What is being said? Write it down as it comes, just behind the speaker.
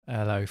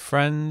Hello,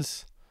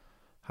 friends.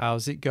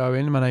 How's it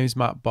going? My name's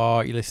Matt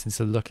Barr. You listen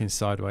to the Looking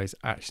Sideways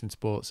Action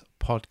Sports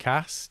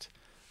podcast.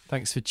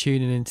 Thanks for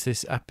tuning into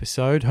this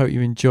episode. Hope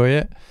you enjoy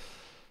it.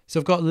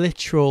 So I've got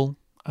literal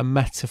and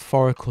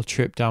metaphorical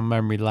trip down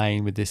memory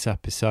lane with this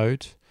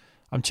episode.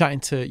 I'm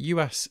chatting to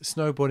US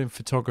snowboarding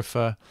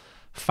photographer,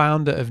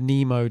 founder of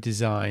Nemo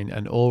Design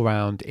and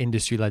all-round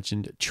industry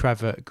legend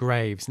Trevor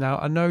Graves. Now,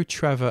 I know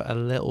Trevor a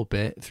little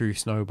bit through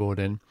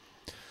snowboarding,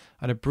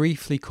 and I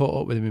briefly caught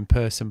up with him in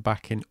person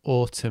back in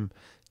autumn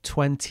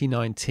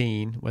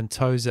 2019 when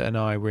Toza and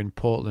I were in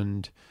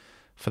Portland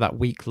for that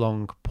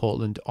week-long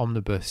Portland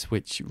Omnibus,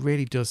 which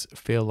really does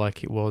feel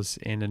like it was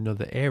in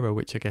another era,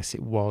 which I guess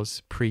it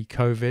was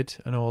pre-COVID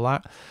and all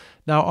that.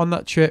 Now, on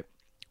that trip,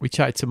 we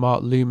chatted to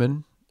Mark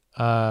Luman,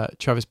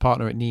 Trevor's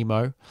partner at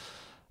Nemo,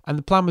 and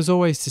the plan was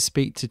always to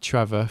speak to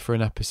Trevor for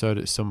an episode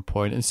at some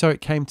point, and so it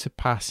came to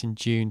pass in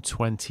June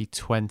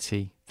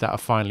 2020 that I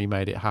finally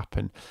made it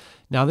happen.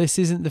 Now, this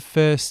isn't the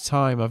first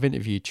time I've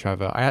interviewed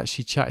Trevor. I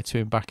actually chatted to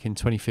him back in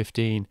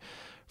 2015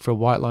 for a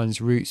White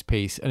Lines Roots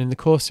piece. And in the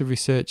course of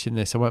researching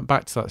this, I went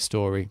back to that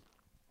story.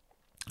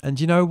 And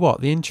you know what?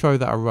 The intro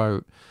that I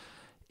wrote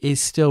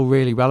is still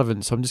really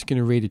relevant. So I'm just going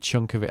to read a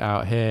chunk of it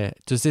out here.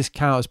 Does this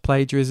count as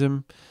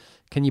plagiarism?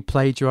 Can you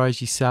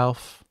plagiarize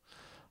yourself?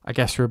 I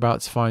guess we're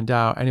about to find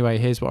out. Anyway,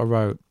 here's what I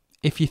wrote.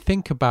 If you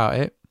think about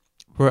it,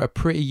 we're at a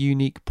pretty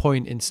unique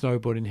point in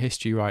snowboarding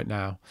history right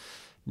now.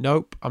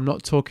 Nope, I'm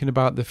not talking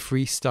about the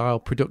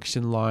freestyle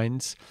production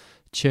lines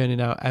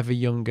churning out ever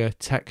younger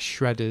tech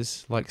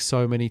shredders like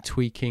so many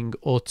tweaking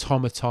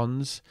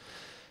automatons.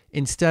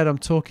 Instead, I'm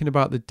talking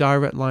about the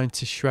direct line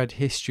to shred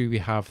history we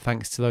have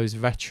thanks to those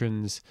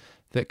veterans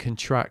that can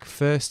track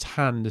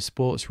firsthand the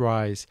sport's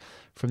rise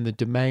from the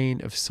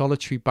domain of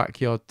solitary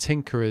backyard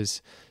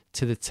tinkerers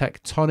to the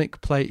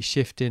tectonic plate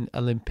shifting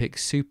Olympic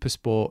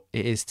supersport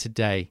it is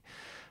today.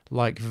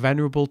 Like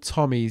venerable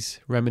Tommies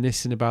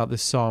reminiscing about the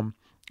Somme,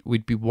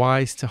 we'd be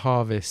wise to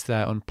harvest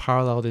their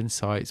unparalleled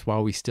insights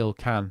while we still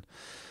can.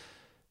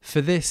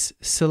 For this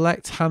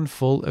select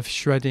handful of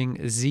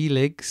shredding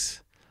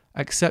Z-Ligs,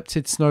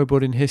 accepted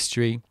snowboarding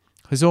history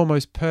has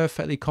almost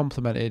perfectly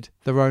complemented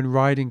their own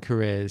riding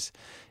careers.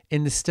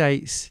 In the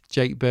States,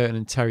 Jake Burton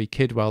and Terry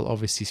Kidwell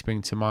obviously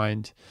spring to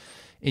mind.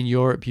 In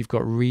Europe, you've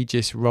got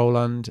Regis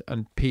Roland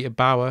and Peter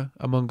Bauer,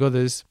 among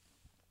others.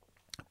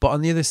 But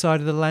on the other side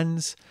of the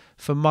lens,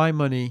 for my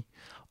money,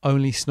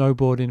 only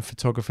snowboarding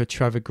photographer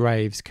Trevor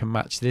Graves can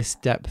match this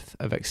depth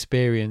of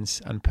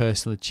experience and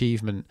personal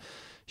achievement.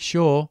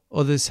 Sure,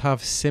 others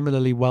have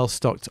similarly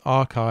well-stocked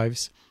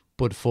archives,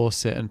 Bud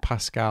Fawcett and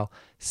Pascal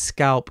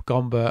Scalp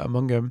Gomber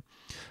among them,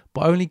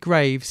 but only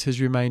Graves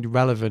has remained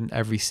relevant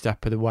every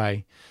step of the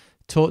way.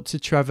 Talk to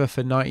Trevor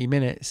for 90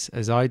 minutes,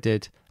 as I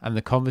did, and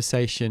the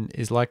conversation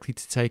is likely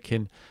to take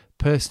in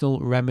personal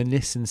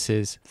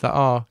reminiscences that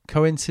are,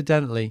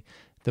 coincidentally,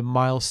 the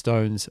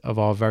milestones of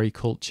our very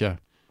culture.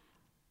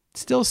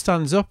 Still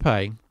stands up,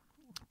 eh?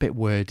 Bit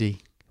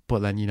wordy, but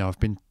then, you know, I've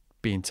been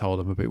being told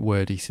I'm a bit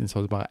wordy since I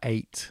was about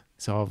 8,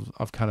 so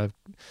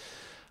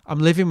I'm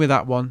living with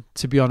that one,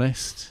 to be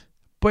honest,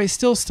 but it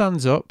still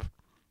stands up.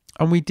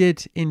 And we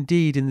did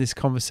indeed in this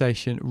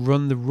conversation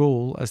run the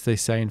rule, as they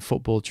say in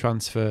football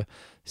transfer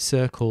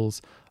circles,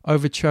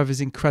 over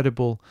Trevor's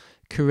incredible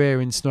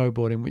career in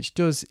snowboarding, which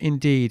does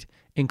indeed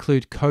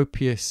include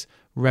copious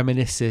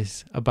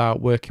reminiscences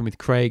about working with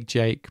Craig,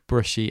 Jake,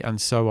 Brushy and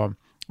so on.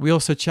 We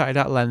also chatted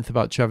at length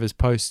about Trevor's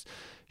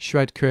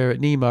post-shred career at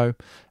Nemo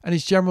and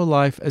his general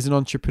life as an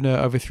entrepreneur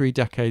over 3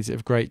 decades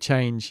of great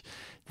change.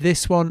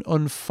 This one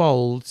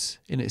unfolds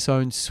in its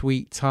own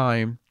sweet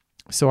time,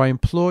 so I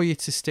implore you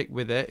to stick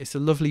with it. It's a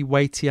lovely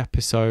weighty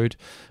episode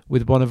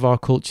with one of our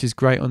culture's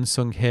great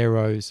unsung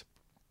heroes,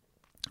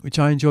 which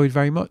I enjoyed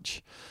very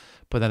much.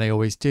 But then I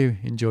always do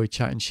enjoy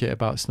chatting shit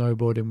about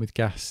snowboarding with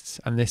guests,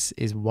 and this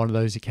is one of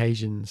those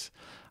occasions.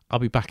 I'll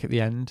be back at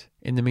the end.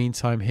 In the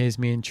meantime, here's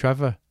me and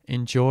Trevor.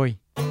 Enjoy.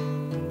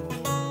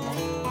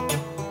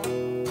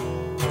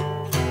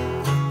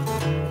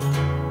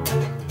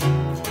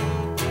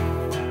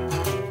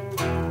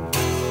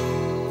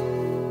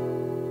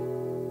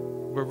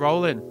 We're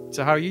rolling.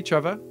 So how are you,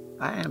 Trevor?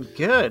 I am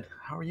good.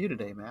 How are you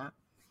today, Matt?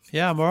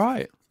 Yeah, I'm all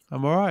right.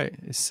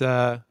 It's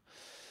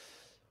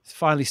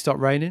finally stopped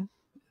raining.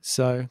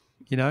 So,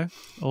 you know,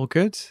 all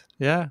good.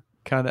 Yeah,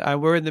 kind of.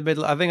 And we're in the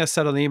middle. I think I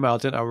said on the email,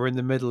 didn't I? We're in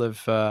the middle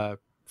of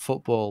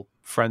football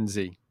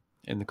frenzy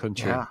in the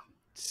country. Yeah.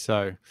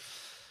 So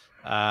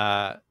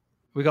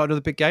we got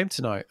another big game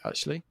tonight,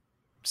 actually.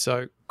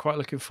 So quite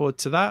looking forward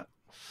to that.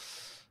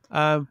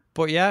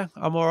 But yeah,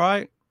 I'm all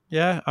right.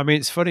 Yeah, I mean,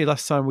 it's funny.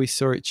 Last time we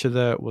saw each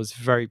other was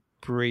very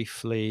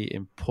briefly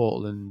in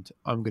Portland,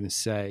 I'm going to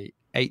say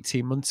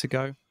 18 months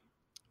ago,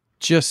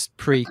 just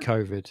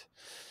pre-COVID.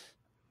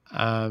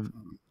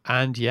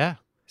 And yeah,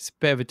 it's a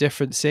bit of a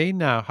different scene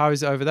now. How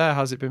is it over there?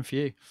 How's it been for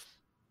you?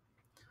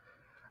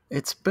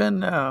 It's been,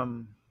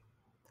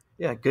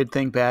 good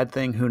thing, bad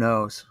thing, who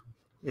knows?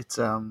 It's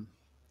a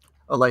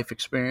life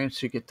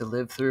experience you get to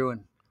live through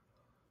and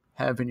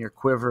have in your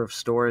quiver of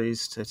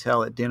stories to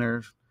tell at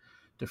dinner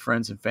to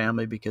friends and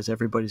family because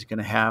everybody's going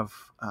to have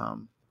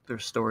their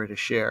story to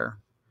share.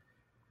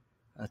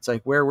 It's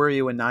like, where were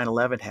you when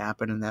 9/11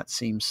 happened? And that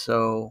seems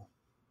so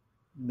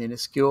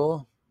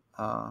minuscule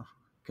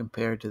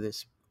compared to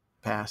this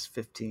past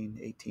 15,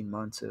 18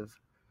 months of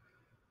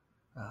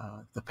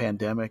the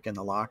pandemic and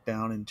the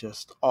lockdown and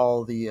just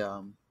all the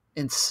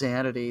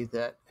insanity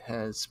that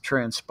has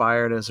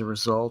transpired as a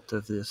result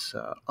of this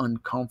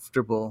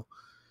uncomfortable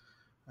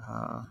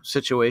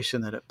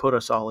situation that it put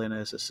us all in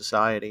as a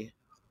society.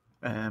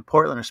 And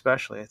Portland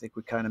especially, I think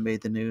we kind of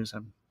made the news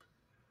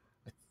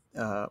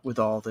with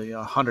all the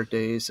 100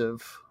 days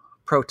of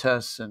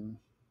protests and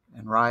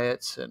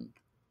riots. And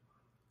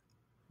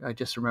I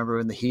just remember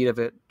in the heat of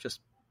it,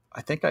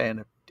 I think I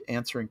ended up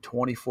answering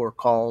 24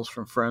 calls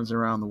from friends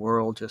around the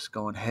world just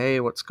going, hey,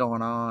 what's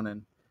going on?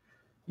 And,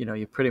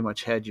 you pretty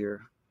much had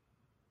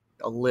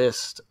a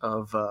list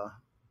of,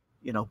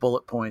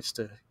 bullet points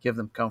to give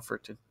them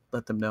comfort, to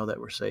let them know that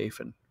we're safe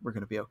and we're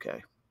going to be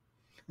okay.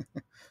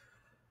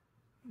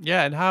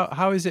 Yeah, and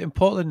how is it in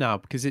Portland now?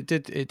 Because it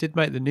did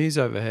make the news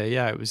over here.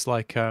 Yeah, it was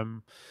like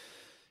the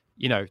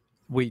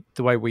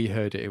way we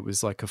heard it, it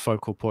was like a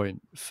focal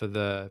point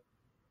for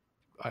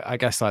I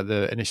guess like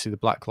initially the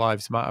Black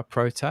Lives Matter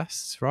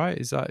protests, right?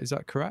 Is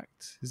that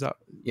correct? Is that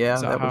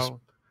how?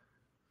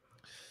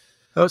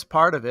 That was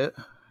part of it.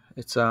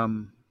 It's it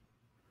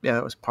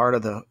was part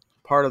of the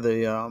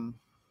we'll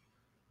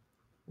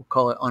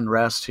call it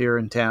unrest here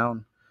in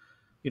town.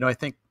 I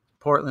think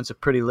Portland's a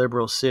pretty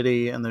liberal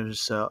city, and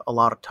there's a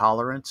lot of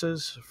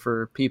tolerances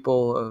for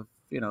people of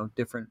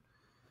different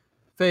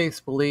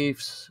faiths,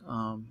 beliefs,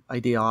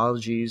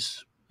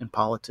 ideologies in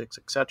politics,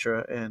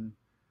 etc. And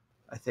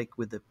I think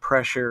with the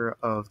pressure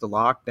of the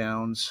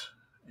lockdowns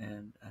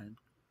and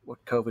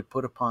what COVID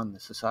put upon the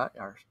society,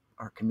 our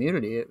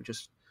community, it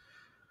just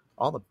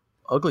all the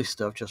ugly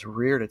stuff just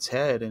reared its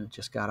head and it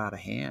just got out of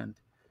hand.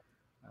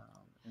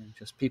 And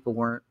just people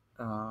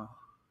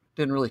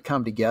didn't really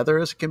come together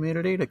as a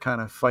community to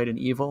kind of fight an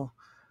evil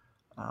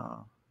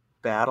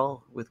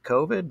battle with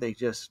COVID. They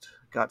just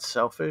got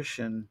selfish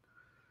and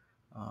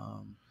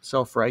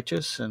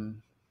self-righteous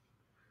and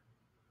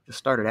just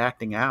started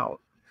acting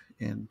out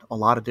in a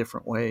lot of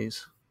different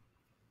ways.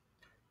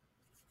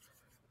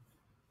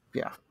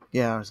 Yeah.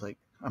 I was like,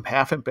 I'm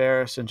half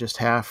embarrassed and just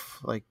half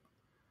like,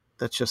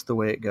 that's just the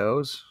way it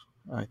goes.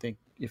 I think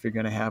if you're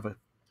going to have a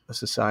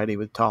society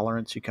with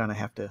tolerance, you kind of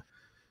have to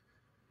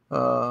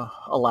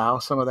allow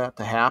some of that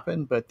to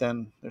happen. But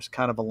then there's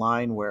kind of a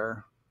line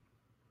where,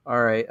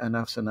 all right,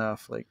 enough's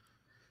enough. Like,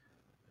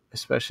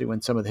 especially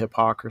when some of the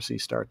hypocrisy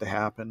start to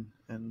happen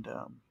and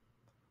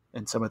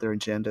some of their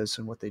agendas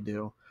and what they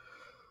do.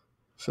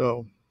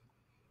 So,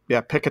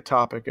 yeah, pick a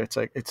topic. It's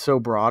like, it's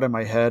so broad in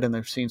my head and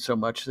I've seen so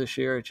much this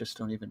year. I just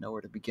don't even know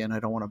where to begin. I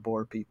don't want to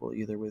bore people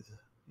either with,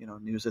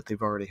 news that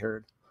they've already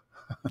heard.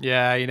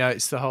 Yeah,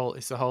 it's the whole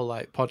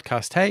like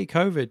podcast, hey,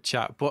 COVID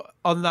chat. But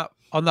on that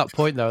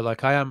point though,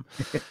 like I am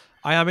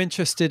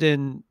interested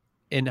in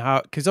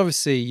how, because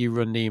obviously you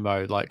run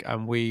Nemo, like,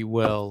 and we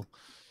will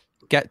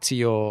get to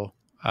your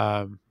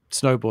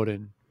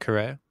snowboarding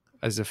career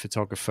as a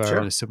photographer. Sure.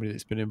 And as somebody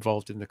that's been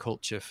involved in the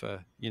culture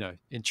for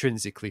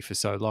intrinsically for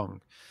so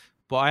long.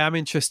 But I am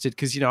interested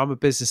because I'm a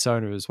business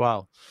owner as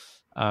well,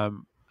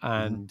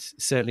 and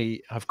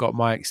certainly I've got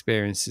my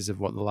experiences of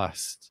what the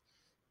last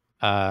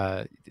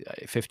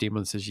 15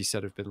 months, as you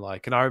said, have been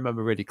like. And I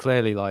remember really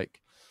clearly,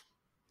 like,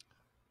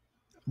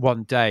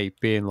 one day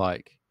being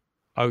like,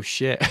 oh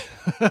shit,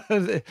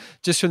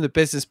 just from the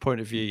business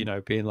point of view,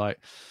 being like,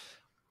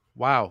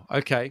 wow,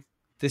 okay,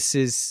 this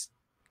is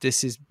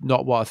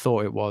not what I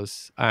thought it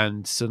was.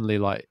 And suddenly,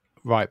 like,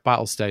 right,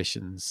 battle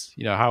stations,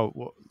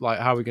 how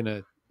are we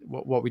gonna,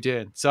 what we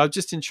doing? So I'm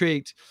just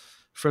intrigued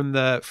from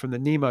the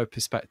Nemo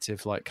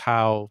perspective, like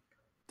how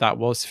that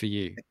was for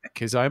you,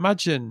 because I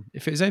imagine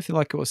if it was anything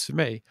like it was for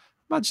me,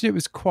 imagine it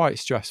was quite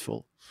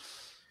stressful.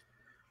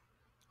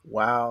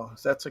 Wow,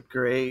 that's a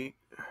great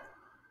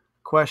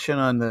question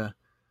on the,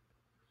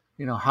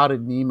 how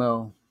did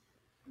Nemo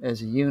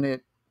as a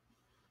unit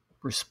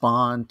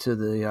respond to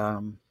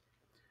the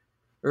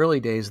early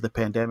days of the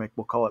pandemic?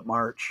 We'll call it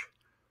March.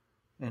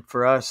 And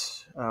for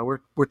us,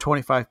 we're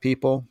 25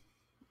 people,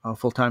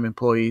 full-time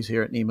employees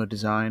here at Nemo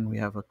Design. We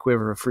have a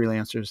quiver of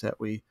freelancers that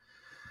we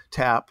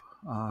tap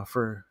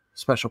for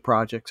special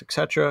projects,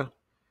 etc.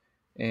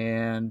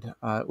 And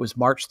it was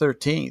March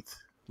 13th.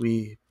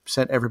 We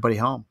sent everybody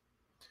home.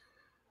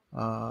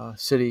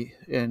 City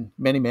in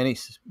many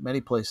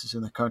places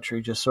in the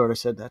country just sort of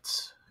said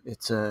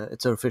it's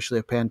officially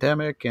a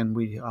pandemic, and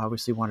we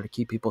obviously wanted to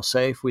keep people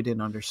safe. We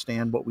didn't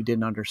understand what we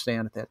didn't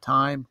understand at that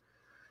time,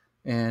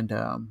 and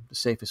the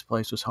safest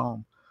place was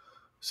home.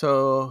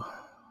 So,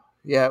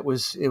 yeah, it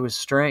was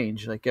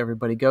strange. Like,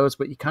 everybody goes,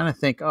 but you kind of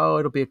think, oh,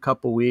 it'll be a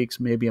couple weeks,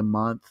 maybe a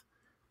month,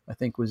 I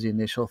think was the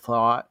initial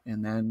thought.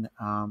 And then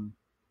I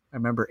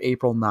remember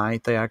April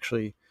 9th, I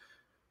actually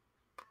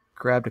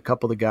grabbed a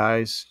couple of the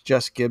guys.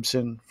 Jess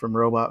Gibson from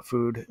Robot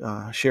Food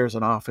shares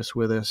an office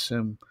with us,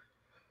 and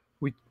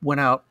we went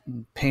out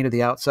and painted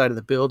the outside of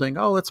the building.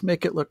 Oh, let's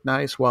make it look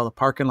nice while the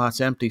parking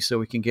lot's empty so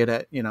we can get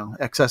at,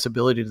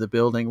 accessibility to the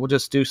building. We'll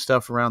just do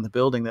stuff around the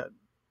building that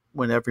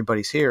when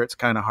everybody's here, it's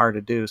kind of hard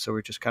to do. So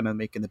we're just kind of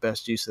making the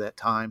best use of that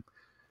time.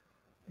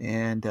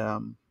 And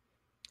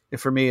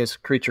for me, as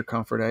creature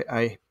comfort,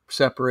 I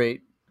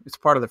separate. It's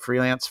part of the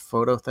freelance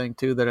photo thing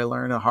too that I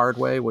learned the hard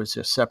way, was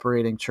just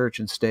separating church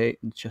and state,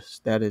 and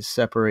just that is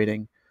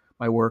separating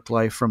my work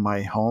life from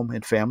my home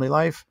and family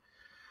life.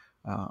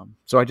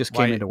 So I just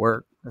came into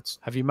work. That's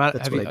what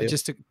I do.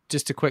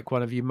 Just a quick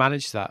one. Have you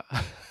managed that?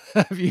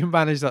 Have you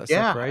managed that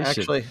separation?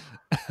 Actually,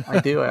 I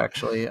do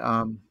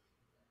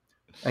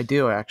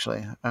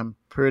actually. I'm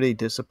pretty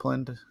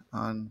disciplined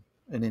on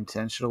and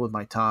intentional with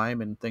my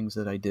time and things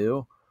that I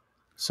do.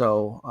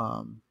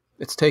 So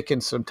it's taken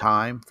some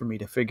time for me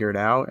to figure it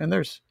out. And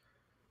there's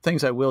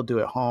things I will do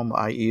at home,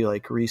 i.e.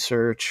 like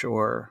research,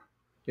 or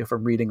if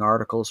I'm reading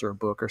articles or a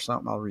book or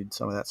something, I'll read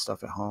some of that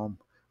stuff at home.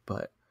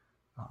 But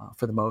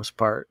for the most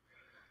part,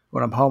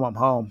 when I'm home, I'm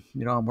home.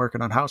 I'm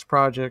working on house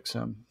projects.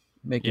 I'm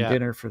making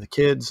dinner for the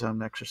kids.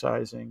 I'm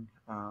exercising,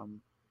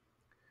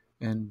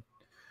 and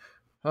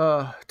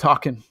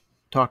talking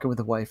with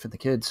the wife and the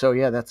kids. So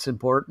yeah, that's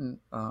important.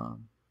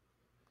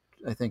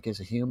 I think as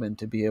a human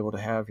to be able to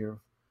have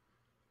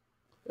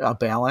a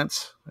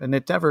balance, and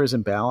it never is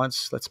in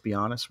balance. Let's be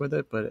honest with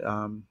it, but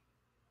to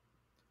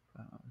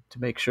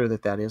make sure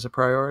that is a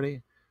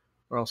priority,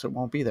 or else it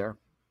won't be there.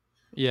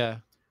 Yeah.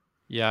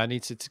 Yeah, I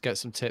need to get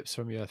some tips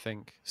from you, I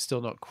think.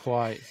 Still not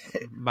quite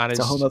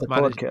managed. It's a whole other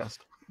podcast.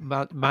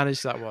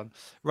 Manage that one.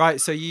 Right,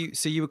 so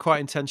you were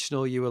quite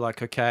intentional. You were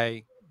like,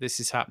 okay,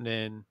 this is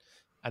happening.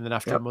 And then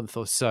after a month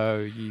or so,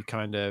 you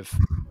kind of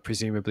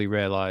presumably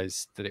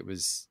realized that it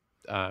was,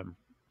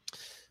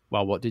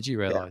 what did you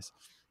realize? Yeah.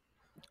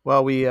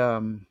 Well, we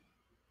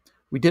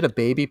did a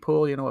baby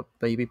pool. You know what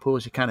baby pool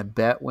is? You kind of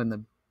bet when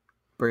the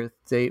birth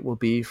date will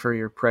be for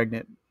your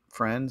pregnant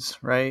friends,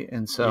 right?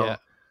 And so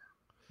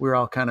we were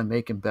all kind of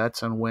making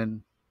bets on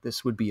when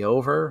this would be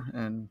over.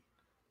 And,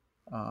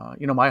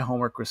 my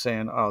homework was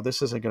saying, oh,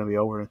 this isn't going to be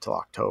over until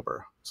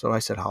October. So I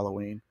said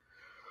Halloween.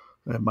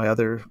 And my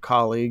other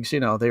colleagues, they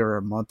were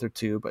a month or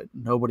two, but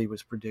nobody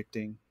was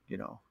predicting,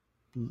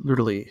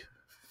 literally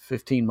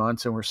 15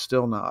 months, and we're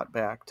still not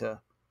back to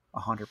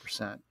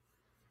 100%.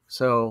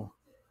 So,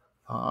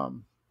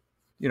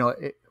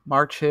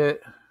 March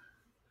hit.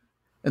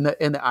 And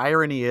the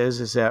irony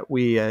is that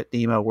we at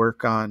NEMA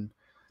work on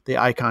the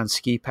Icon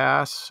Ski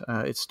Pass.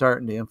 It's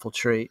starting to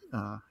infiltrate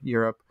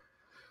Europe.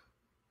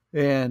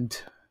 And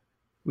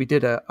we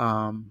did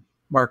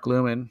Mark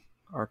Lumen,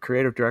 our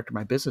creative director,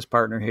 my business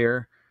partner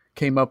here,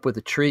 came up with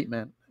a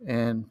treatment.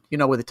 And,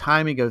 with the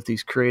timing of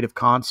these creative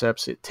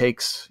concepts, it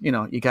takes,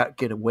 you got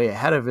to get way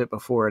ahead of it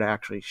before it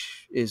actually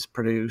is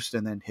produced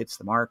and then hits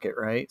the market,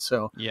 right?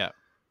 So,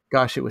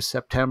 gosh, it was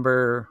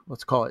September,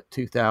 let's call it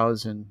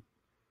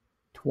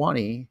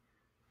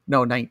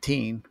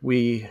 19,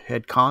 we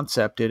had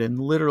concepted, and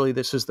literally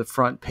this is the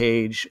front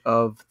page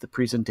of the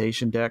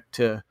presentation deck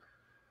to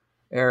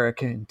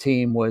Eric and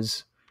team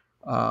was,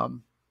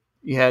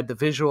 you had the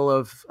visual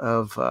of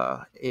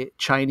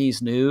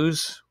Chinese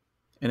news,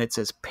 and it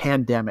says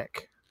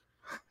pandemic.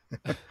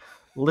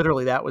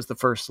 Literally, that was the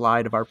first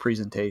slide of our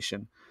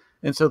presentation.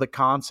 And so the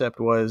concept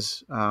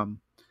was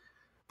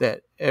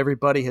that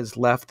everybody has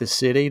left the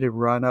city to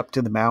run up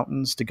to the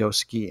mountains to go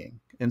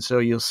skiing. And so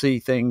you'll see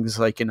things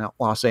like in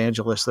Los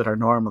Angeles that are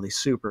normally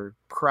super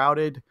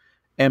crowded,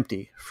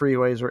 empty.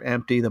 Freeways were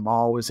empty. The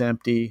mall was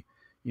empty.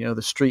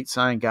 The street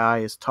sign guy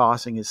is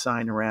tossing his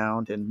sign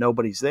around and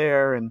nobody's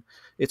there. And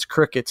it's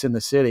crickets in the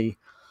city.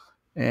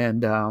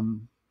 And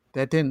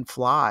that didn't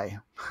fly.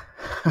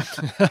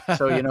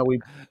 So,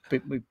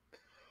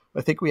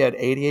 I think we had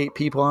 88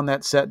 people on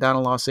that set down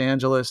in Los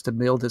Angeles to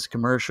build this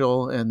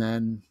commercial. And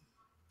then,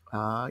 we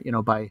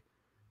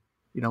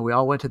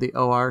all went to the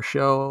OR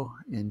show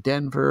in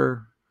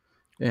Denver,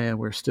 and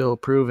we're still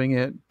proving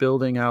it,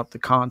 building out the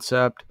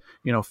concept.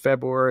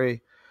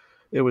 February,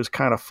 it was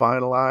kind of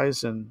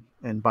finalized,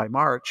 and by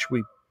March,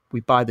 we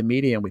buy the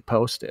media and we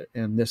post it.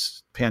 And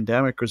this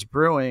pandemic was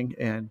brewing,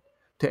 and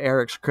to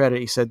Eric's credit,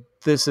 he said,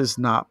 this is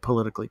not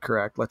politically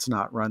correct. Let's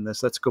not run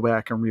this. Let's go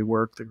back and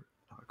rework the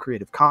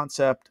creative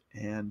concept.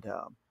 And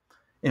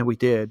we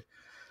did.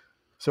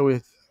 So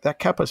that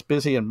kept us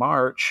busy in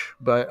March,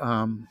 but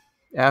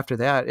after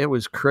that, it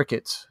was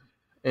crickets.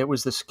 It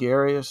was the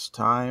scariest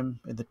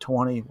time in the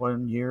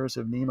 21 years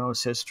of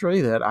Nemo's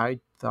history that I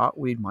thought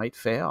we might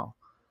fail.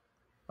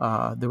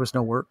 There was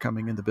no work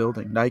coming in the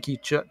building. Nike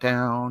shut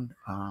down.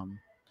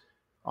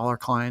 All our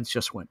clients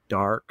just went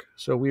dark.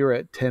 So we were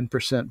at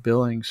 10%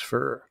 billings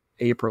for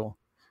April.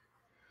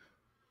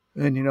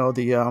 And,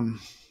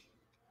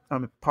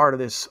 I'm a part of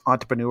this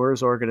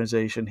entrepreneurs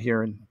organization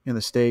here in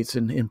the States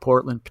and in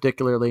Portland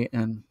particularly.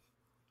 And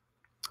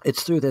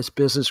it's through this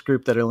business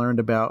group that I learned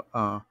about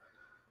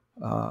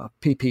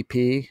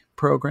PPP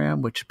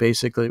program, which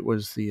basically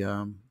was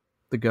the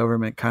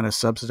government kind of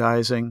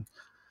subsidizing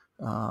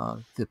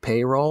the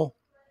payroll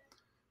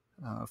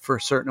for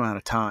a certain amount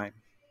of time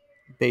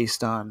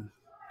based on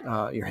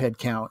your head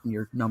count and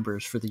your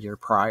numbers for the year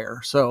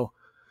prior. So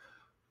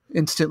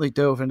instantly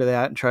dove into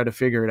that and tried to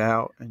figure it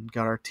out, and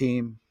got our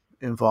team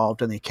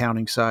involved in the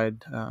accounting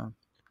side.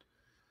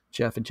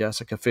 Jeff and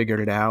Jessica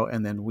figured it out,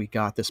 and then we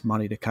got this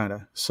money to kind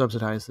of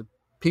subsidize the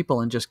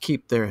people and just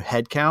keep their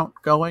head count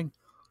going.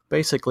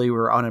 Basically,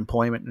 we're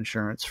unemployment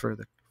insurance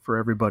for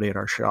everybody at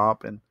our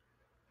shop, and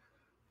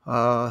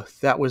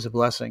that was a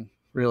blessing.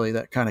 Really,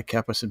 that kind of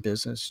kept us in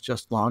business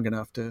just long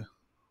enough to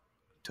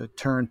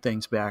turn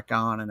things back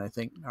on. And I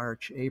think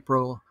March,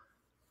 April,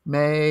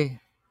 May,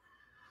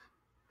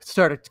 it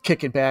started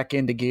kicking back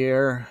into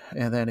gear,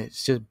 and then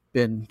it's just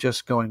been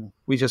going.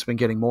 We've just been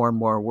getting more and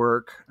more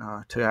work.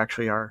 To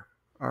actually our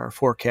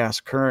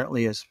forecast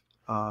currently is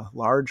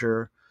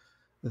larger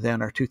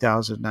than our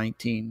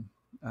 2019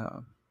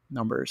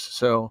 numbers.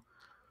 So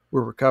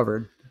we're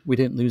recovered. We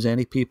didn't lose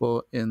any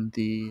people in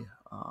the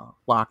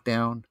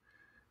lockdown.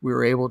 We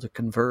were able to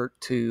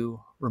convert to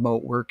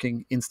remote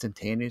working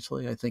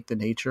instantaneously. I think the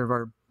nature of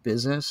our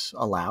business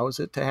allows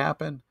it to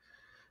happen.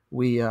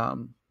 We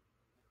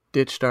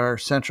ditched our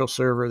central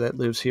server that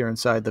lives here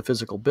inside the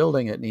physical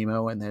building at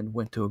Nemo, and then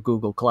went to a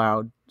Google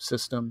Cloud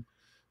system,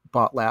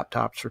 bought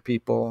laptops for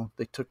people.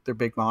 They took their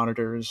big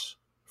monitors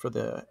for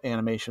the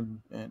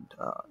animation and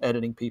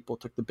editing people,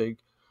 took the big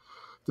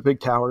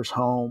towers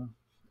home.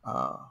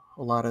 A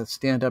lot of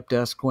stand-up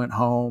desk went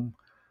home.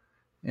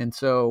 And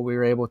so we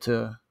were able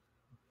to,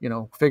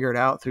 figure it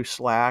out through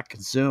Slack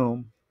and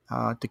Zoom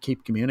to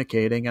keep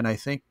communicating. And I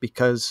think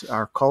because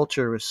our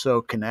culture is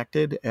so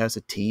connected as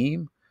a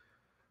team,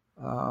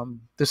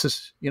 this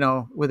is,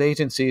 with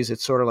agencies,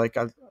 it's sort of like,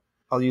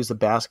 I'll use the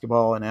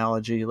basketball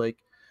analogy. Like,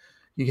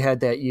 you had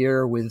that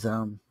year with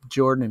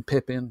Jordan and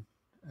Pippen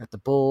at the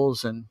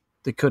Bulls, and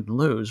they couldn't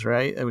lose,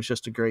 right? It was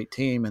just a great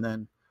team. And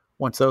then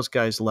once those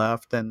guys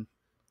left, then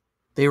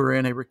they were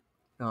in a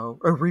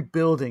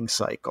rebuilding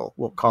cycle,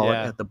 we'll call it,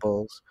 at the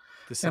Bulls.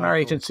 And our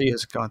agency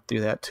has gone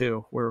through that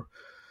too, where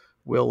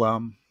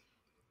we'll,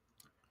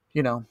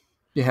 you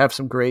have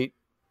some great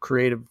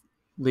creative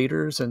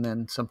leaders, and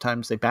then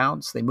sometimes they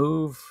bounce, they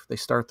move, they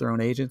start their own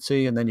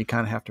agency, and then you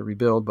kind of have to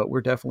rebuild. But we're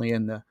definitely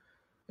in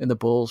the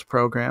Bulls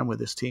program with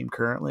this team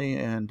currently,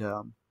 and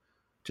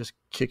just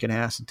kicking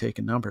ass and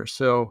taking numbers.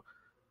 So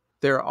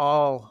they're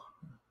all,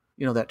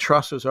 that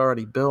trust was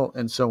already built.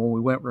 And so when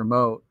we went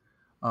remote,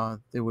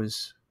 it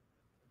was,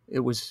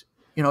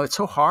 it's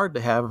so hard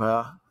to have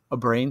a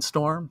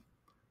brainstorm,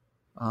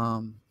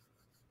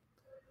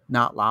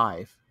 not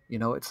live.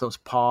 It's those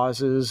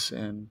pauses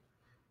and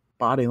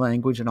body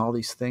language and all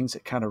these things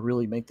that kind of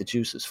really make the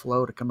juices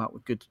flow to come out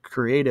with good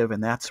creative.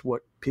 And that's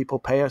what people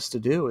pay us to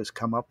do, is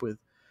come up with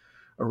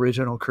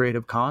original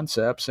creative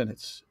concepts.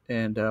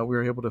 And we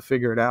were able to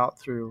figure it out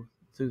through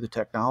the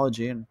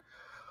technology. And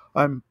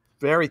I'm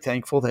very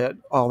thankful that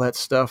all that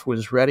stuff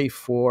was ready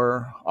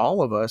for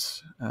all of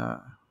us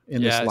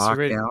in this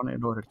lockdown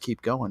in order to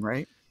keep going,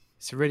 right?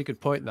 It's a really good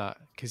point, that,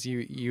 because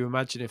you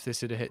imagine if this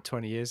had hit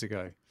 20 years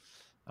ago.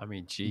 I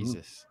mean,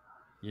 Jesus,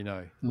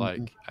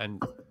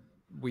 and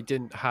we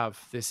didn't have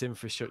this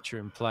infrastructure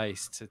in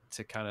place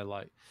to kind of,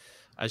 like,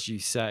 as you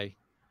say,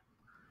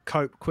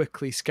 cope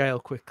quickly, scale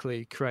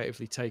quickly,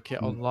 creatively take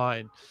it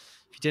online.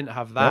 If you didn't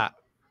have that,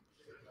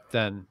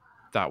 then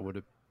that would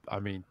have, I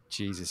mean,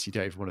 Jesus, you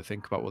don't even want to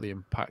think about what the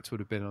impact would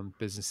have been on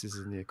businesses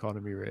and the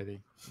economy,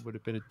 really. It would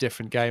have been a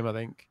different game, I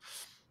think.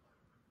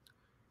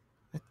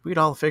 We'd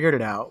all figured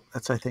it out.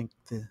 That's, I think,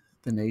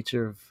 the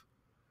nature of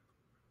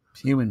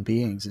human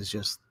beings, is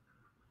just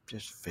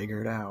figure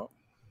it out.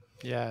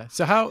 Yeah.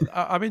 So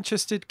I'm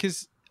interested,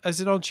 because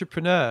as an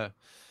entrepreneur,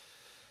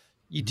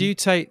 you do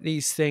take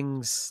these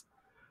things,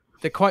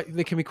 they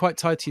can be quite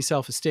tied to your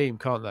self-esteem,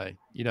 can't they?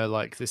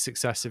 Like the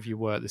success of your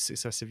work, the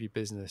success of your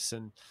business.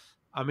 And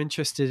I'm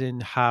interested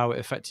in how it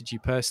affected you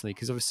personally,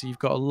 because obviously you've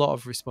got a lot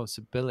of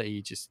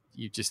responsibility.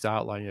 You just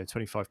outlined,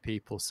 25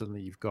 people,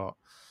 suddenly you've got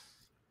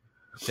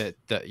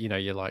that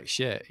you're like,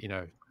 shit,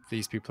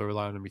 these people are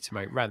relying on me to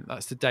make rent.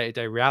 That's the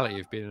day-to-day reality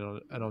of being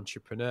an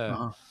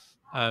entrepreneur.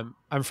 And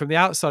from the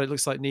outside, it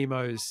looks like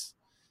Nemo's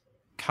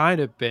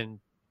kind of been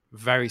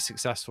very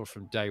successful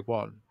from day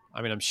one.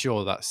 I mean, I'm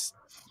sure that's,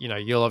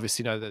 you'll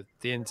obviously know the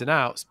ins and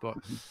outs, but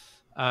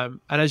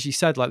and as you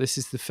said, like, this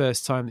is the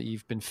first time that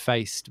you've been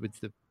faced with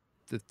the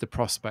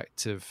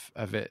prospect of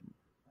it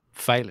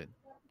failing.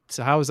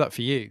 So how was that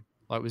for you?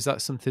 Like, was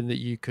that something that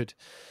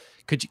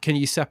can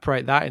you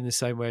separate that in the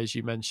same way as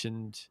you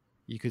mentioned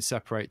you could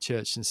separate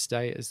church and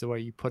state, as the way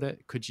you put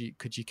it? Could you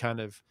kind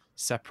of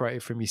separate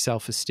it from your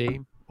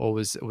self-esteem, or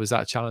was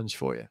that a challenge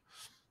for you?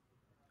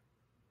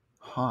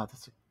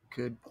 That's a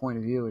good point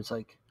of view. It's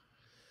like,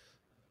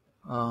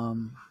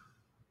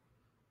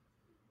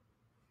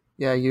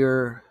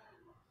 your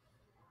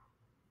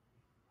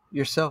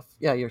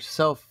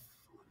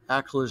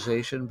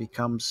self-actualization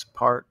becomes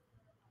part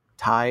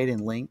tied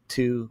and linked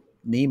to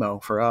Nemo.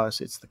 For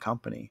us, it's the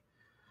company.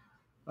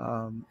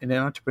 In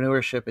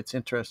entrepreneurship, it's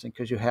interesting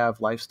because you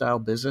have lifestyle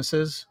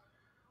businesses,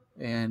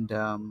 and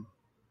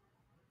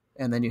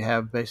then you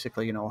have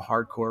basically,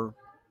 hardcore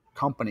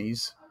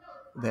companies,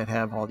 that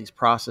have all these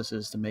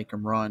processes to make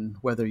them run,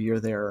 whether you're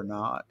there or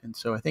not. And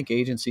so I think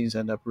agencies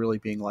end up really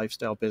being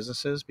lifestyle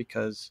businesses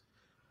because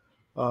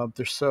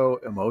they're so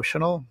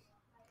emotional.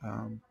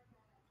 Um,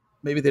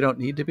 Maybe they don't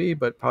need to be,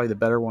 but probably the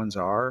better ones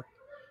are.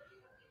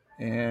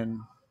 And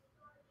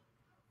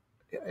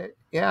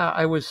yeah,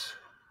 I was,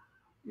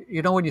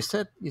 when you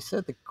said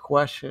the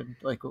question,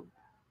 like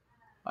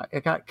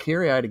I got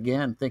teary-eyed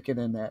again thinking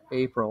in that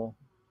April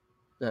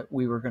that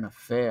we were going to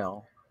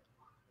fail.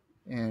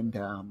 And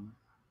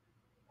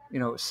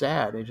it was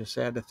sad. It's just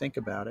sad to think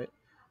about it.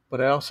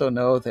 But I also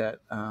know that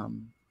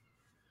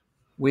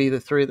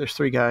there's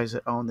three guys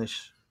that own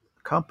this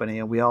company,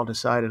 and we all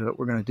decided that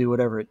we're going to do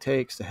whatever it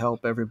takes to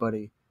help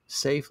everybody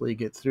safely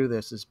get through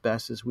this as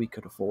best as we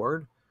could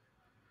afford.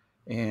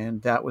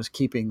 And that was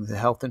keeping the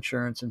health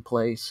insurance in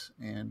place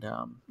and,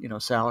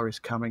 salaries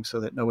coming so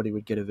that nobody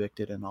would get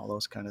evicted and all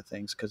those kind of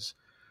things, because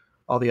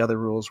all the other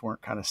rules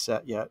weren't kind of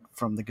set yet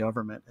from the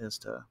government as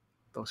to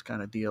those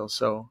kind of deals.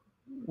 So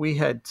we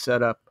had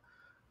set up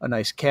a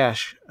nice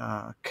cash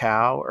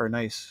cow or a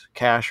nice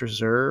cash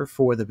reserve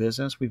for the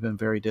business. We've been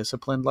very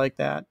disciplined like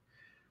that.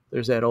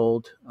 There's that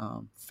old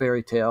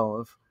fairy tale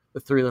of the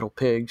three little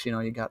pigs.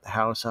 You got the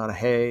house out of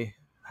hay,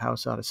 a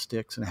house out of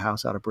sticks, and a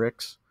house out of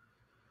bricks.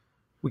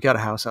 We got a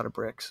house out of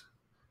bricks,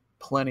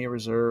 plenty of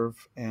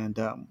reserve, and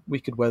we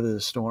could weather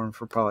the storm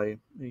for probably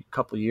a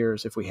couple of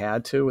years if we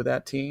had to with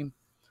that team.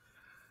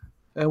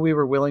 And we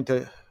were willing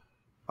to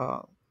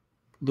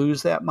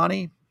lose that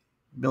money,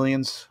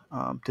 millions,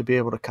 to be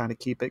able to kind of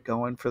keep it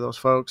going for those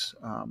folks.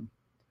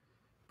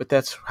 But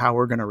that's how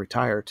we're going to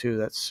retire too.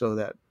 That's so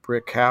that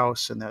brick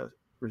house and that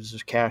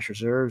cash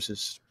reserves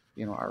is,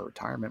 our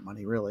retirement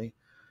money really.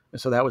 And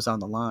so that was on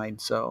the line.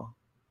 So,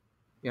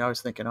 I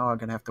was thinking, I'm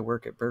going to have to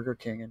work at Burger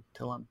King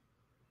until I'm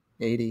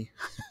 80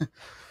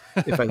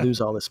 if I lose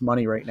all this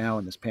money right now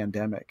in this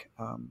pandemic.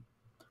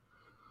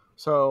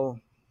 So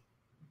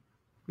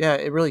yeah,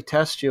 it really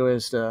tests you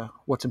as to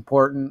what's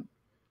important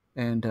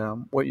and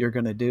what you're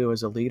going to do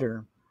as a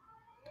leader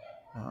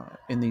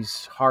in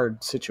these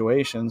hard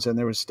situations. And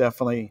there was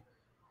definitely,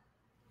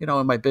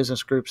 in my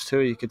business groups too,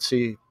 you could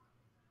see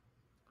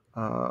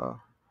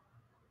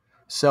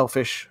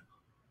selfish,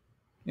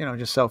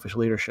 just selfish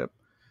leadership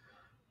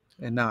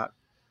and not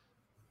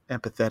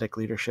empathetic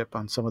leadership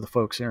on some of the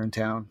folks here in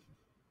town.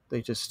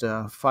 They just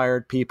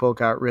fired people,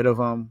 got rid of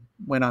them,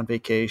 went on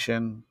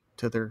vacation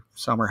to their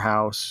summer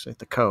house at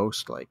the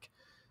coast. Like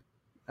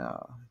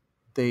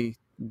they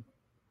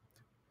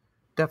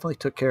definitely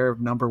took care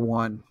of number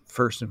one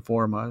first and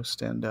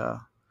foremost, and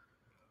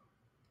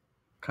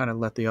kind of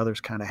let the others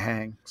kind of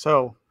hang.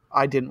 So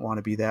I didn't want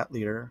to be that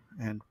leader,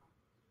 and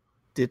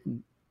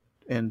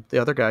the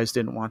other guys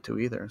didn't want to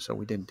either. So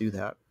we didn't do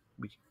that.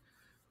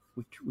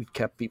 We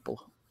kept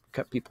people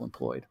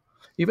employed.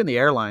 Even the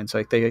airlines,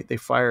 like they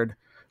fired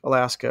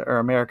Alaska or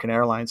American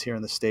Airlines here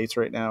in the States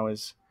right now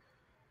is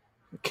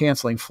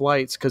canceling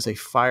flights because they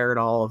fired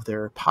all of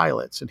their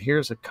pilots. And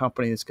here's a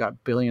company that's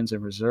got billions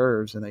in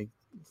reserves, and they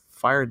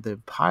fired the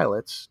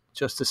pilots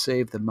just to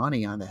save the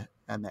money on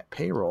that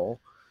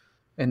payroll.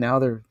 And now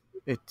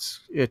it's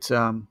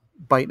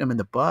biting them in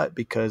the butt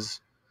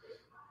because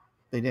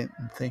they didn't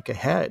think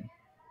ahead,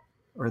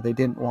 or they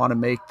didn't want to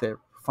make the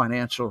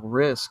financial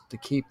risk to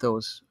keep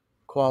those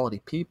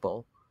quality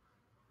people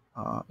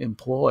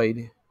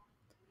employed,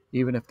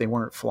 even if they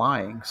weren't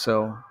flying.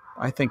 So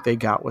I think they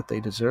got what they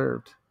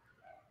deserved.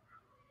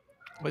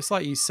 Well, it's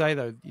like you say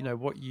though,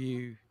 what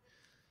you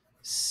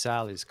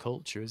sell is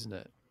culture, isn't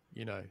it?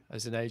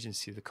 As an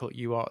agency, the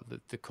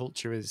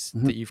culture is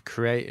Mm-hmm. that you've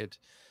created,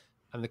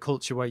 and the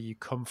culture where you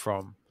come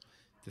from,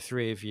 the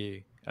three of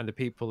you and the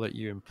people that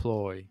you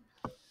employ,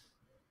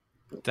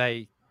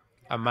 they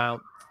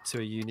amount to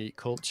a unique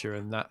culture,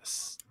 and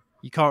that's,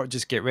 you can't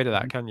just get rid of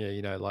that, can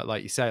you?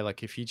 Like you say,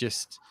 like if you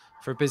just,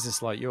 for a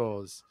business like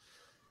yours,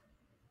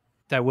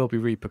 there will be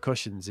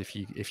repercussions if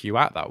you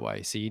act that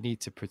way. So you need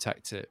to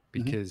protect it,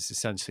 Mm-hmm. because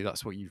essentially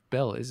that's what you've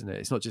built, isn't it?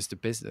 It's not just a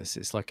business;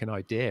 it's like an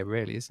idea,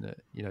 really, isn't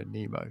it?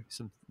 Nemo,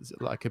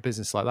 like a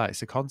business like that.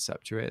 It's a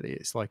concept, really.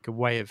 It's like a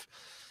way of.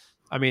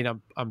 I mean,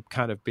 I'm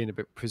kind of being a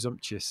bit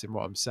presumptuous in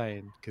what I'm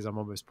saying because I'm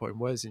almost putting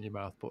words in your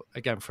mouth. But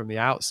again, from the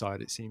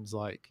outside, it seems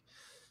like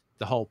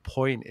the whole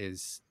point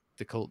is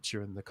the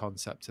culture and the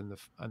concept and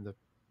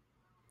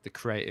the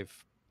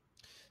creative,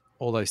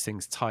 all those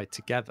things tied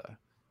together.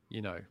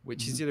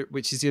 Which is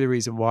the other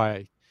reason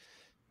why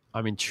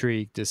I'm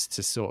intrigued as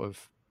to sort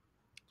of,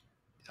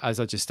 as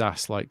I just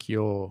asked, like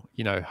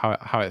how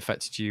it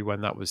affected you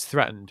when that was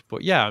threatened.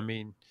 But yeah, I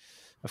mean,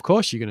 of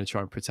course you're going to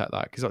try and protect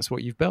that because that's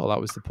what you've built. That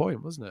was the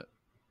point, wasn't it?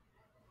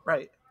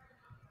 Right.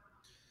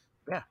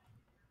 Yeah.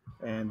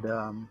 And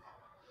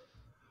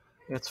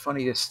it's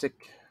funny to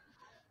stick.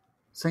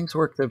 Things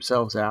work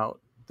themselves out.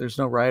 There's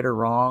no right or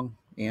wrong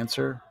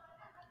answer.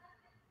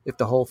 If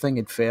the whole thing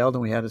had failed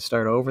and we had to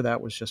start over, that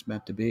was just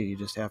meant to be. You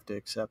just have to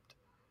accept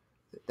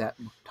that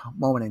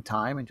moment in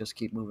time and just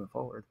keep moving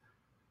forward.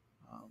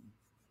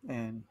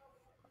 And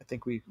I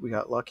think we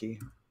got lucky.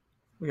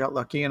 We got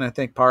lucky, and I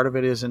think part of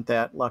it isn't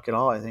that luck at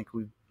all. I think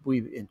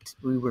we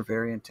were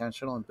very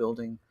intentional in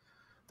building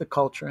the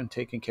culture and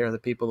taking care of the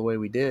people the way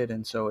we did,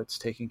 and so it's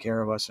taking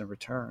care of us in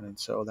return. And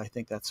so I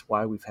think that's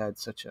why we've had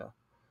such a,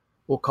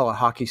 we'll call it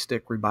hockey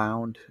stick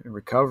rebound and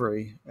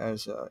recovery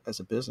as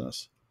a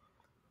business.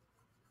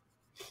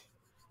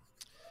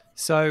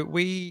 So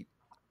we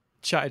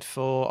chatted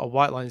for a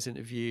White Lines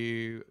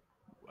interview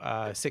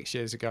 6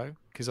 years ago,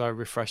 because I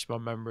refreshed my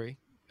memory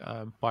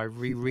by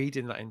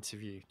rereading that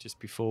interview just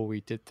before we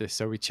did this.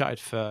 So we chatted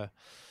for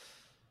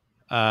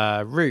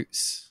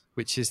Roots,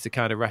 which is the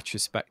kind of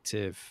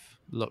retrospective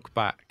look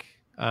back.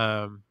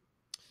 And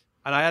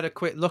I had a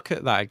quick look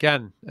at that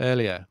again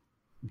earlier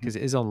because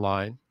it is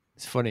online.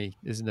 It's funny,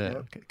 isn't it?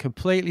 Yep.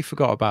 Completely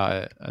forgot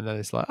about it. And then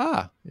it's like,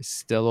 it's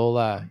still all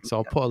there. So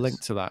I'll put a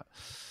link to that.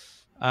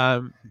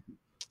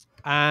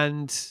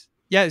 And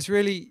yeah, it's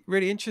really,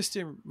 really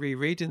interesting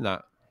rereading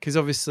that, because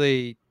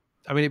obviously,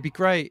 I mean, it'd be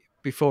great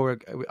before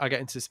I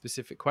get into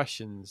specific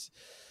questions.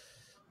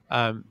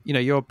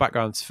 Your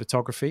background's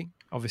photography.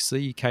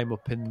 Obviously, you came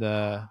up in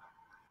the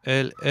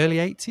early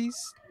 80s.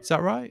 Is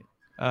that right?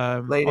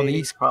 Late On the 80s,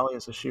 East, probably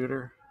as a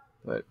shooter,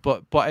 but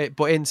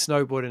in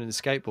snowboarding and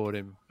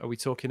skateboarding, are we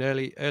talking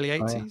early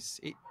 80s?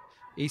 Oh, yeah.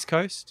 East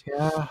Coast?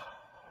 Yeah,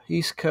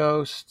 East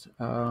Coast.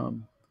 I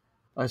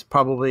was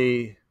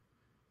probably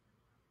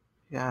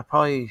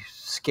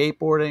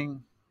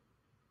skateboarding.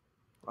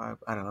 I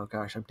don't know,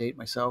 gosh, I'm dating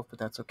myself, but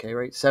that's okay,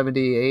 right?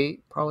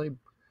 78, probably.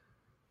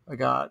 I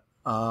got,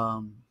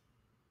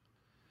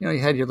 you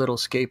had your little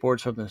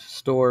skateboards from the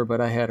store,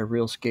 but I had a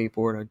real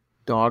skateboard, a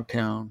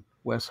Dogtown,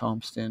 West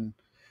Homestead.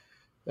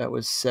 That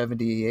was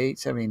 78,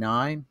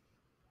 79.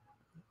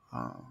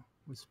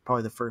 Was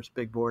probably the first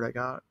big board I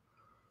got.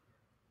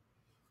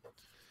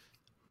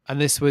 And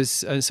this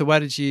was, and so where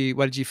did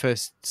you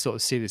first sort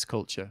of see this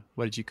culture?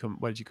 Where did you come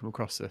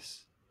across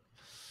this?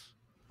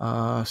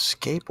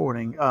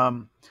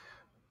 Skateboarding.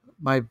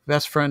 My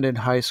best friend in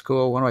high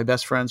school, one of my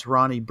best friends,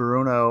 Ronnie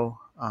Bruno,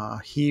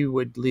 he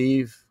would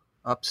leave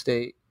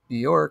upstate New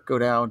York, go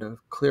down to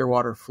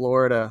Clearwater,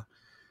 Florida,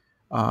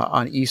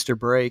 on Easter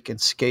break and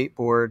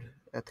skateboard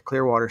at the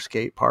Clearwater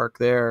skate park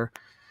there.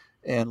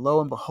 And lo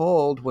and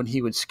behold, when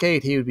he would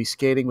skate, he would be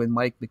skating with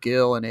Mike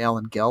McGill and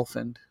Alan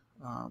Gelfand,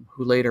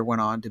 who later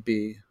went on to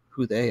be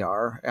who they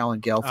are.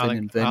 Alan Gelfand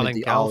invented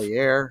the Ollie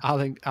Air.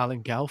 Alan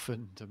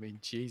Gelfand. I mean,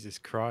 Jesus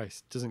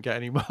Christ, doesn't get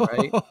any more.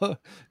 Right?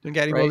 Doesn't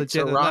get any more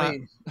legit than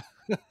Ronnie,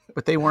 that.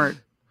 But they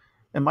weren't.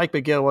 And Mike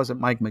McGill wasn't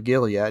Mike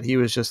McGill yet. He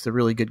was just a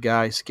really good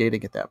guy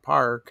skating at that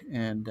park.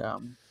 And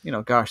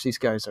gosh, these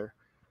guys are,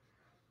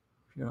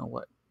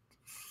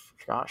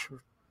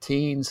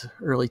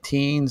 early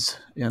teens.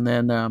 And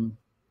then,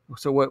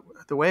 so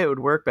the way it would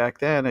work back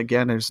then,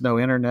 again, there's no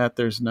internet,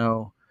 there's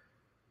no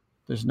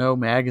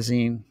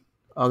magazine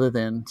other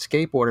than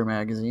Skateboarder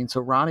magazine.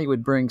 So Ronnie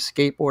would bring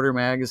Skateboarder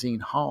magazine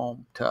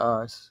home to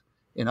us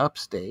in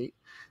upstate,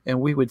 and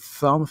we would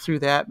thumb through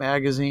that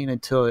magazine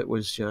until there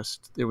was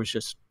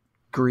just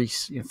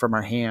grease from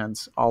our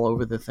hands all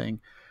over the thing.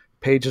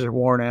 Pages are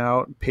worn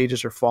out,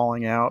 pages are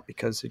falling out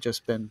because it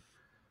just been,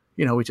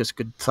 we just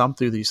could thumb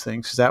through these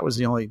things because that was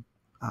the only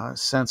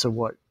sense of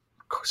what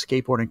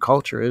skateboarding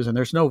culture is. And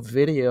there's no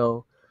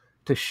video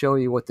to show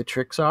you what the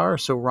tricks are.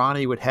 So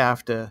Ronnie would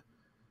have to,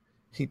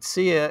 he'd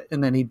see it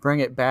and then he'd bring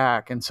it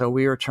back. And so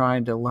we were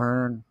trying to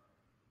learn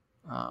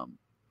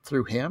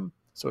through him.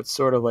 So it's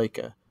sort of like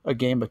a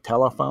game of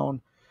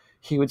telephone.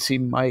 He would see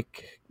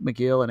Mike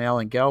McGill and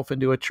Alan Gelfand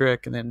do a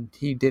trick, and then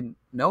he didn't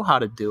know how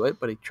to do it,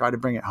 but he tried to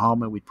bring it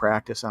home and we'd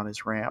practice on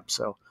his ramp.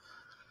 So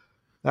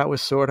that was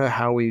sort of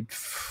how we'd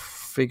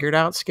figured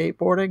out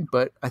skateboarding.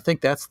 But I think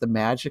that's the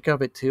magic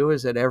of it too,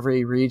 is that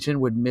every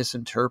region would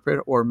misinterpret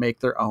or make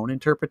their own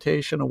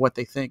interpretation of what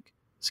they think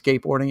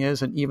skateboarding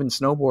is, and even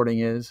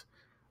snowboarding is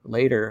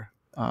later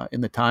in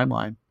the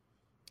timeline.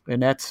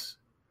 And that's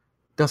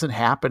doesn't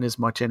happen as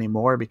much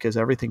anymore because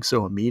everything's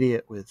so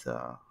immediate with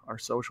our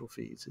social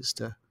feeds.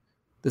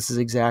 This is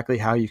exactly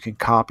how you can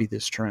copy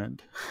this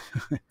trend.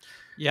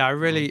 Yeah, I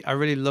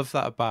really love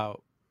that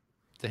about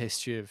the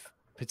history of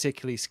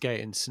particularly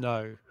skate and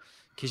snow,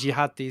 because you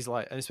had these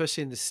and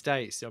especially in the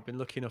States, I've been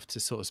lucky enough to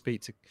sort of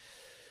speak to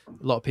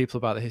a lot of people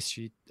about the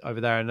history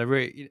over there, and they're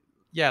really,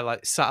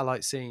 like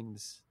satellite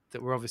scenes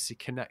that were obviously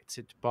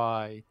connected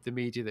by the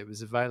media that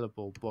was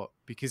available, but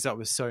because that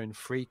was so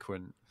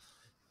infrequent,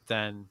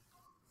 then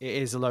it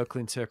is a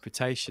local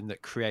interpretation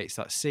that creates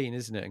that scene,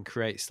 isn't it? And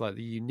creates like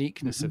the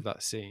uniqueness of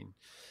that scene.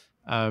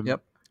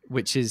 Yep.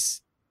 Which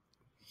is,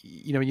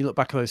 when you look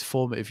back at those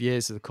formative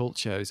years of the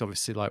culture, is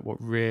obviously like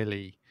what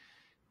really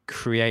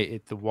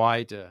created the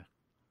wider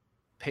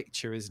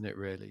picture, isn't it?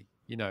 Really,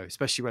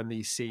 especially when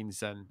these scenes,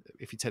 then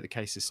if you take the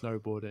case of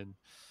snowboarding,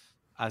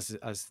 as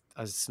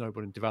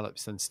snowboarding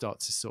develops, then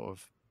start to sort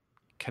of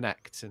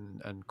connect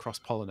and cross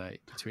pollinate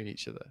between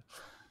each other.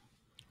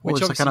 Well,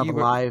 which it's kind of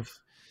live.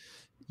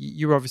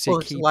 You're obviously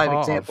it's a live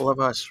example of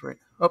us, right?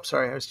 Oh,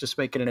 sorry. I was just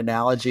making an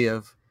analogy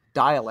of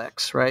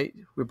dialects, right?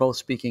 We're both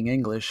speaking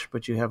English,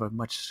 but you have a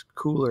much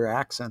cooler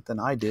accent than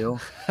I do.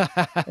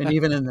 And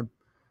even in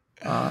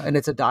and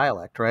it's a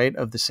dialect, right?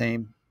 Of the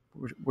same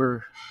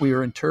we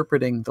were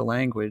interpreting the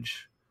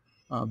language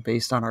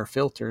based on our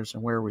filters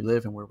and where we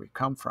live and where we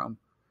come from.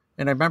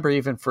 And I remember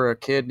even for a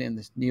kid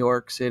in New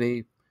York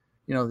City,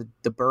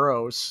 the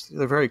boroughs,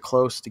 they're very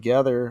close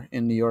together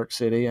in New York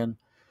City. And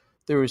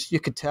you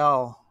could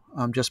tell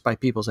just by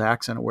people's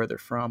accent of where they're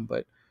from.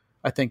 But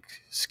I think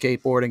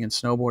skateboarding and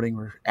snowboarding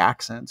were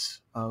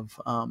accents of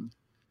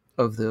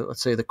the,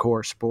 let's say, the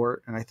core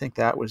sport. And I think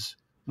that was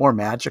more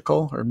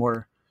magical or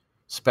more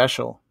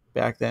special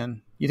back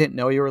then. You didn't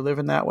know you were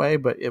living that way,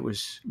 but it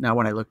was, now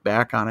when I look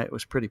back on it, it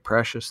was pretty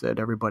precious that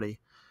everybody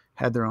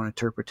had their own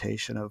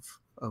interpretation of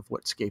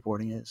what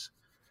skateboarding is.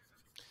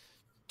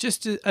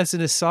 Just as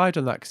an aside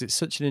on that, because it's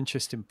such an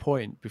interesting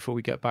point before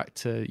we get back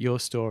to your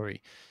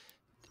story,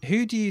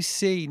 who do you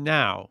see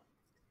now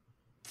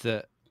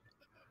that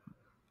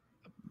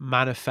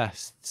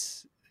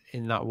manifests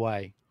in that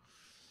way?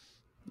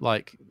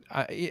 Like,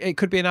 it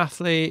could be an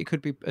athlete, it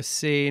could be a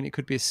scene, it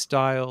could be a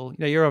style.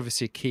 You're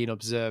obviously a keen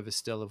observer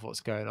still of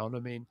what's going on. I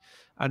mean,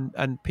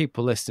 and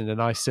people listening,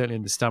 and I certainly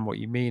understand what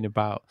you mean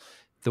about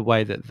the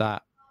way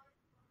that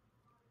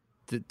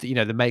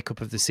the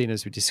makeup of the scene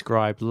as we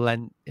described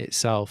lent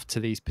itself to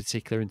these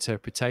particular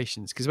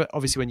interpretations. Because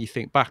obviously when you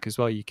think back as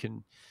well, you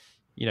can,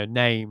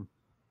 name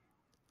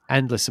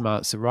endless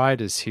amounts of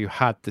riders who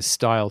had the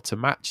style to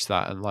match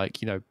that and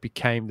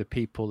became the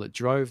people that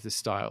drove the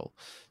style.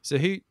 So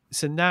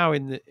now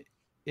in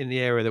the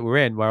era that we're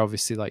in, where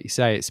obviously, like you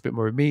say, it's a bit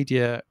more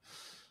immediate,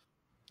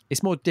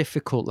 it's more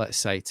difficult, let's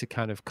say, to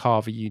kind of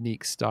carve a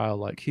unique style.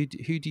 Like who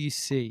do you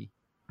see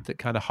that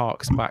kind of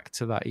harks back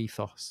to that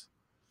ethos?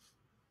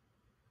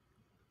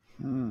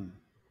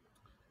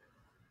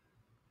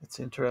 It's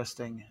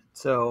interesting.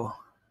 So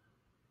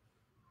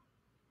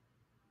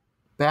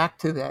back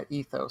to that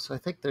ethos, I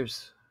think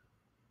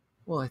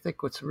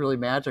what's really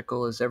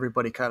magical is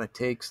everybody kind of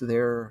takes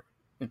their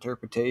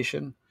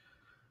interpretation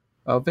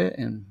of it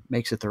and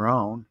makes it their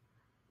own.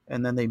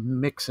 And then they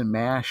mix and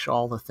mash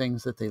all the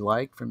things that they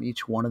like from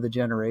each one of the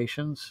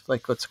generations,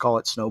 like let's call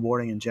it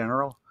snowboarding in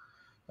general,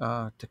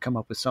 to come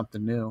up with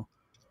something new,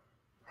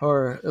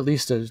 or at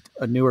least a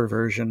newer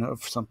version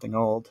of something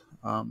old.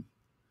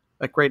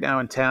 Like right now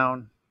in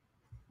town,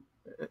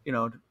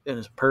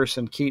 as a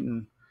person,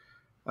 Keaton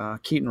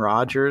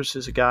Rogers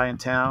is a guy in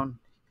town.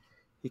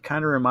 He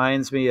kind of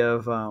reminds me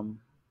of the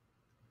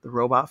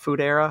robot food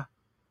era.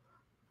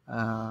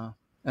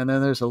 And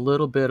then there's a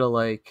little bit of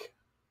I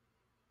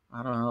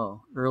don't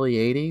know, early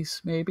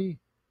 80s maybe.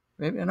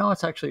 No,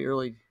 it's actually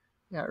early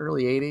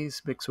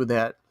 80s mixed with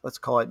that, let's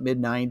call it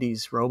mid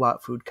 90s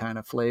robot food kind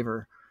of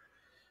flavor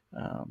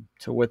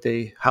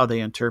to how they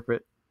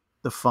interpret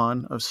the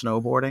fun of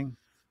snowboarding.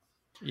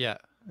 Yeah.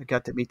 I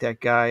got to meet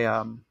that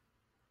guy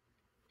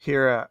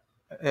here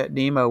at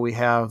Nemo. We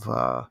have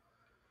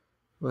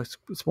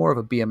it's more of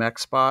a BMX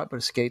spot, but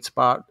a skate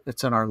spot.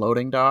 It's in our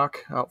loading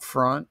dock out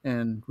front,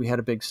 and we had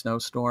a big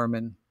snowstorm,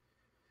 and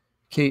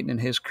Keaton and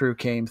his crew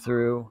came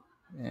through,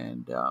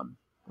 and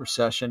we're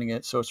sessioning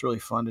it. So it's really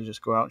fun to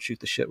just go out and shoot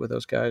the shit with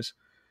those guys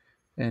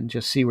and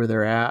just see where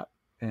they're at.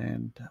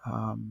 And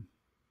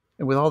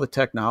with all the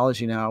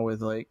technology now,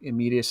 with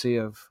immediacy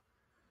of,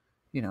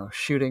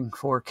 shooting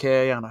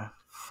 4K on a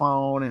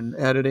phone and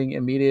editing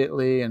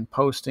immediately and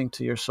posting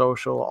to your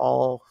social,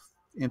 all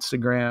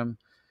Instagram,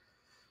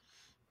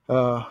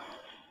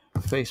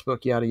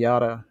 Facebook, yada,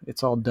 yada.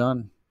 It's all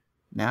done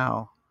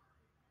now.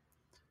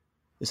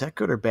 Is that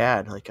good or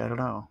bad? I don't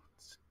know.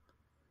 It's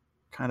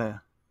kind of,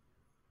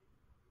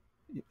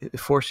 it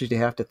forces you to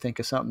have to think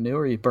of something new,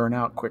 or you burn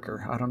out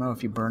quicker. I don't know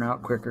if you burn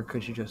out quicker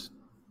because you just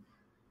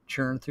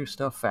churn through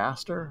stuff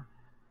faster.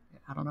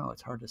 I don't know.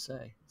 It's hard to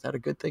say. Is that a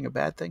good thing, a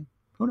bad thing?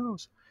 Who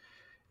knows?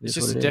 It's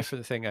just a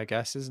different thing, I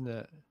guess, isn't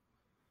it?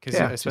 Because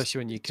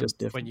especially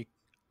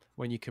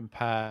when you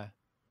compare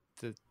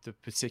the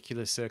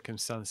particular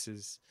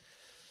circumstances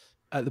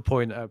at the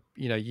point of,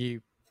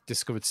 you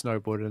discovered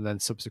snowboarding and then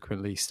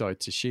subsequently started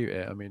to shoot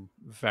it. I mean,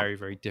 very,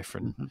 very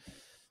different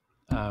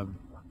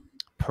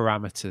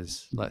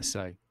parameters, let's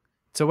say.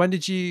 So when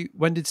did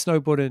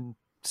snowboarding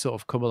sort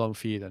of come along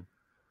for you then?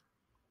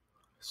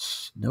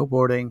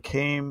 Snowboarding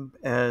came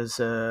as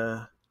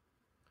a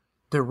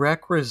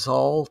direct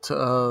result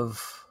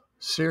of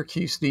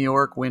Syracuse, New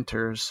York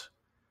winters.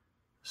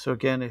 So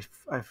again, if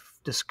I've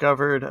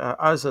discovered,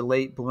 I was a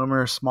late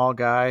bloomer, small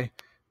guy.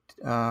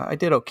 I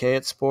did okay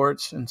at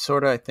sports, and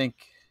sort of, I think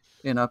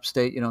in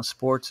upstate,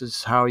 sports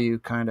is how you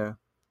kind of,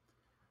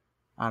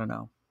 I don't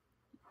know,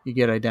 you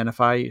get to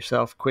identify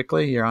yourself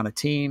quickly. You're on a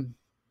team.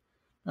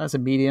 I was a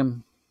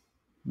medium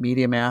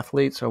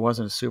athlete, so I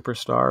wasn't a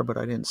superstar, but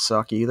I didn't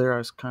suck either. I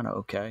was kind of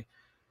okay.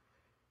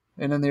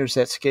 And then there's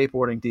that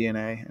skateboarding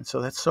DNA. And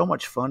so that's so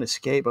much fun to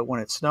skate. But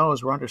when it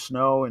snows, we're under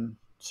snow in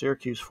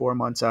Syracuse 4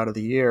 months out of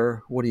the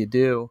year. What do you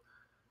do?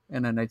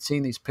 And then I'd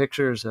seen these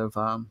pictures of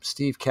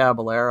Steve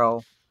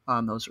Caballero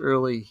on those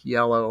early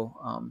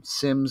yellow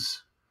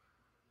Sims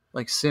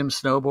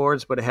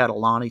snowboards, but it had a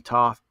Lonnie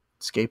Toft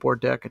skateboard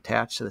deck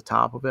attached to the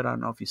top of it. I don't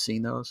know if you've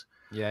seen those.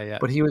 Yeah.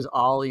 But he was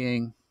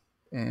ollieing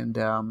and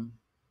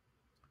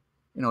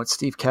it's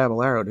Steve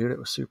Caballero, dude. It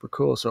was super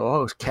cool. So,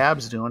 oh,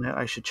 Cab's doing it.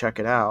 I should check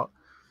it out.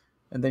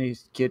 And then you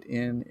get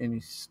in and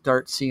you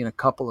start seeing a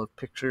couple of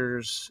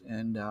pictures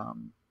and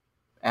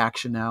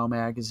Action Now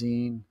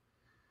magazine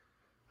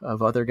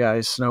of other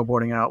guys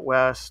snowboarding out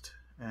west.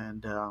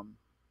 And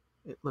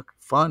it looked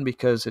fun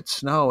because it's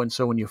snow. And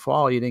so when you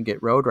fall, you didn't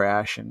get road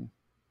rash and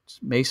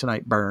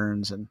masonite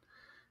burns and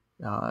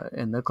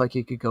looked like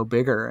you could go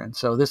bigger. And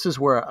so this is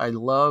where I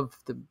love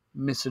the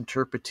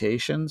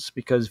misinterpretations,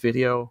 because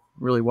video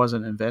really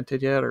wasn't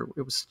invented yet, or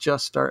it was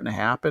just starting to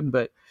happen,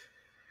 but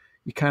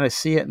you kind of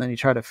see it and then you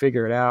try to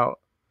figure it out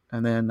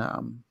and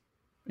then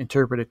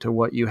interpret it to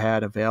what you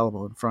had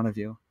available in front of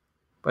you.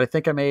 But I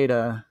think I made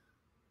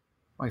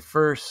my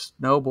first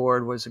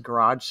snowboard was a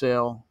garage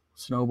sale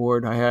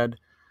snowboard.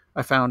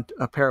 I found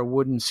a pair of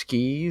wooden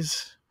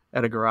skis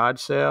at a garage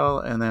sale,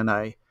 and then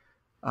I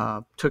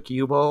took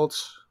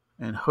U-bolts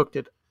and hooked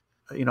it.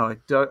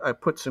 I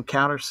put some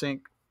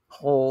countersink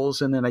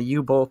holes, and then I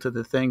U-bolted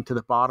the thing to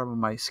the bottom of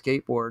my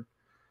skateboard.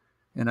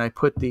 And I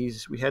put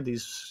we had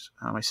these,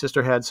 my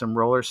sister had some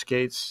roller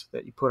skates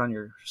that you put on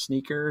your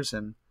sneakers,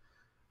 and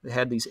they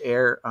had these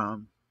air, what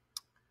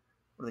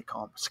do they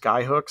call them?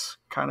 Sky hooks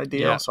kind of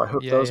deal. Yeah. So I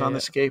hooked those on the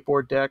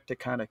skateboard deck to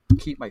kind of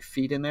keep my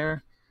feet in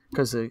there,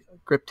 because the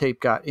grip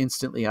tape got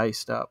instantly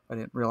iced up. I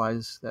didn't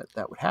realize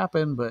that would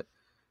happen, but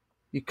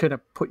you could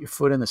have put your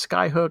foot in the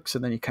sky hooks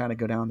and then you kind of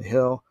go down the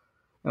hill.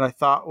 And I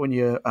thought when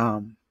you,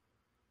 I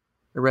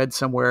read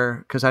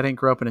somewhere, because I didn't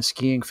grow up in a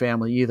skiing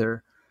family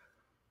either,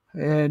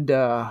 and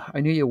I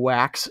knew you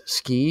wax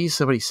skis.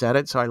 Somebody said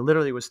it. So I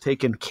literally was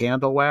taking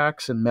candle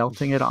wax and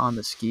melting it on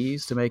the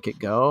skis to make it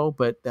go.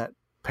 But that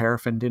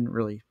paraffin didn't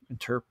really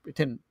it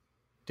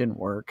didn't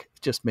work.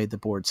 It just made the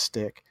board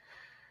stick.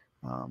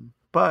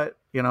 But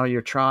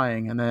you're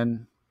trying, and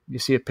then you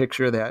see a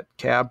picture of that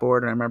cab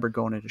board. And I remember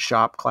going into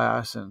shop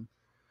class and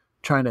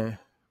trying to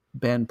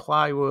bend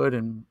plywood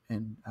and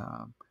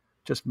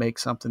just make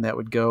something that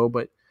would go.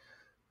 But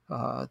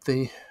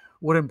the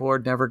wooden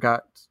board never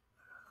got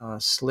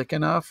slick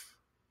enough.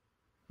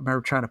 I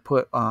remember trying to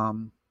put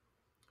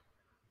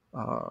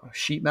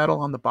sheet metal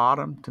on the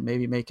bottom to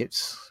maybe make it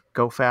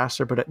go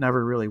faster, but it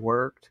never really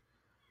worked.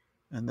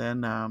 And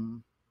then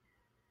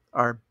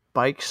our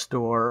bike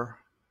store,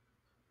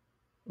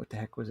 what the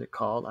heck was it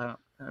called? I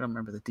don't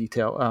remember the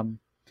detail.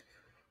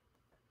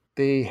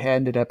 They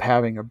ended up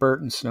having a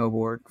Burton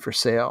snowboard for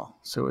sale.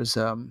 So it was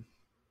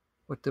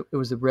it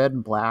was the red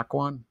and black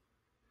one,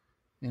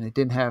 and it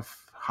didn't have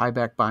high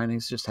back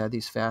bindings, just had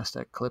these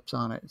Fastech clips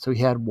on it. So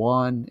he had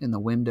one in the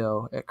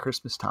window at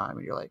Christmas time,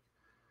 and you're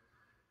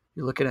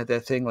looking at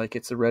that thing like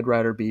it's the Red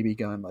Ryder BB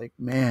gun. Like,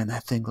 man,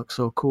 that thing looks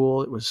so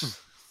cool. It was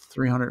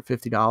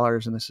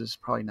 $350, and this is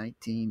probably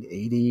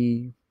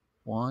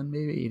 1981,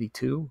 maybe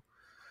 82.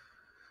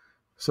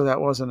 So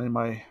that wasn't in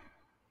my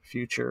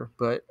future,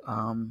 but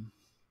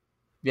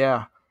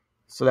yeah.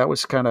 So that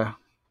was kind of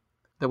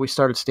that we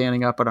started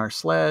standing up on our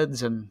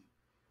sleds, and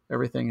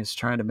everything is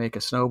trying to make a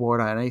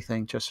snowboard on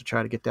anything just to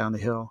try to get down the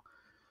hill.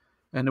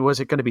 And was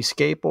it going to be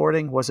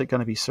skateboarding? Was it going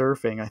to be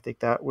surfing? I think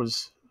that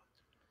was,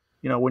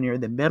 when you're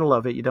in the middle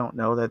of it, you don't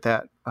know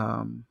that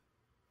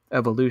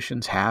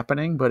evolution's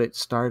happening, but it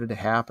started to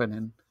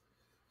happen.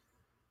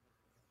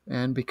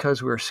 And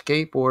because we were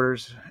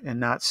skateboarders and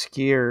not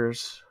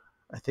skiers,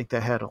 I think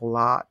that had a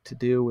lot to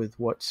do with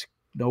what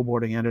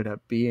snowboarding ended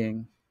up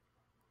being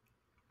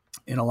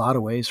in a lot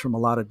of ways from a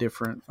lot of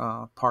different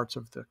parts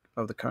of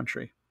the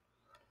country.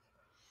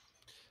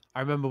 I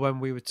remember when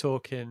we were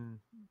talking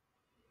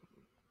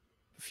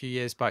a few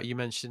years back, you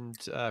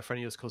mentioned a friend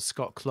of yours called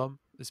Scott Clum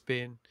as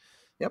being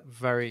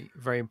very,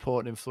 very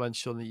important,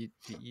 influential. And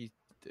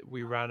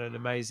we ran an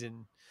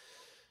amazing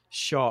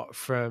shot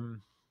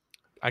from,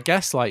 I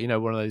guess, one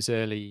of those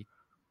early,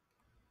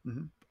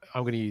 I'm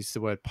going to use the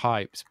word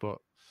pipes, but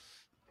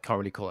can't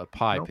really call it a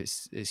pipe. Nope.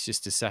 It's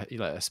just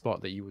a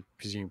spot that you would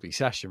presumably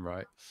session,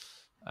 right?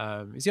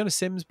 Is he on a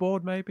Sims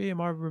board, maybe? Am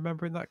I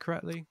remembering that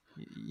correctly?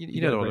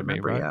 You know what I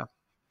mean, right?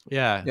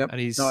 Yeah. Yep.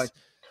 And he's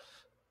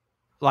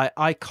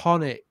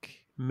iconic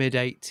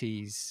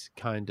mid-80s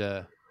kind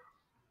of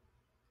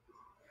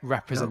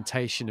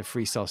representation of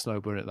freestyle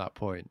snowboarding at that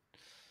point.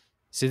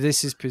 So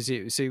this is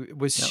so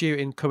was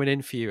shooting coming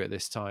in for you at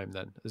this time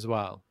then as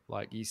well?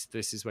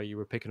 This is where you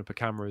were picking up a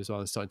camera as well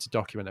and starting to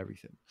document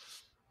everything.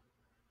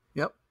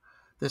 Yep.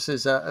 This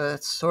is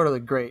it's sort of a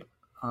great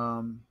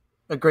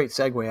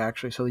segue,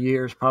 actually. So the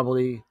year is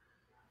probably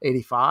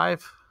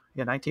 85.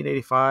 Yeah,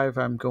 1985.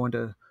 I'm going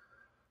to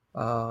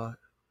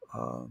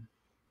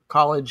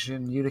college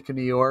in Utica,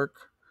 New York,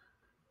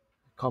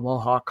 called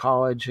Mohawk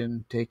College,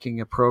 and taking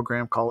a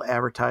program called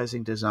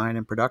Advertising Design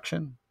and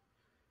Production.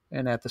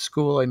 And at the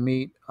school I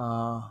meet,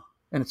 and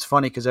it's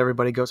funny because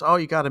everybody goes, "Oh,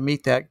 you got to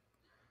meet that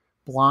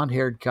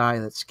blonde-haired guy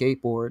that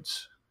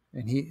skateboards."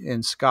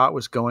 And Scott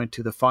was going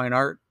to the fine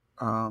art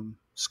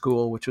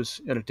school, which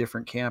was at a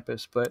different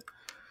campus. But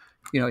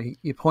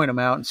you point him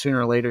out, and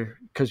sooner or later,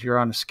 because you're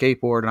on a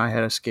skateboard and I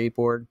had a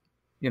skateboard,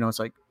 it's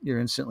like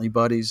you're instantly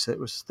buddies. It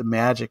was the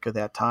magic of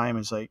that time.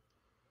 Is like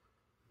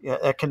yeah,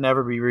 that can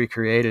never be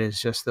recreated.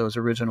 It's just those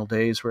original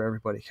days where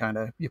everybody kind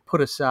of, you put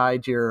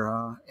aside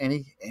your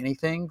any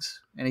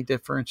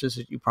differences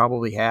that you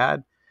probably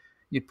had,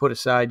 you'd put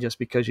aside just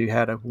because you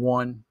had a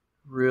one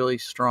really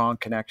strong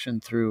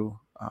connection through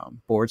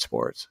board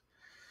sports.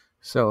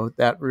 So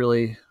that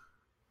really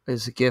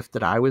is a gift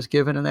that I was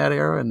given in that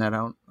era, and that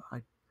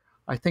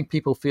I think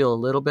people feel a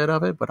little bit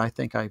of it, but I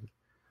think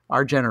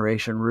our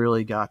generation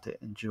really got to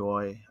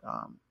enjoy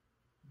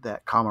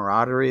that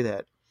camaraderie,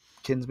 that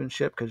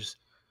kinsmanship, because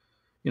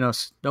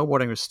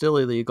snowboarding was still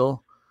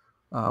illegal,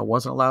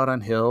 wasn't allowed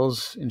on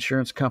hills.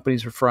 Insurance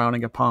companies were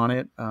frowning upon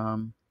it.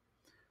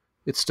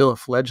 It's still a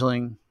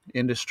fledgling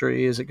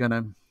industry. Is it going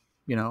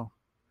to,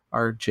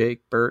 are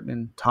Jake Burton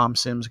and Tom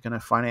Sims going to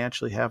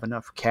financially have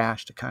enough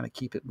cash to kind of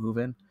keep it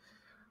moving?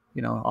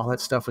 All that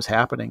stuff was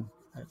happening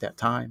at that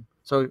time.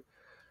 So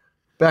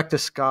back to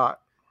Scott,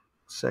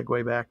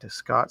 segue back to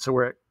Scott. So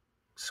we're at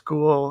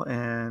school,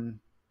 and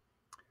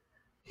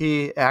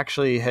he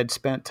actually had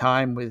spent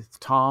time with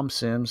Tom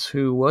Sims,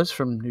 who was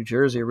from New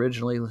Jersey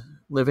originally,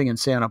 living in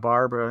Santa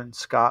Barbara, and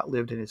Scott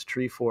lived in his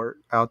tree fort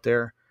out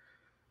there.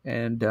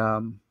 And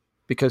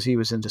because he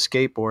was into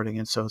skateboarding,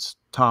 and so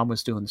Tom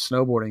was doing the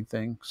snowboarding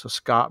thing, so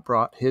Scott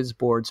brought his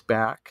boards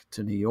back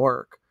to New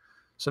York.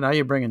 So now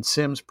you're bringing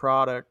Sims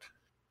product,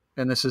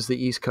 and this is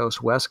the East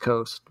Coast, West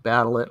Coast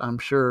battle it. I'm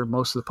sure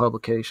most of the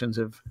publications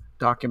have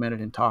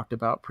documented and talked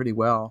about pretty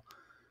well.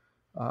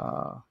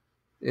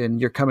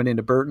 And you're coming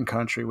into Burton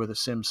country with a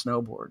Sims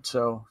snowboard.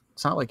 So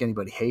it's not like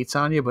anybody hates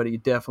on you, but you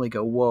definitely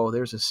go, whoa,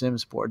 there's a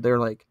Sims board. They're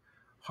like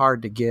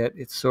hard to get.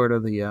 It's sort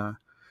of the,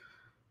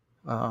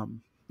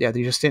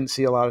 they just didn't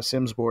see a lot of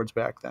Sims boards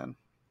back then.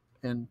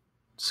 And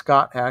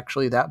Scott,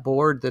 actually, that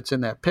board that's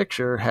in that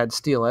picture had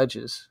steel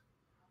edges.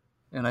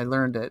 And I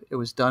learned that it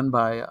was done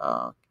by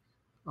a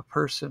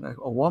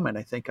woman,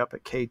 I think, up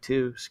at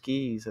K2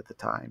 Skis at the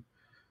time.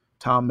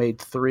 Tom made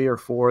 3 or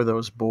 4 of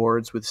those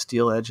boards with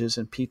steel edges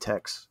and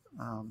P-Tex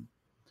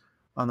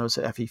on those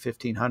FE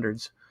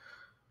 1500s.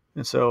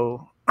 And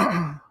so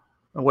the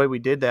way we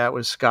did that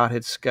was Scott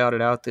had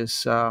scouted out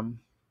this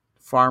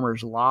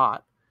farmer's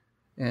lot,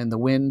 and the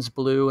winds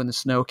blew and the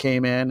snow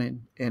came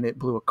in, and it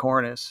blew a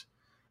cornice.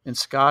 And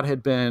Scott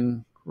had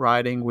been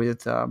riding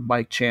with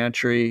Mike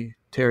Chantry,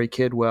 Terry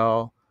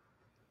Kidwell,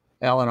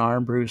 Alan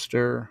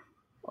Armbruster,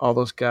 all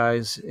those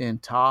guys in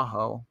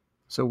Tahoe.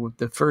 So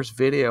the first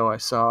video I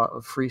saw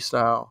of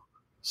freestyle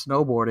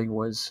snowboarding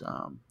was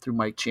through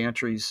Mike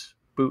Chantry's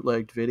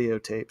bootlegged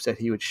videotapes that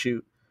he would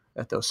shoot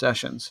at those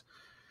sessions.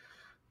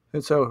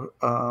 And so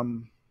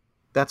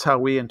that's how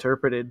we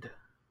interpreted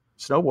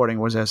snowboarding,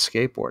 was as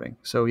skateboarding.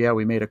 So yeah,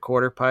 we made a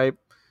quarter pipe,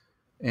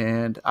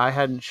 and I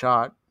hadn't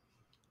shot,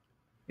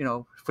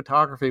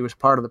 photography was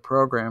part of the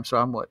program. So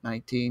I'm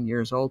 19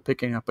 years old,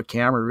 picking up a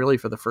camera really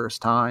for the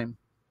first time.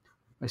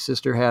 My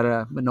sister had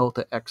a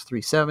Minolta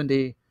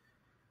X370,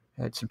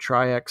 had some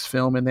Tri-X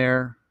film in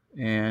there,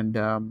 and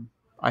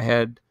I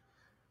had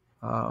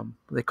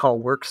they call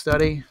work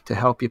study to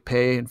help you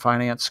pay and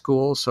finance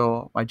school.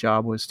 So my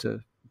job was to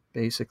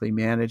basically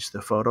manage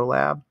the photo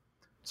lab.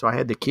 So I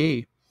had the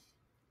key.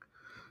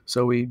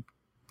 So we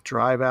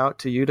drive out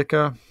to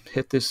Utica,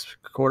 hit this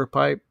quarter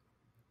pipe,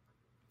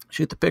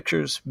 shoot the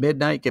pictures,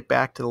 midnight, get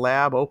back to the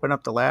lab, open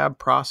up the lab,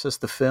 process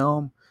the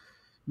film,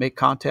 make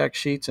contact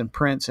sheets and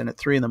prints. And at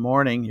 3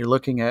 a.m, you're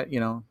looking at,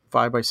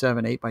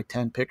 5x7,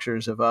 8x10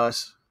 pictures of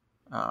us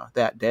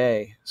that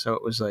day. So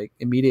it was like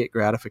immediate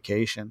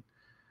gratification.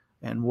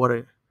 And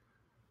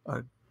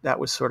that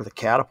was sort of the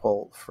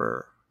catapult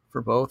for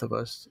both of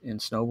us in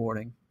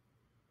snowboarding.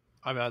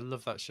 I mean, I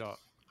love that shot.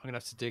 I'm gonna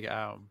have to dig it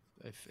out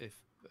if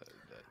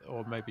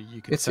or maybe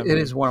you could. It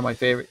is one of my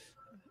favorite.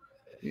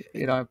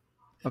 I'm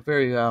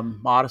very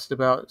modest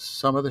about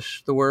some of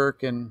the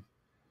work and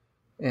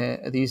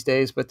these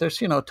days, but there's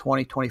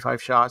 20,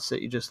 25 shots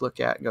that you just look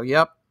at and go,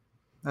 yep,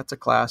 that's a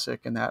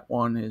classic, and that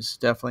one is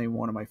definitely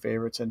one of my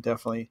favorites, and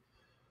definitely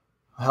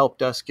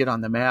helped us get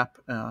on the map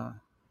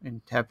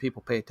and have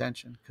people pay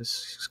attention, because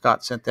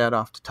Scott sent that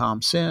off to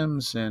Tom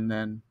Sims, and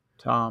then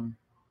Tom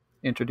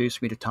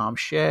introduced me to Tom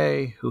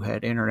Shea, who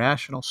had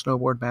International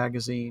Snowboard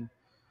Magazine,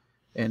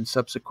 and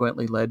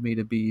subsequently led me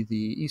to be the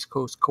East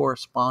Coast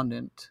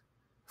correspondent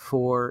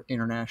for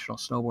International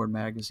Snowboard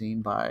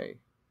Magazine by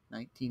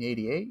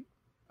 1988.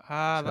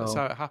 That's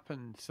how it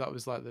happened. So that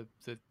was like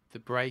the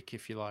break,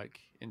 if you like,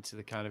 into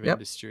the kind of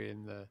industry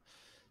and the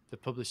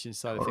publishing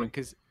side of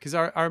things. Because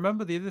I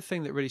remember the other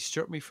thing that really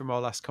struck me from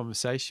our last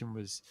conversation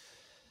was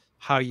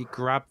how you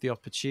grabbed the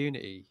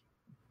opportunity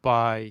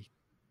by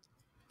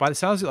the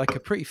sounds of it, like a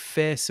pretty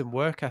fearsome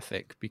work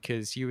ethic,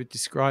 because you were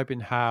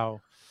describing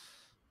how,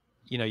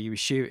 you were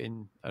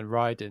shooting and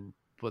riding,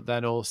 but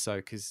then also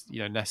because,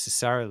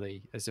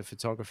 necessarily as a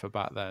photographer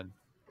back then,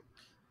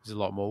 there's a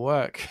lot more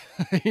work.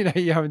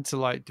 You're having to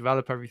like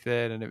develop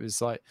everything, and it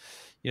was like,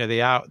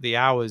 the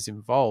hours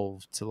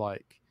involved to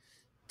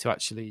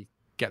actually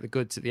get the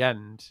goods at the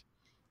end,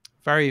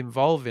 very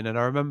involving. And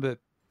I remember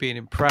being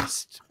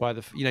impressed by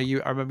I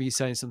remember you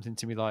saying something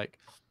to me like,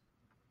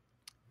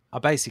 I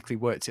basically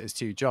worked it as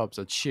 2 jobs.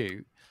 I'd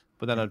shoot,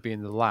 but then I'd be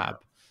in the lab.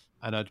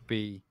 and I'd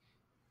be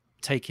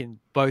taking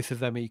both of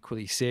them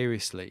equally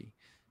seriously,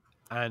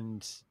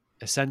 and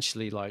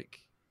essentially like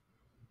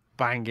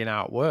banging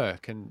out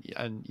work and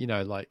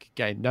like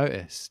getting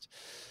noticed.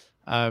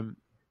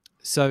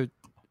 So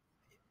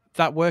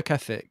that work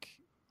ethic,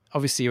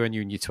 obviously when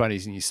you're in your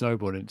 20s and you're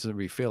snowboarding, it doesn't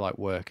really feel like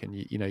work, and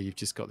you've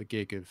just got the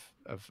gig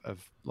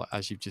of like,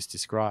 as you've just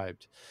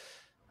described.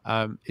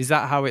 Is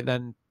that how it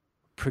then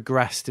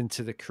progressed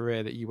into the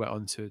career that you went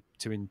on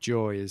to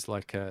enjoy, as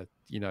like a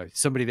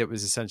somebody that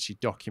was essentially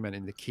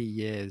documenting the key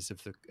years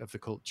of the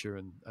culture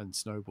and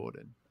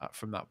snowboarding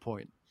from that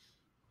point?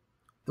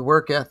 The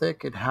work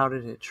ethic, and how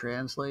did it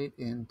translate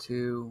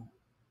into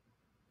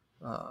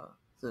uh,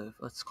 the,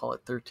 let's call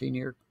it,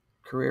 13-year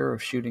career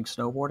of shooting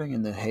snowboarding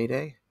in the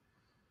heyday?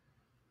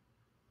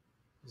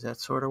 Is that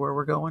sort of where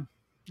we're going?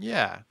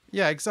 Yeah,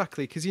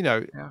 exactly. Because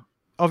Yeah.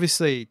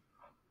 obviously,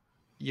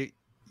 you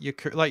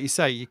like you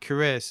say, your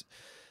career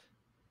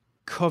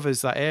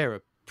covers that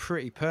era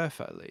pretty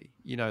perfectly.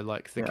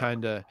 Like the Yeah.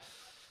 kind of,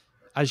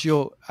 as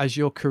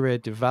your career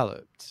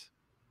developed,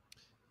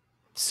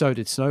 so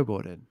did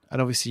snowboarding,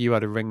 and obviously you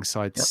had a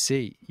ringside Yep.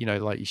 seat.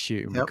 Like you're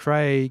shooting with Yep.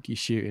 Craig, you're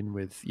shooting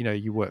with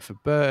you work for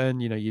Burton.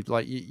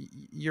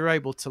 You're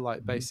able to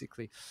like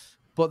basically,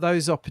 but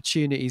those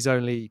opportunities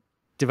only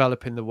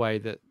develop in the way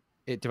that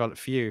it developed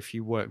for you if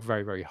you work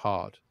very, very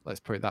hard.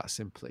 Let's put it that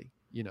simply.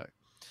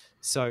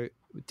 So I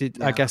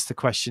Yeah. guess the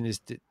question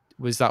is,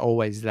 was that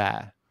always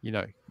there?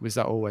 Was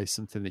that always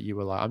something that you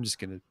were like, I'm just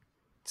going to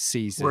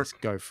seize this,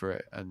 Work. go for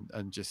it,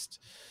 and just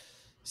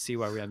see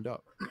where we end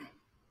up?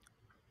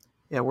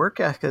 Yeah. Work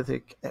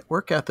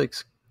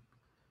ethics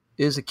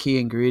is a key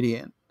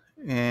ingredient,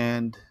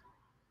 and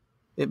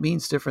it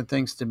means different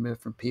things to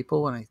different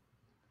people. And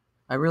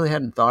I really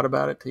hadn't thought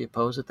about it till you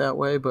pose it that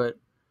way, but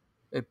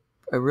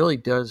it really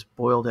does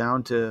boil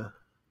down to,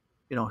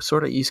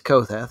 sort of East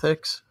Coast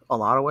ethics a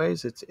lot of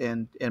ways. It's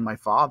and my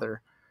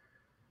father,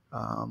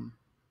 um,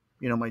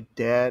 my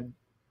dad,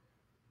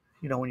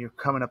 when you're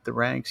coming up the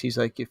ranks, he's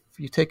like, if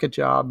you take a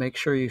job, make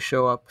sure you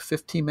show up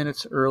 15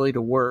 minutes early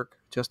to work,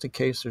 just in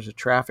case there's a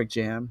traffic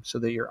jam, so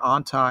that you're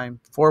on time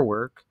for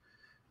work.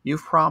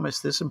 You've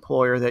promised this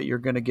employer that you're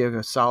going to give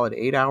a solid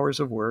 8 hours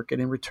of work,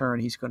 and in return,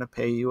 he's going to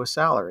pay you a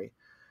salary.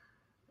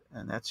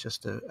 And that's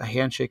just a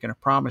handshake and a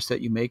promise that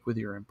you make with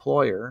your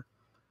employer.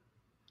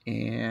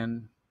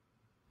 And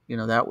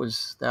that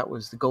was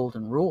the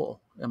golden rule.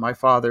 And my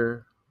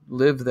father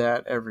lived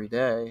that every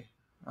day.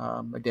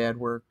 My dad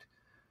worked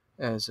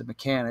as a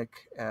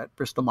mechanic at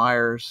Bristol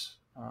Myers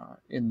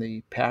in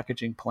the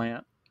packaging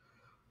plant.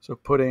 So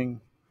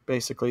putting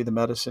basically the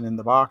medicine in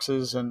the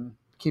boxes and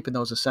keeping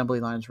those assembly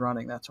lines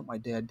running. That's what my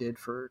dad did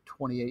for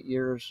 28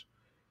 years.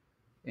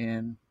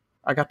 And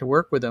I got to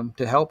work with him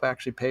to help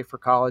actually pay for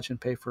college and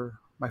pay for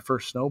my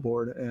first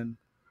snowboard. And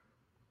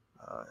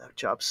that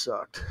job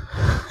sucked.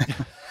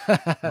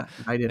 I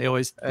didn't. They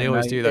always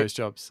do those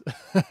jobs.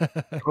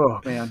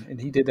 Oh man,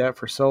 and he did that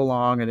for so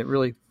long, and it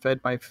really fed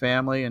my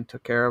family and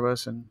took care of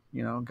us, and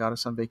got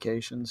us on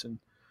vacations, and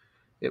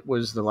it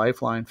was the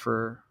lifeline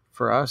for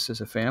us as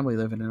a family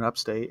living in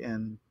upstate.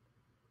 And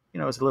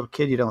as a little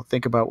kid, you don't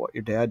think about what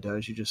your dad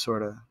does. You just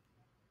sort of,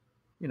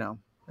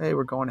 hey,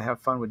 we're going to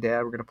have fun with dad.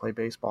 We're going to play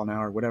baseball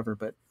now or whatever.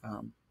 But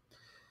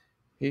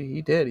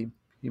he did.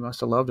 He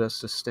must have loved us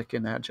to stick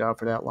in that job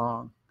for that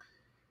long,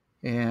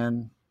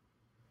 and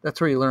that's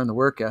where you learn the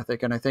work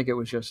ethic. And I think it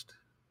was just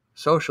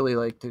socially,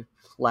 like, to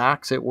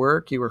lax at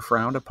work, you were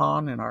frowned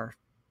upon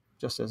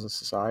just as a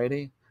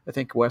society. I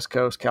think West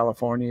Coast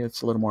California,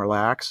 it's a little more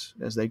lax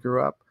as they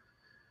grew up.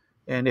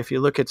 And if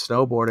you look at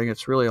snowboarding,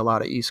 it's really a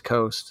lot of East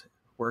Coast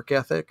work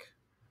ethic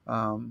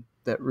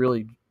that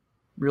really,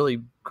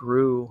 really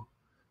grew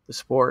the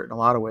sport in a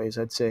lot of ways.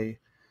 I'd say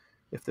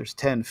if there's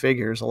 10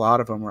 figures, a lot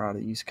of them are out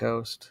of the East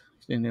Coast.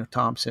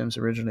 Tom Sims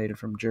originated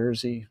from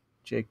Jersey,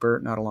 Jake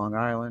Burton out of Long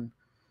Island.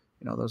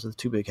 Those are the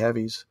two big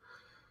heavies.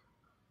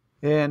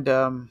 And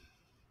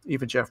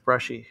even Jeff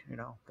Brushy,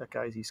 that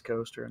guy's East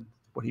Coaster, and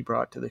what he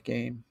brought to the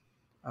game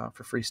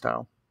for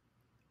freestyle.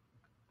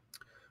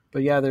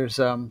 But yeah, there's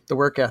the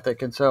work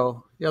ethic. And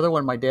so the other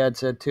one my dad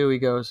said too, he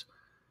goes,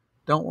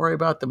 don't worry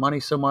about the money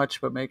so much,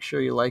 but make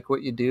sure you like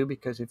what you do,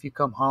 because if you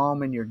come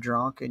home and you're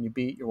drunk and you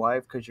beat your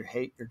wife because you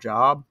hate your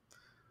job,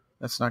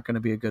 that's not going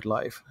to be a good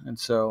life. And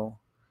so,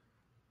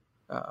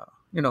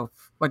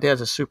 my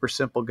dad's a super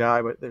simple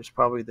guy, but there's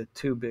probably the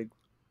two big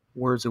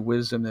words of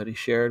wisdom that he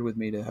shared with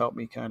me to help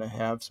me kind of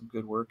have some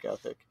good work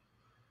ethic.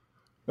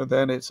 But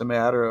then it's a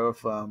matter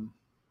of,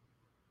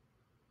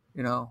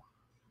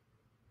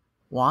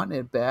 wanting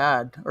it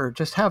bad, or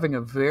just having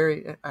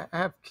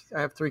I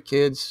have three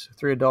kids,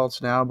 three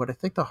adults now, but I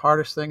think the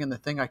hardest thing, and the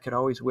thing I could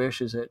always wish,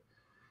 is that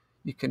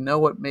you can know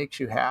what makes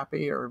you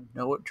happy, or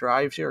know what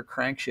drives you or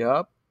cranks you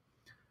up.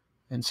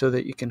 And so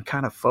that you can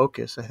kind of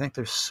focus. I think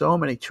there's so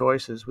many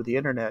choices with the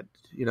internet,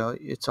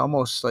 it's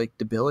almost like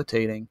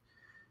debilitating.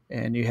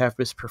 And you have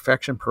this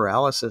perfection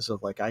paralysis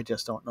of like, I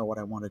just don't know what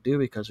I want to do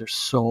because there's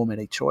so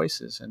many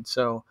choices. And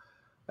so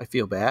I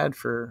feel bad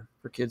for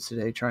kids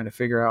today trying to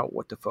figure out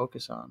what to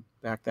focus on.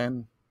 Back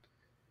then,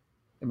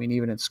 I mean,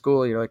 even in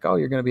school, you're like, oh,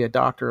 you're going to be a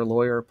doctor, a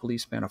lawyer, a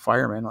policeman, a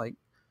fireman. Like,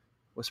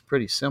 was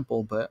pretty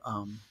simple, but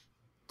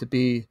to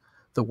be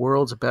the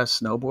world's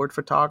best snowboard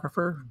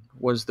photographer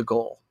was the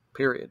goal.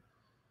 Period.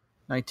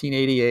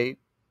 1988,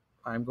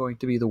 I'm going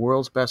to be the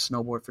world's best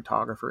snowboard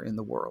photographer in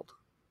the world.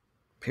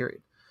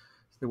 Period.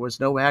 There was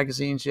no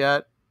magazines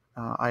yet.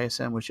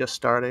 ISM was just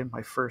started.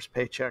 My first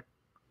paycheck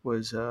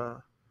was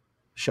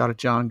shot at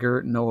John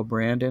Gert and Noah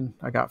Brandon.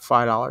 I got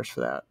 $5 for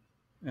that,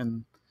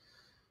 and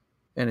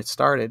it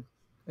started.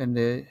 And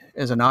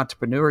as an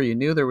entrepreneur, you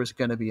knew there was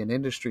going to be an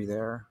industry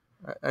there.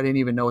 I didn't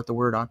even know what the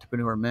word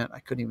entrepreneur meant. I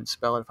couldn't even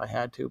spell it if I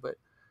had to, but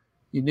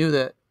you knew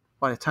that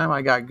by the time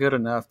I got good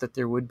enough that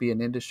there would be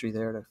an industry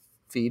there to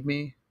feed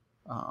me.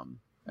 And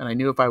I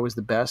knew if I was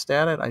the best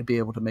at it, I'd be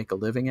able to make a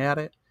living at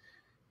it.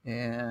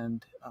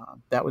 And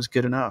that was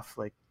good enough.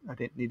 Like, I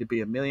didn't need to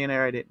be a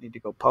millionaire. I didn't need to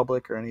go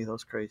public or any of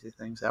those crazy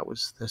things. That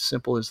was as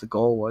simple as the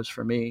goal was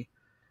for me.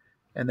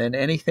 And then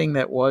anything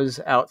that was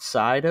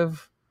outside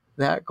of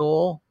that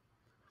goal.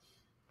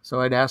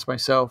 So I'd ask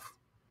myself,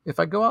 if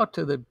I go out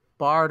to the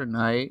bar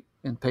tonight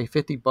and pay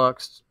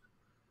 $50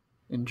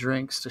 in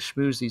drinks to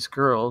schmooze these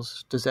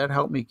girls, does that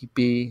help me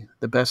be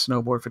the best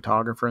snowboard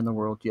photographer in the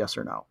world? Yes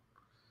or no?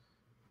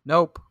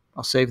 Nope.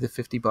 I'll save the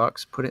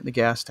 $50, put it in the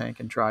gas tank,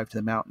 and drive to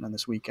the mountain on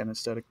this weekend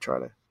instead of try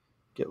to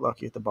get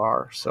lucky at the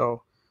bar.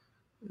 So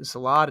it's a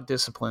lot of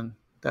discipline.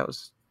 That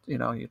was,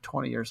 you're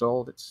 20 years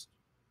old.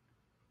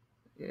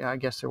 I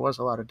guess there was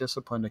a lot of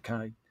discipline to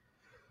kind of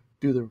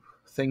do the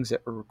things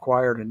that were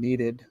required and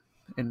needed,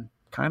 and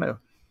kind of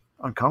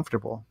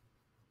uncomfortable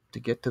to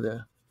get to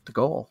the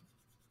goal.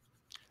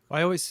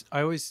 I always,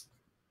 I've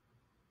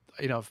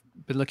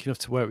been lucky enough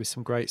to work with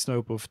some great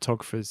snowboard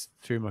photographers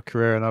through my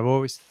career, and I've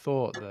always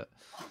thought that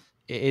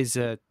it is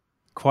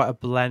quite a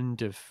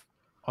blend of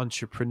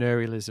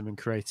entrepreneurialism and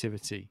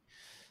creativity,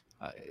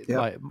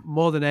 like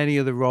more than any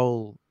other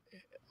role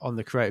on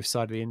the creative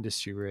side of the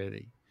industry,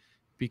 really,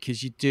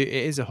 because it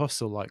is a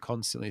hustle, like,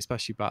 constantly,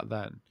 especially back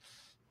then.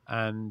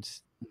 And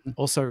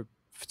also,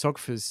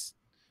 photographers,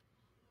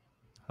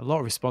 a lot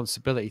of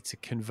responsibility to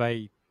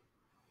convey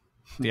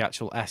the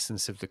actual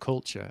essence of the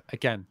culture,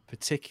 again,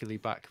 particularly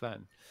back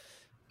then.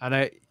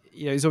 And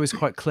it's always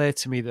quite clear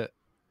to me that,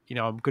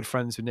 I'm good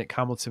friends with Nick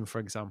Hamilton, for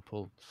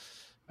example,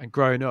 and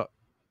growing up,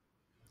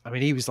 I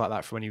mean, he was like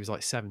that from when he was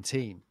like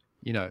 17,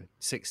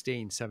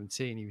 16,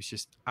 17. He was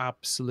just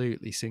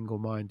absolutely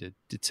single-minded,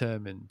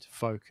 determined,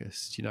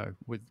 focused,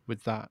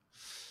 with that.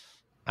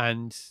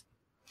 And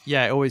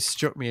yeah, it always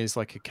struck me as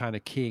like a kind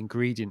of key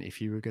ingredient if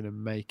you were going to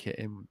make it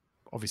in,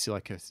 obviously,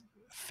 like a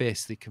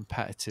fiercely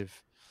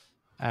competitive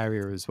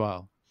area as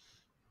well.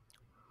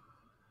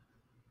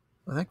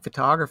 I think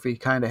photography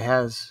kind of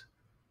has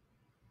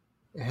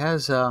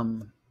a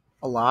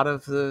lot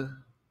of the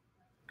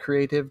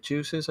creative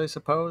juices, I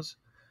suppose,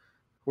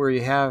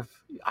 where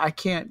I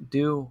can't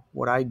do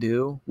what I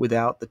do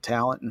without the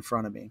talent in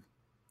front of me.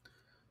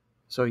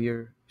 So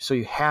you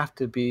have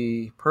to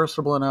be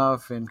personable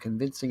enough and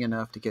convincing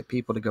enough to get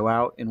people to go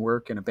out and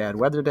work in a bad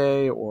weather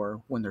day,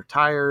 or when they're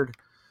tired,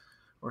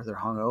 or they're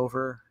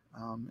hungover.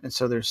 And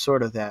so there's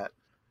sort of that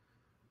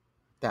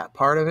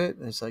part of it.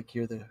 It's like,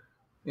 you're the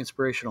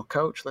inspirational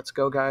coach. Let's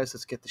go, guys.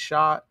 Let's get the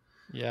shot.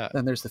 Yeah.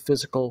 Then there's the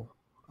physical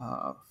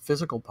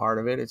part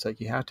of it. It's like,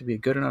 you have to be a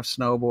good enough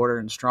snowboarder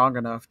and strong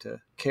enough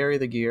to carry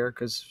the gear,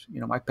 because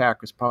my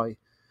pack was probably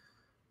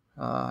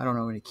I don't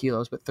know how many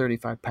kilos, but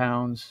 35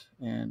 pounds,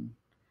 and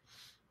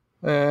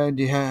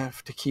you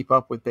have to keep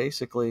up with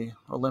basically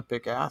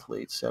Olympic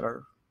athletes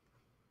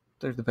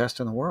they're the best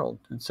in the world.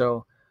 And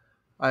so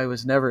I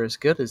was never as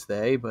good as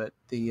they, but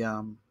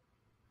you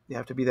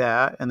have to be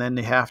that, and then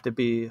you have to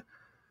be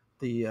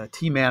the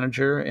team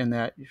manager, in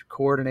that you're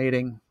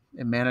coordinating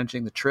and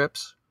managing the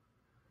trips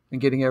and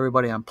getting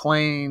everybody on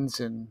planes,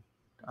 and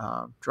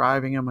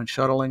driving them and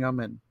shuttling them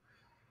and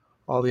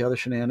all the other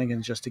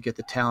shenanigans just to get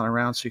the talent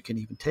around so you can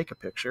even take a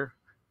picture.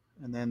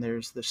 And then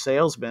there's the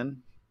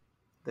salesman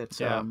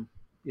that's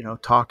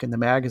talking the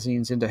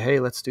magazines into, hey,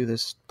 let's do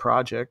this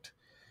project.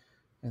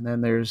 And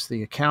then there's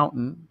the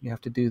accountant. You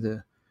have to do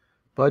the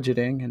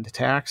budgeting and the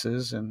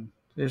taxes, and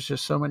there's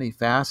just so many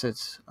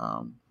facets.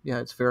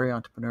 It's very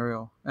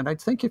entrepreneurial. And I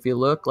think if you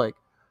look, like,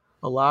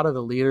 a lot of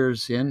the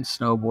leaders in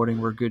snowboarding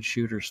were good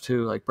shooters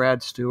too. Like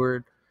Brad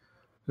Stewart,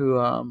 who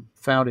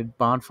founded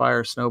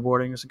Bonfire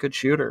Snowboarding, is a good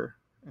shooter.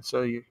 And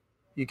so you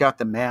got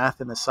the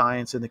math and the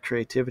science and the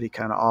creativity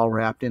kind of all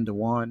wrapped into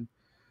one,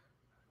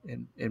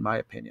 in my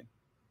opinion.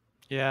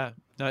 Yeah,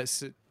 no,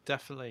 it's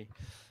definitely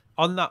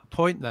on that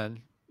point.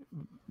 Then,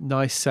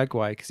 nice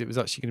segue, because it was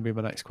actually going to be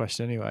my next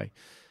question anyway.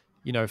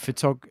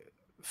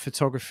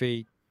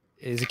 Photography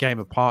is a game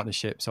of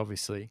partnerships,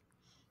 obviously,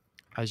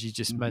 as you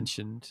just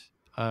mentioned.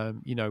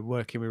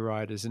 Working with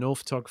riders, and all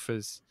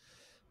photographers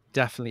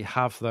definitely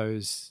have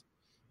those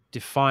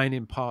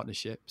defining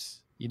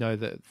partnerships.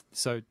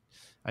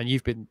 And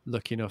you've been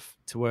lucky enough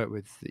to work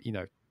with,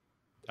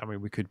 I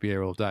mean, we could be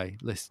here all day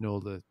listing all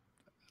the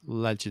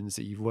legends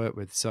that you've worked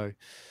with. So,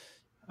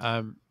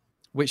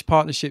 which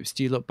partnerships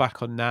do you look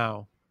back on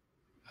now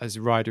as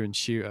rider and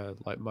shooter,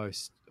 like,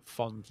 most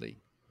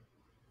fondly?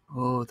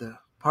 Oh, the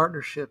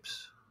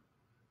partnerships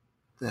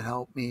that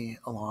helped me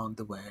along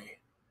the way.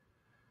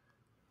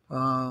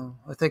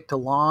 I think to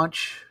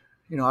launch,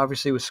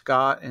 obviously with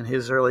Scott and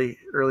his early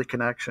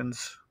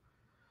connections,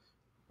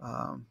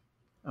 um,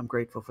 I'm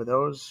grateful for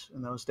those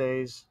in those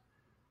days.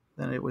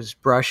 Then it was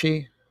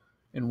Brushy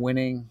and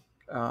winning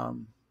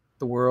um,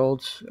 the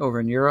Worlds over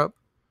in Europe,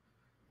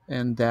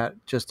 and that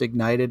just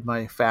ignited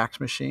my fax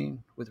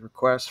machine with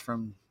requests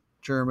from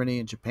Germany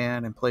and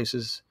Japan and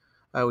places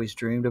I always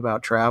dreamed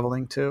about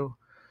traveling to,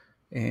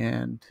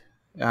 and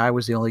I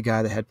was the only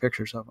guy that had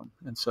pictures of them,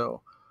 and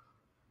so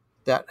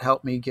that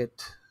helped me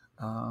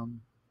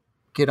um,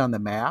 get on the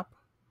map.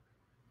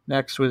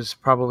 Next was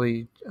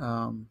probably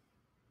Team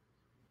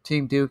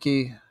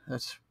Dookie.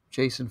 That's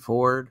Jason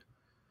Ford,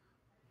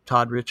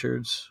 Todd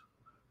Richards.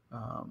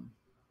 Um,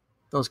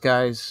 those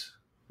guys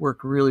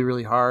worked really,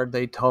 really hard.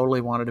 They totally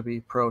wanted to be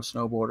pro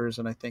snowboarders,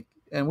 and I think,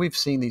 and we've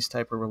seen these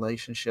type of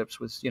relationships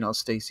with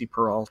Stacy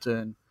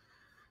Peralta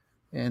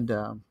and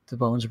the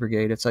Bones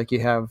Brigade. It's like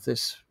you have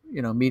this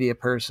media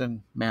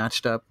person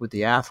matched up with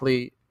the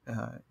athlete.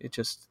 They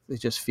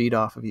just feed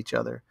off of each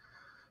other.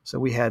 So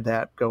we had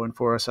that going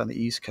for us on the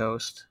East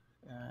Coast,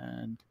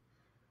 and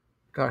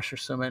gosh,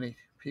 there's so many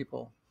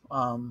people.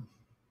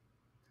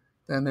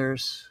 Then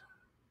there's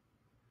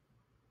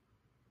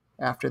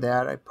after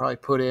that, I probably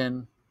put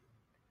in,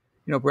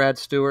 Brad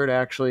Stewart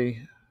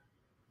actually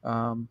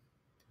um,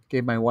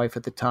 gave my wife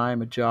at the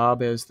time a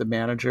job as the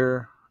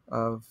manager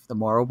of the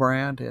Morrow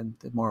brand and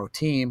the Morrow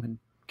team, and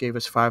gave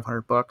us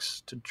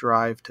 $500 to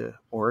drive to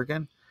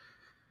Oregon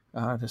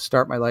to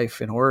start my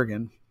life in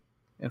Oregon.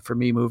 And for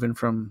me, moving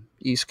from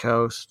East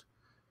Coast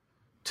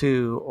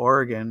to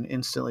Oregon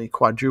instantly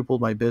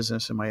quadrupled my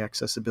business and my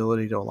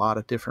accessibility to a lot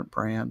of different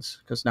brands,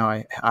 because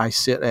now I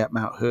sit at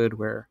Mount Hood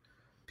where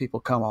people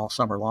come all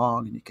summer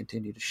long and you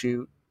continue to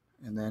shoot.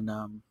 And then,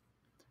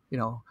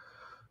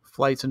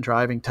 flights and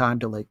driving time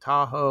to Lake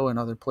Tahoe and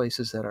other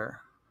places that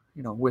are,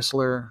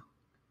 Whistler,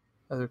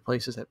 other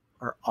places that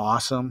are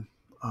awesome.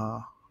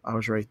 I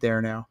was right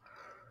there now.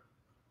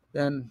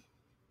 Then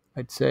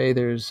I'd say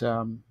there's,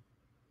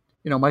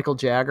 Michael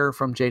Jagger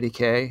from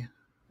JDK,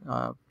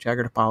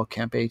 Jagger DePaulo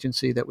Kemp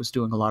Agency, that was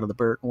doing a lot of the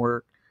Burton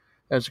work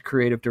as a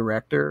creative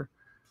director.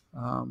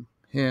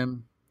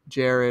 Him,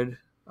 Jared,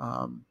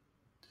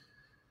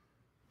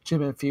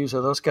 Jim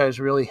Infuso, those guys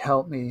really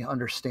helped me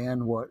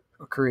understand what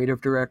a creative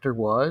director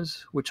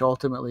was, which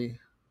ultimately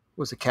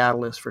was a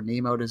catalyst for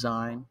Nemo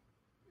design.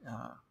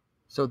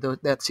 So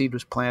that seed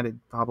was planted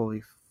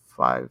probably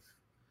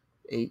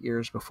 8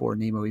 years before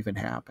Nemo even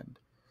happened.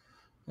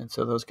 And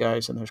so those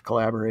guys, and there's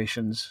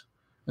collaborations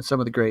and some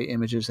of the great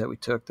images that we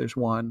took. There's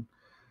one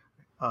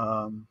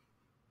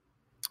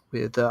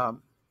with, the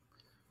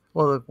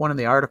one in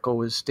the article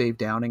was Dave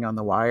Downing on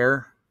The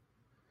Wire.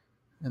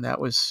 And that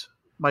was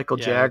Michael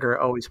Jagger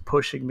always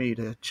pushing me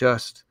to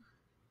just,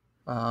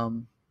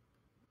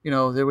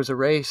 there was a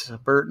race.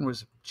 Burton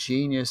was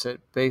genius at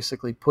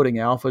basically putting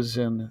alphas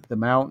in the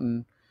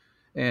mountain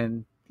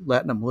and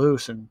letting them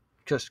loose and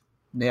just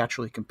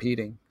naturally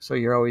competing. So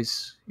you're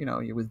always,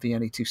 you're with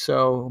Vianney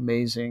Tussaud,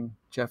 amazing.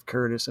 Jeff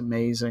Curtis,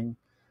 amazing.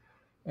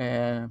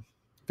 And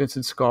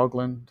Vincent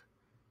Skoglund,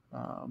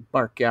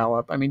 Mark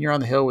Gallup. I mean, you're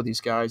on the hill with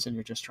these guys and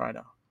you're just trying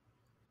to,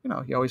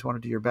 you always want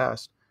to do your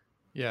best.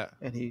 Yeah.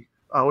 And he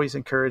always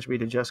encouraged me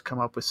to just come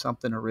up with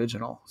something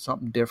original,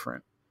 something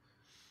different,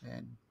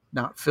 and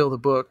not fill the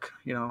book.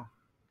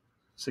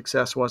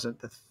 Success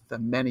wasn't the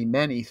many,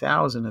 many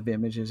thousand of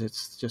images.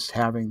 It's just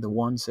having the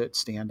ones that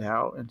stand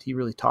out. And he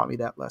really taught me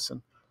that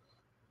lesson.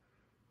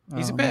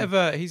 He's a bit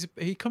of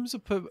he comes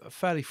up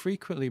fairly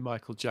frequently,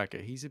 Michael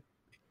Jagger.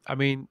 I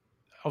mean,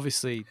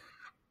 obviously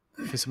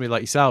for somebody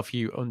like yourself,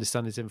 you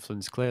understand his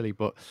influence clearly,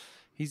 but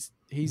he's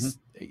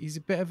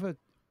a bit of a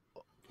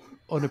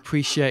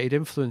unappreciated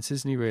influence,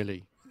 isn't he,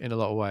 really, in a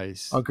lot of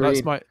ways?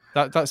 Agreed.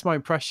 That's my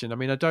impression. I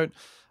mean, I'll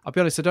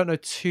be honest, I don't know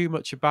too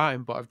much about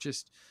him, but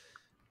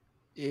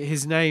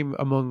his name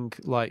among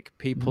like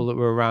people that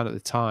were around at the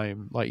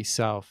time, like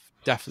yourself,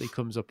 definitely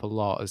comes up a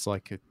lot as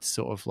like a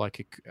sort of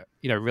like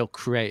a real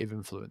creative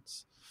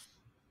influence.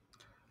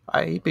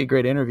 He'd be a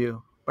great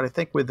interview, but I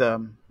think with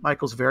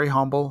Michael's very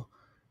humble.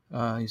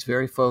 He's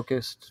very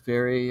focused,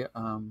 very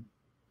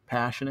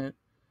passionate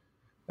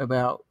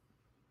about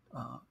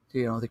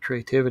the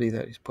creativity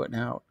that he's putting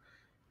out.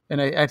 And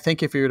I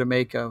think if you were to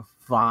make a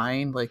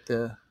vine like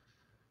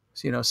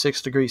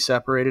 6 degrees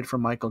separated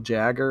from Michael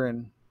Jagger,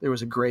 and there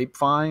was a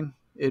grapevine,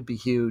 it'd be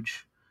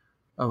huge,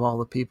 of all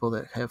the people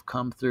that have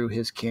come through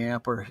his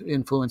camp or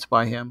influenced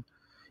by him.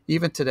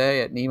 Even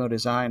today at Nemo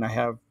Design, I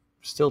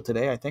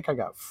think I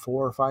got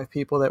 4 or 5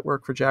 people that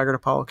work for Jagger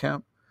DePaulo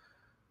Kemp.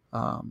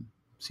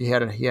 So he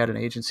had an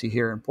agency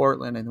here in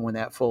Portland, and when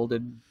that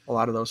folded, a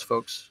lot of those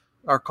folks,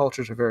 our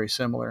cultures are very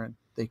similar, and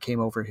they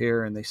came over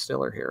here and they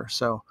still are here.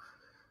 So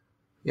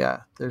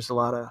yeah, there's a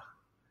lot of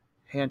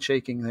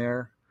handshaking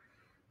there.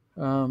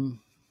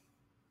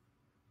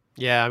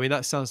 Yeah, I mean,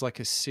 that sounds like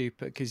a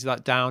super, because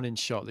that Downing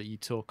shot that you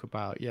talk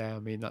about, yeah, I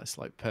mean, that's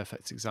like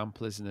perfect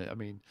example, isn't it? I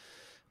mean,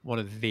 one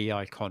of the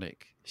iconic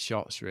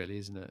shots, really,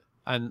 isn't it?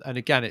 And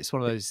again, it's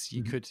one of those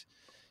you could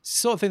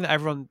sort of thing that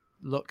everyone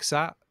looks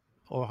at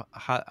or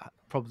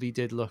probably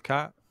did look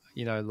at,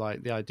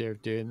 like the idea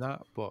of doing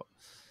that, but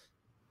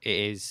it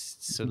is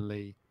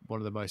suddenly one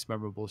of the most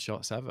memorable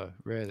shots ever,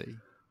 really.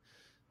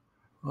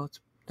 Well, it's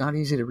not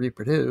easy to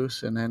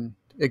reproduce. And then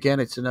again,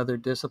 it's another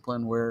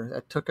discipline where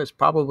it took us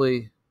probably,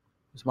 it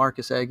was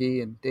Marcus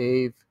Egge and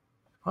Dave,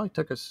 probably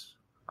took us,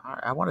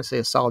 I want to say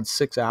a solid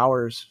 6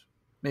 hours,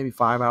 maybe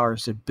 5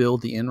 hours to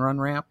build the in-run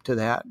ramp to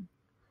that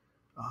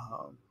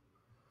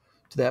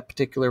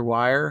particular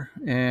wire.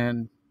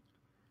 And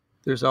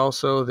there's the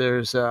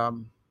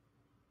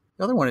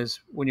other one is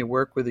when you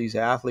work with these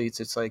athletes,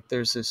 it's like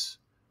there's this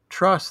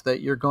trust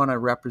that you're going to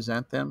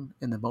represent them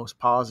in the most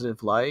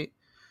positive light.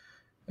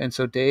 And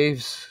so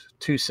Dave's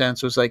 2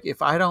 cents was like,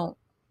 if I don't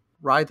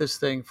ride this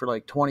thing for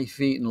like 20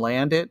 feet and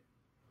land it,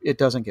 it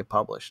doesn't get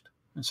published.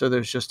 And so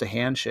there's just a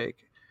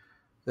handshake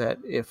that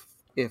if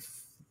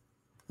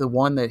the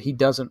one that he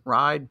doesn't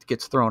ride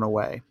gets thrown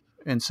away.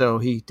 And so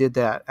he did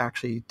that,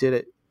 actually did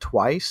it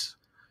twice.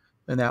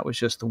 And that was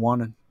just the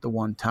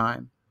one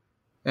time.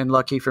 And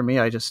lucky for me,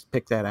 I just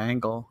picked that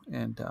angle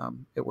and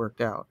it worked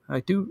out. And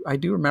I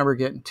do remember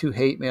getting 2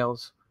 hate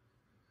mails,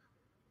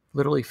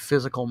 literally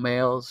physical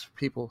mails.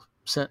 People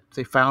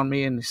they found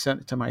me and they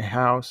sent it to my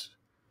house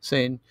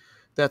saying,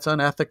 that's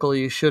unethical.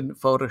 You shouldn't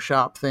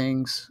Photoshop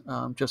things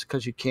just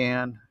because you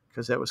can,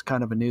 because that was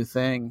kind of a new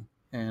thing.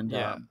 And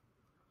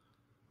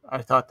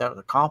I thought that was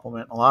a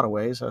compliment in a lot of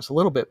ways. I was a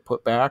little bit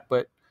put back,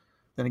 but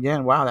then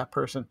again, wow, that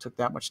person took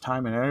that much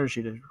time and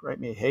energy to write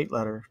me a hate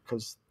letter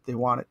because they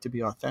want it to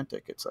be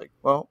authentic. It's like,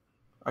 well,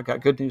 I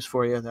got good news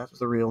for you. That's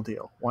the real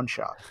deal. One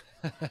shot.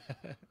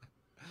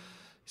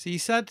 So you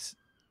said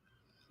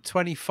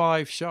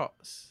 25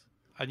 shots.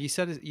 And you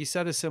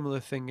said a similar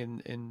thing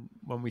in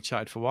when we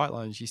chatted for White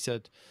Lines. You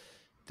said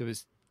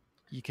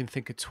you can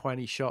think of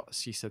 20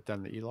 shots. You said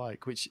then that you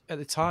like, which at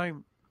the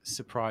time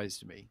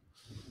surprised me.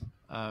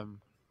 That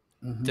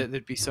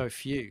there'd be so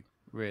few,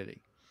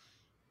 really.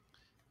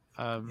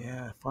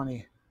 Yeah,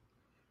 funny.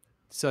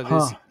 So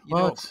there's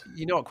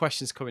you know what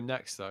question's coming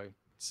next though.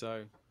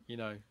 So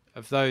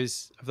of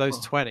those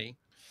 20,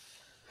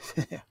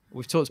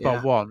 we've talked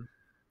about one.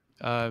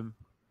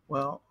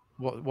 Well,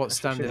 what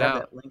standing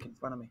out? That link in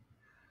front of me.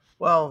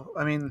 Well,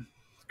 I mean,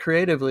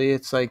 creatively,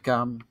 it's like,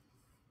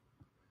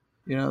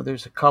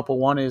 there's a couple.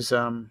 One is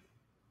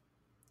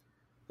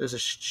there's a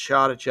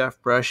shot of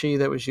Jeff Brushy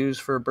that was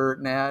used for a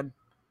Burton ad,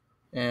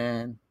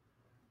 and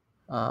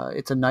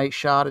it's a night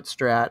shot at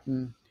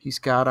Stratton. He's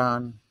got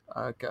on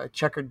a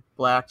checkered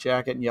black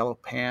jacket and yellow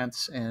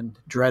pants and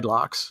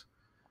dreadlocks.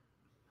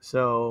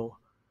 So,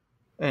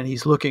 and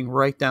he's looking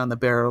right down the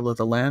barrel of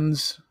the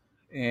lens.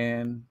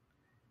 And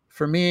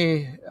for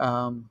me,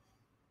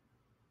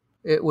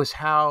 it was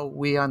how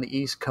we on the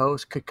East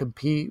Coast could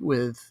compete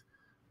with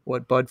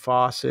what Bud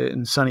Fawcett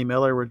and Sonny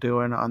Miller were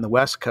doing on the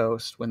West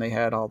Coast when they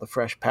had all the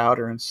fresh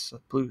powder and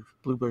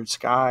bluebird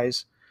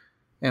skies.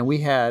 And we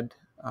had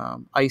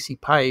icy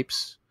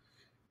pipes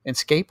and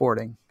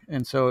skateboarding.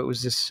 And so it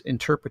was this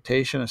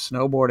interpretation of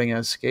snowboarding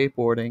as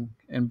skateboarding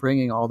and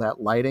bringing all that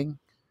lighting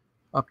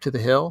up to the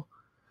hill.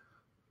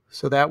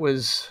 So that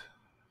was,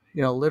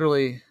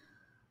 literally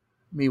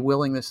me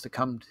willing this to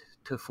come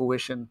to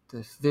fruition,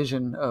 the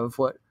vision of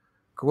what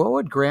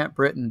would Grant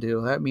Britton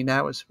do? I mean,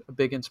 that was a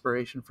big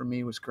inspiration for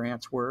me, was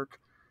Grant's work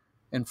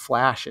and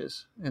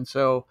flashes. And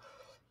so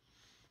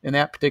in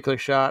that particular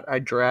shot, I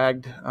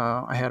dragged,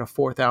 I had a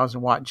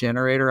 4,000 watt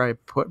generator I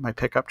put in my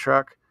pickup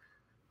truck,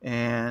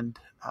 and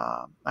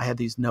I had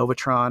these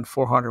Novatron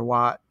 400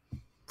 watt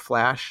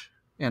flash,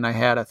 and I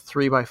had a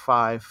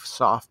 3x5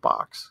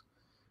 softbox,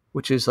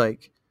 which is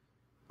like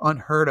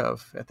unheard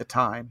of at the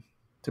time,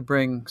 to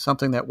bring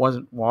something that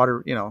wasn't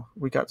water.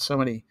 We got so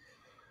many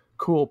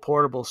cool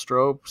portable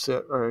strobes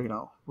that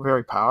are,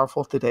 very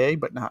powerful today,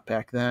 but not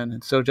back then.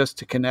 And so just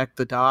to connect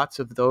the dots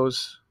of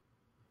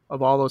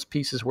all those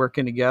pieces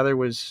working together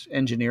was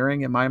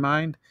engineering in my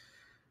mind.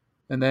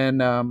 And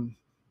then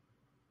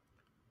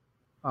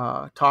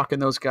talking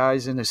those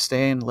guys into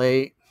staying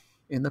late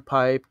in the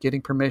pipe,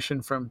 getting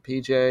permission from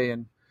PJ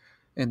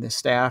and the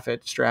staff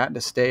at Stratton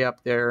to stay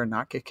up there and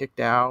not get kicked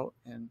out.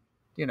 And,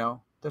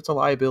 that's a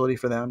liability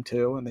for them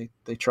too. And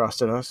they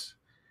trusted us,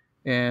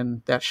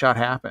 and that shot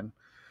happened.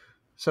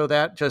 So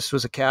that just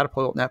was a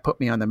catapult, and that put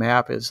me on the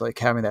map as like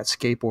having that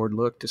skateboard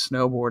look to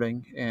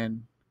snowboarding.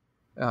 And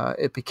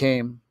it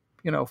became,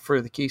 for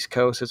the East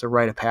Coast, as a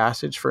rite of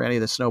passage for any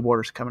of the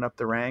snowboarders coming up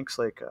the ranks,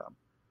 like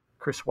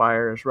Chris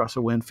Wires,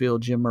 Russell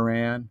Winfield, Jim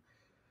Moran,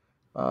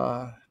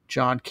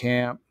 John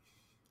Camp,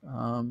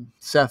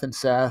 Seth and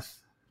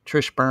Seth,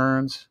 Trish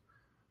Burns.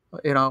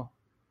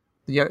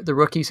 The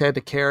rookies had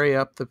to carry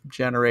up the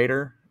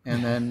generator,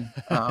 and then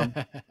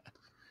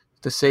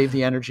to save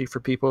the energy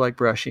for people like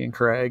Brushy and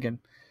Craig, and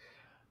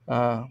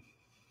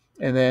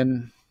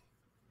then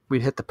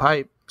we'd hit the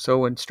pipe. So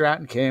when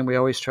Stratton came, we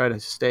always try to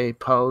stay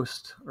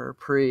post or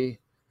pre,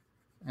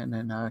 and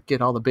then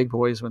get all the big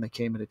boys when they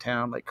came into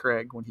town, like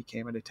Craig when he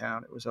came into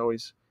town. It was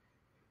always,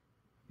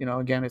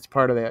 again, it's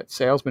part of that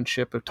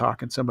salesmanship of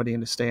talking somebody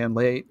into staying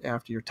late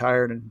after you're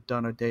tired and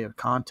done a day of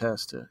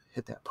contest to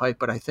hit that pipe.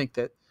 But I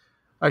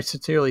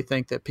sincerely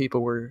think that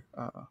people were,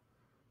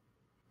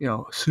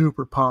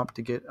 super pumped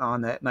to get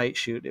on that night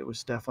shoot. It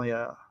was definitely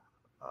a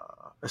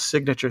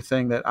signature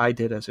thing that I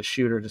did as a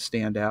shooter to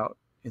stand out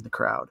in the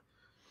crowd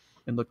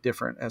and look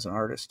different as an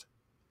artist.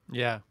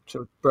 Yeah.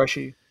 So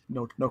Brushy,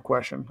 no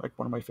question, like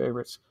one of my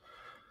favorites.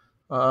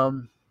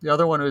 The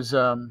other one is,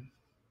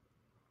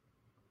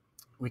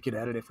 we could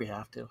edit if we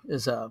have to,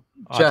 is I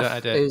Jeff don't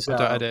edit. is, I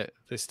don't edit.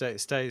 It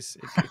stays.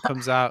 It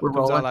comes out. we're It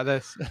comes out rolling. like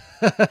this.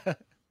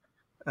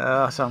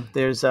 So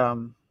there's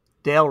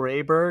Dale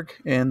Rayberg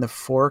and the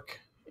fork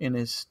in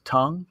his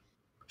tongue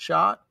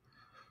shot.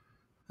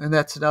 And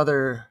that's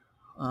another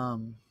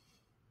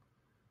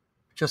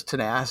just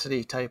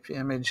tenacity type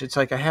image. It's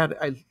like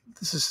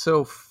this is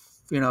so,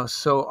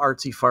 so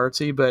artsy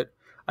fartsy, but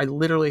I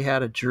literally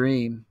had a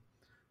dream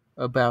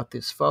about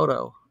this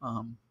photo.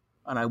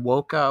 And I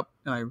woke up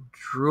and I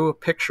drew a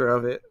picture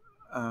of it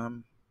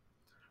on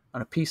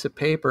a piece of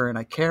paper, and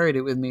I carried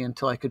it with me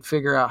until I could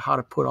figure out how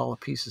to put all the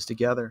pieces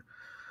together.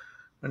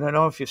 And I don't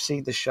know if you've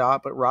seen the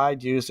shot, but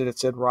Ride used it. It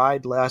said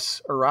ride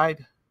less or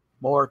ride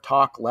more,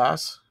 talk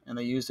less. And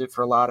they used it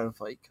for a lot of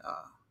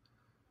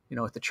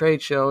at the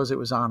trade shows, it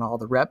was on all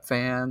the rep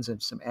fans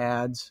and some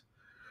ads.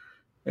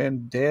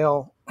 And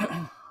Dale,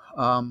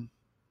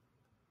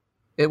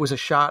 it was a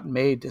shot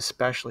made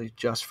especially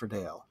just for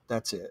Dale.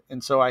 That's it.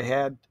 And so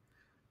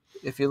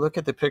if you look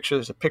at the picture,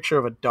 there's a picture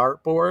of a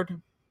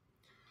dartboard.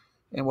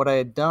 And what I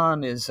had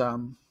done is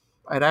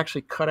I'd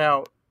actually cut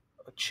out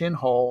a chin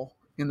hole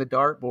in the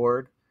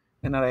dartboard,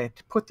 and then I had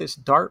to put this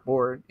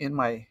dartboard in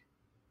my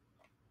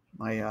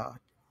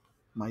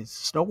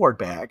snowboard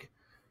bag,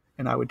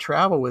 and I would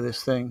travel with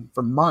this thing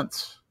for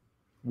months,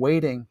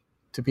 waiting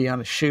to be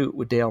on a shoot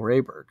with Dale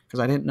Rayberg because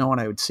I didn't know when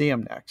I would see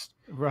him next.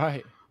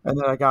 Right. And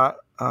then I got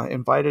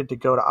invited to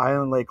go to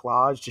Island Lake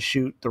Lodge to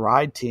shoot the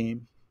Ride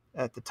team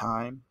at the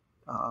time,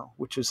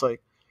 which is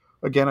like,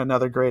 again,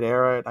 another great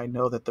era. And I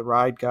know that the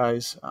Ride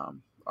guys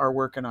are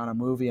working on a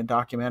movie and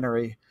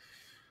documentary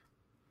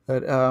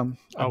that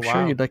I'm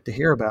sure you'd like to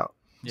hear about.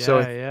 Yeah, so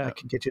yeah. I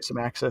can get you some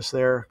access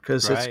there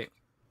because Right.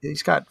 they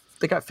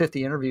got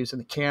 50 interviews in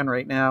the can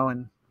right now.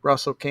 And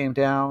Russell came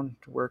down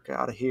to work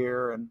out of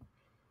here. And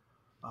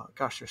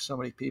gosh, there's so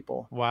many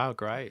people. Wow,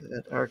 great.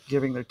 That are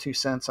giving their 2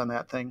 cents on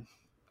that thing.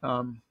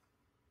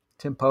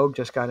 Tim Pogue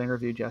just got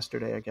interviewed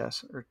yesterday, I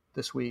guess, or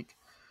this week.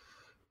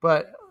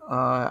 But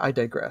I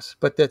digress.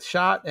 But that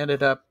shot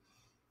ended up,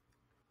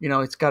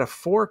 it's got a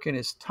fork in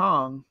his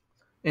tongue,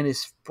 and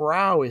his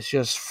brow is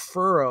just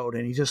furrowed,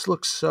 and he just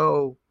looks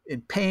so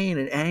in pain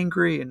and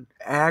angry and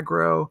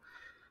aggro.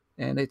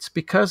 And it's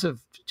because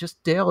of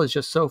just Dale is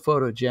just so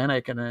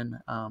photogenic. And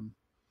then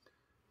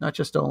not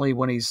just only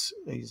when he's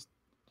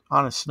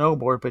on a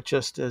snowboard, but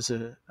just as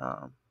a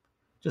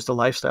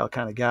lifestyle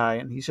kind of guy.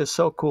 And he's just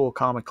so cool,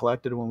 calm, and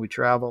collected when we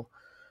travel.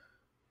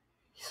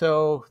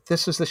 So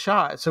this is the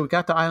shot. So we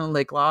got to Island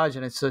Lake Lodge,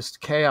 and it's just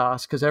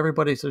chaos because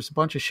there's a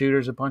bunch of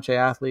shooters, a bunch of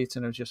athletes,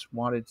 and I just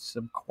wanted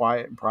some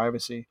quiet and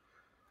privacy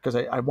because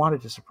I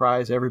wanted to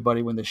surprise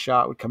everybody when the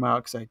shot would come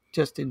out because I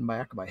just in the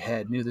back of my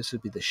head knew this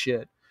would be the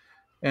shit.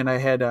 And I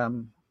had,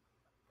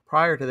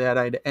 prior to that,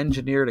 I'd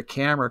engineered a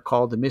camera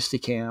called the Misty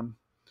Cam.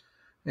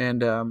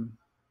 And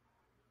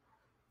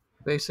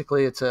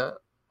basically it's I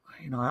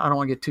don't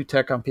want to get too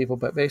tech on people,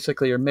 but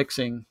basically you're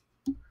mixing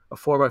a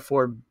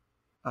 4x4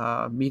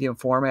 medium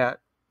format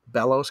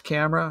bellows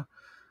camera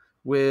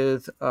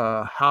with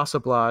a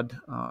Hasselblad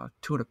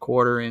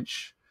 2.25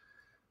 inch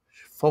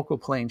focal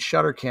plane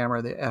shutter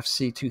camera, the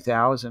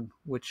FC2000,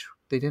 which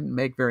they didn't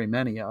make very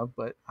many of,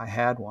 but I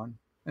had one.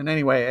 And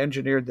anyway, I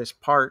engineered this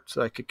part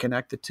so I could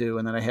connect the two,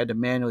 and then I had to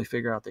manually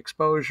figure out the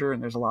exposure,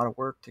 and there's a lot of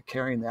work to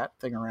carrying that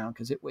thing around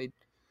because it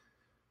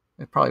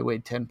probably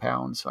weighed 10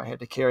 pounds, so I had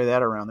to carry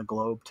that around the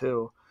globe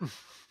too.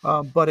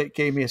 But it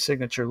gave me a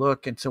signature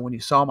look, and so when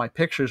you saw my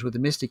pictures with the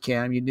Misty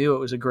Cam, you knew it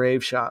was a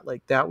grave shot.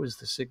 Like, that was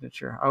the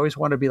signature. I always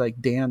wanted to be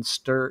like Dan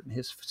Sturt and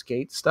his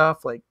skate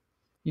stuff. Like,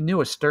 you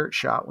knew a Sturt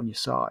shot when you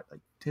saw it.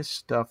 Like, his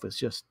stuff was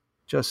just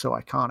so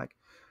iconic.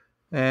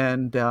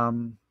 And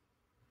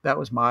that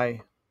was my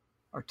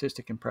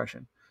artistic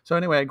impression. So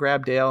anyway, I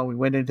grabbed Dale and we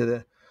went into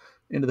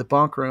the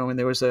bunk room, and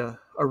there was a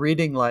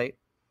reading light,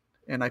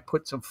 and I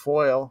put some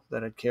foil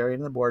that I'd carried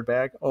in the board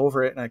bag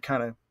over it, and I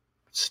kind of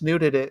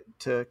snooted it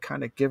to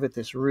kind of give it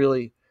this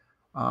really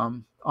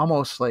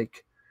almost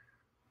like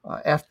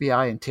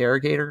FBI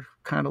interrogator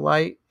kind of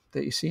light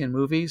that you see in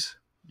movies.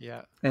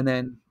 Yeah.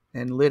 And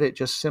lit it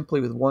just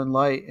simply with one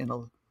light,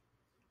 and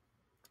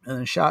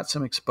then shot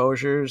some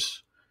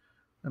exposures,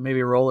 and maybe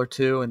a roll or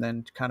two, and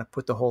then kind of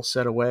put the whole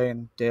set away.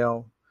 And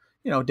Dale,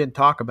 didn't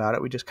talk about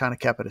it. We just kind of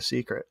kept it a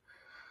secret.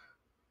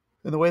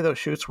 And the way those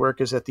shoots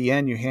work is at the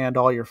end, you hand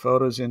all your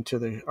photos into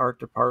the art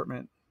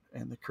department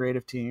and the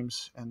creative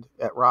teams and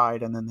at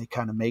Ride, and then they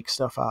kind of make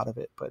stuff out of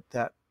it. But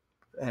that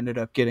ended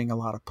up getting a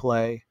lot of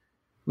play.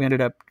 We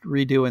ended up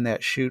redoing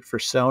that shoot for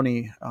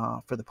Sony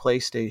for the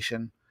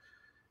PlayStation,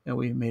 and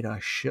we made a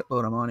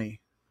shitload of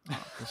money.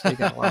 because they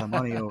got a lot of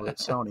money over at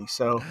Sony.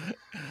 So,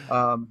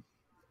 um,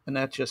 and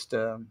that just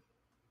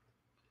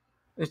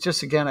it's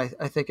just again, I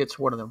think it's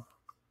one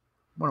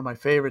of my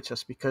favorites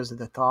just because of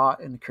the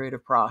thought and the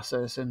creative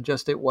process, and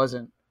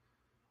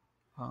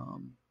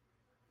um,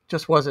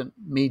 just wasn't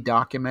me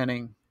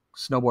documenting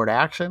snowboard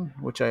action,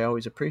 which I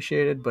always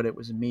appreciated, but it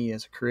was me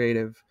as a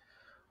creative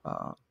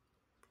uh,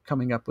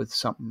 coming up with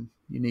something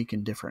unique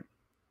and different.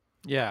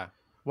 Yeah.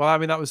 Well, I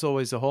mean, that was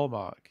always a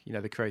hallmark,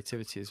 the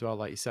creativity as well,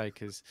 like you say,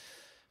 because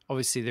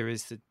obviously there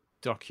is the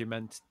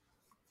document,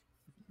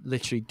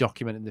 literally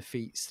documenting the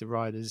feats, the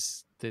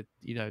riders,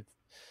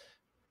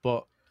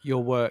 but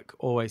your work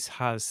always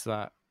has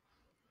that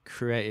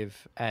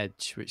creative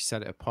edge which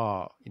set it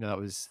apart. That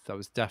was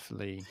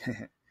definitely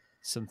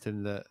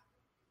something that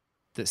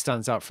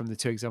stands out from the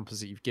two examples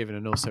that you've given,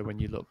 and also when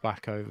you look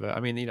back over, I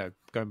mean,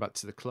 going back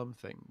to the Clum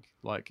thing,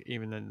 like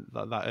even in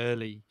that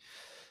early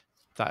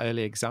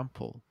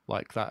example,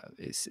 like that,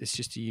 it's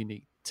just a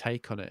unique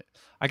take on it.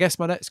 I guess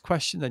my next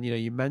question then,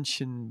 you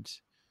mentioned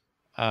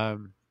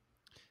the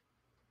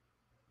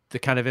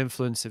kind of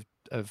influence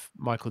of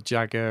Michael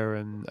Jagger,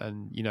 and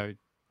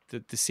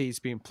the seeds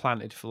being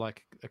planted for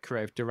like a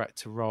creative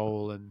director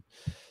role. And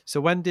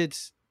so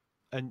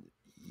and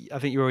I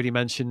think you already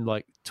mentioned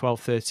like 12,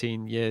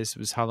 13 years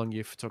was how long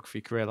your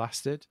photography career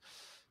lasted.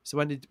 So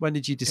when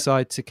did you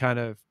decide to kind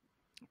of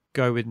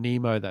go with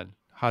Nemo then?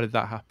 How did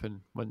that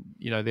happen? When,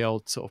 the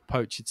old sort of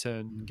poacher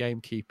turn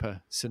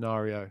gamekeeper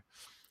scenario?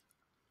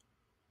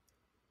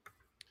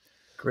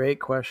 Great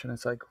question.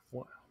 It's like,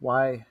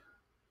 why?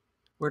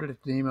 Where did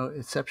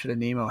Inception of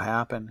Nemo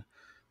happen?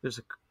 There's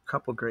a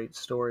couple great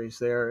stories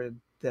there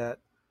that,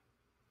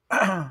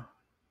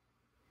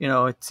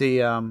 it's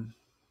the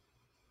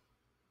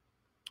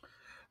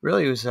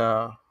really it was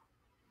a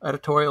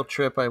editorial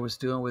trip I was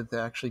doing with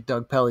actually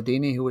Doug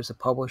Palladini, who was a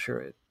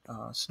publisher at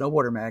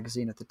Snowboarder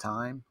magazine at the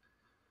time,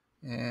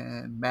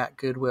 and Matt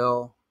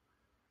Goodwill,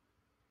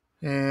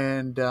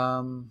 and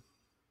gosh,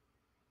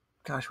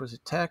 was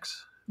it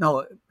Tex?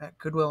 No, Matt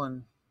Goodwill,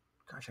 and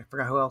gosh, I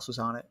forgot who else was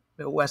on it.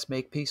 Wes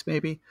Makepeace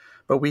maybe,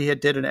 but we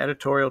did an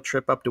editorial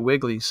trip up to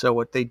Wiggly's. So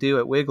what they do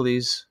at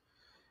Wiggly's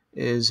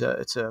is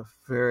it's a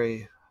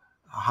very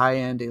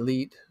high-end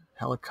elite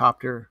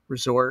helicopter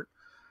resort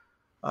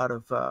out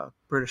of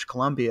British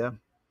Columbia,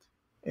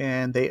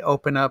 and they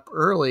open up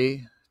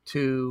early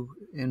to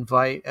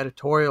invite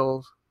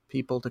editorial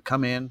people to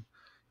come in,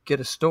 get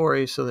a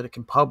story so that it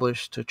can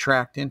publish to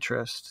attract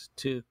interest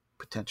to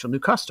potential new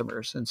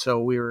customers. And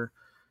so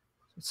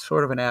it's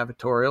sort of an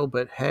advertorial,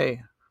 but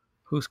hey,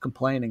 who's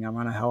complaining? I'm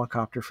on a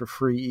helicopter for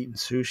free eating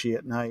sushi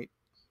at night.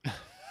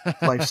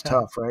 Life's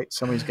tough, right?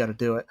 Somebody's got to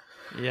do it.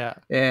 Yeah.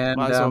 And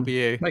Might as well be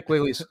you. Mike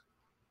Wiggly's,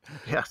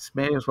 yes,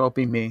 may as well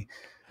be me.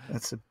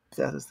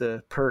 That is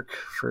the perk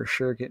for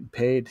sure, getting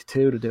paid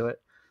too to do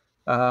it.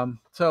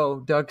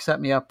 So Doug set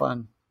me up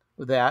on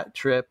that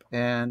trip,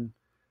 and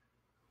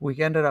we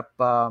ended up.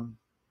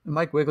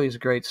 Mike Wiggly's a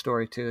great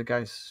story too. The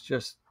guy's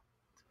just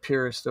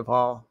purest of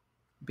all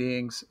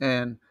beings,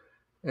 and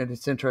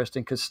it's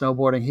interesting because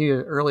snowboarding. He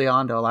early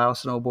on to allow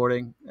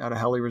snowboarding at a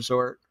heli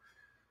resort,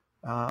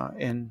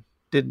 and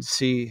didn't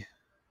see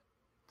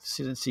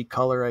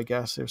color. I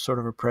guess there's sort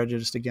of a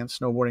prejudice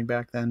against snowboarding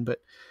back then, but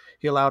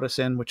he allowed us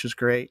in, which was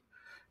great.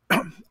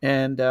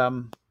 And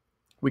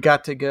we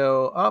got to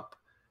go up,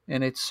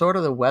 and it's sort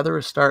of the weather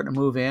is starting to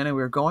move in, and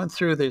we were going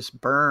through this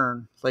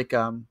burn, like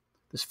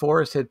this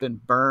forest had been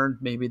burned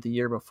maybe the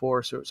year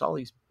before, so it was all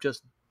these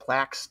just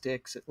black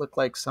sticks. It looked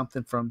like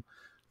something from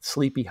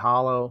Sleepy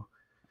Hollow,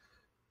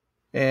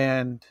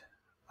 and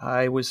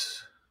I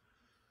was,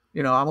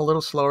 I'm a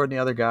little slower than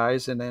the other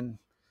guys, and then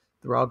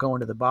they're all going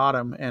to the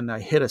bottom, and I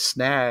hit a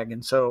snag,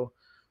 and so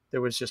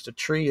there was just a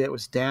tree that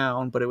was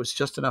down, but it was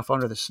just enough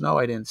under the snow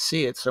I didn't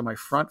see it, so my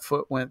front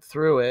foot went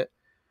through it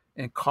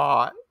and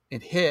caught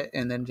and hit,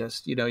 and then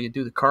just you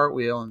do the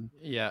cartwheel and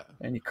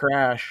you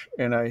crash,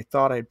 and I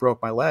thought I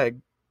broke my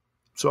leg,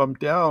 so I'm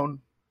down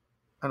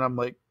and I'm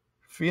like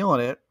feeling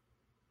it,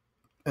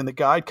 and the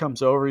guide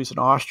comes over. He's an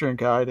Austrian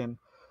guide, and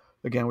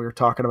again, we were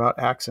talking about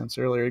accents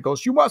earlier. He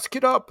goes, "You must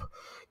get up,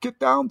 get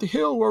down the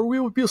hill, or we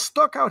will be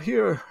stuck out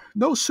here.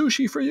 No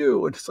sushi for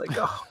you." And it's like,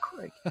 oh,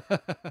 great.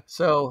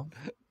 So,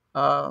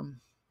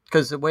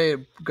 because the way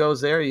it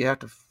goes there, you have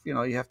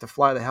to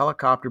fly the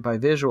helicopter by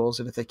visuals,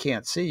 and if they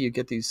can't see, you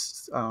get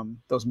these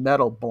those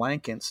metal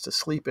blankets to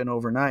sleep in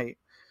overnight,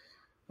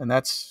 and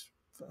that's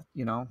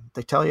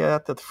they tell you that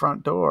at the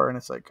front door, and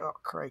it's like, oh,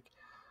 crike.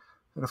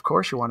 And of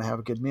course, you want to have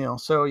a good meal.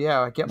 So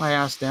yeah, I get my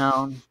ass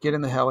down, get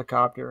in the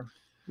helicopter.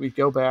 We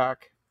go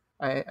back.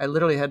 I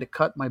literally had to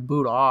cut my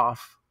boot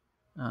off,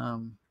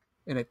 and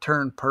it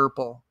turned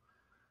purple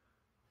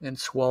and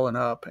swollen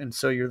up. And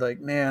so you're like,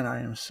 man,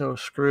 I am so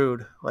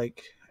screwed.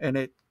 Like, and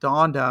it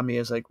dawned on me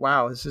as like,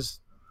 wow, this is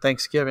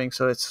Thanksgiving.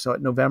 So it's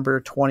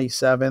November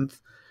 27th.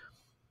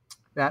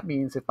 That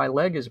means if my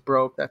leg is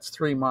broke, that's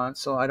 3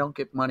 months. So I don't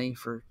get money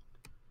for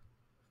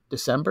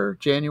December,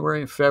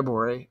 January, and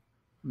February.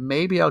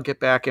 maybe I'll get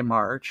back in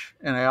March.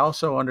 And I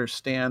also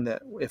understand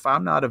that if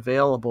I'm not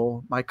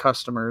available, my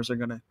customers are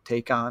going to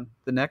take on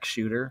the next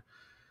shooter,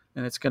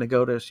 and it's going to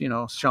go to,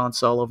 Sean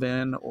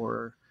Sullivan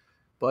or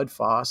Bud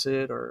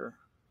Fawcett or,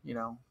 you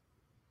know,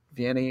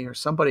 Vinny or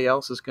somebody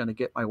else is going to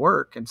get my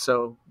work. And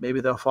so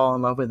maybe they'll fall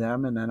in love with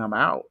them and then I'm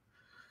out.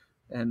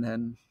 And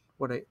then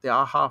the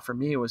aha for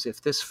me was,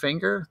 if this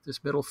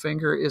middle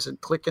finger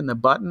isn't clicking the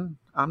button,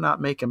 I'm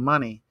not making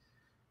money.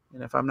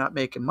 And if I'm not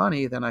making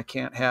money, then I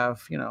can't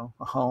have,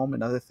 a home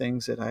and other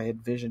things that I had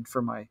envisioned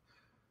for my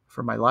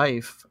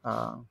life,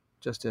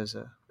 just as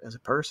a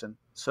person.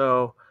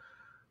 So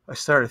I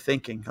started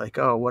thinking like,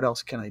 oh, what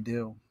else can I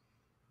do?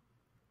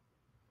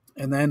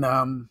 And then,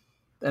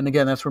 and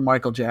again, that's where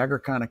Michael Jagger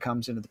kind of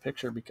comes into the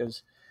picture,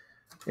 because,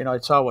 I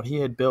saw what he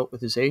had built with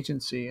his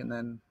agency,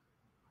 and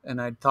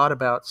I'd thought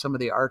about some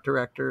of the art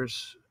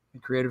directors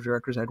and creative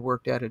directors I'd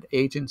worked at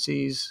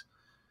agencies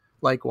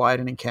like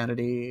Wyden and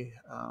Kennedy,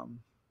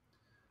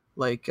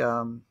 like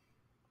some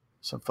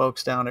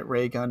folks down at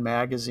Ray Gun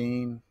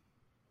Magazine,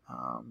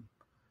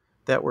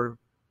 that were,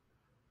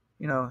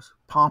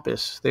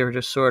 pompous. They were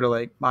just sort of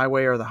like my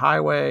way or the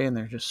highway, and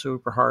they're just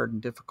super hard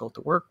and difficult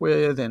to work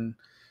with. And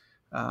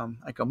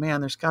I go, man,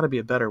 there's got to be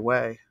a better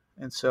way.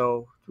 And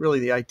so really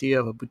the idea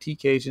of a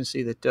boutique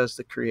agency that does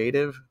the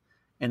creative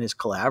and is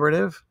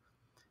collaborative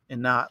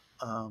and not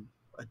a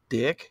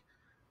dick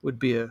would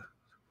be a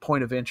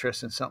point of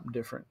interest in something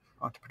different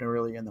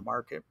entrepreneurially in the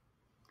market.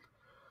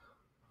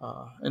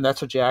 And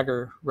that's what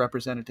Jagger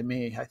represented to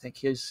me. I think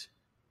his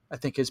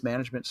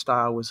management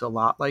style was a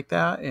lot like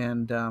that.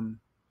 And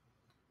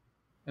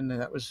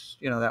that was,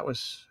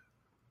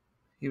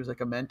 he was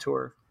like a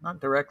mentor,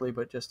 not directly,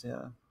 but just,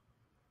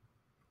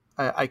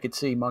 I could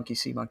see monkey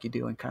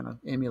do and kind of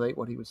emulate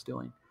what he was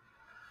doing.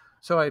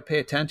 So I pay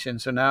attention.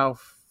 So now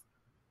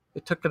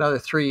it took another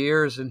 3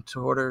 years in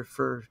order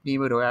for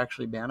Nemo to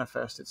actually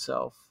manifest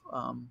itself.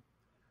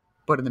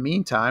 But in the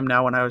meantime,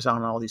 now when I was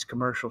on all these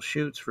commercial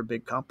shoots for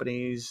big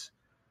companies,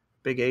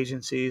 big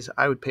agencies,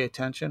 I would pay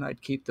attention.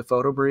 I'd keep the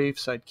photo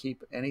briefs. I'd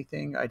keep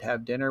anything. I'd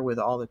have dinner with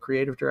all the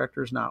creative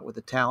directors, not with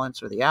the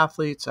talents or the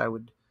athletes. I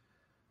would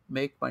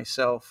make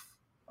myself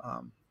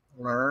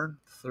learn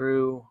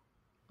through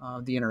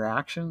the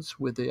interactions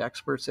with the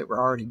experts that were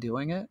already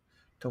doing it,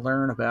 to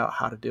learn about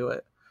how to do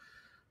it.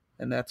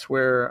 And that's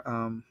where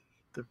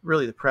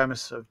the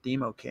premise of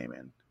Demo came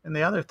in. And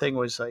the other thing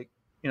was, like,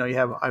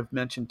 I've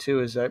mentioned too,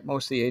 is that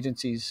most of the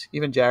agencies,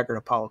 even Jagger and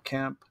Apollo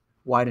Kemp,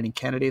 Wyden and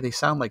Kennedy, they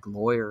sound like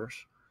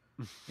lawyers.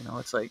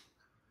 It's like,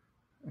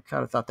 I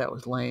kind of thought that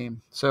was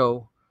lame.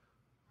 So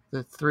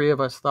the three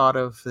of us thought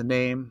of the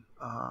name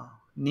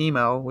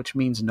Nemo, which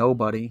means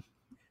nobody.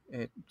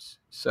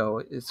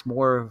 So it's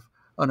more of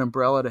an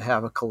umbrella to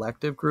have a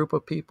collective group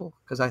of people.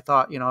 Because I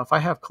thought, if I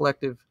have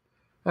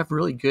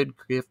really good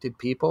gifted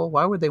people,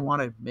 why would they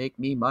want to make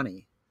me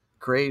money?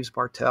 Graves,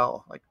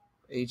 Bartell, like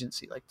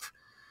agency, like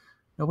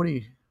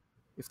nobody.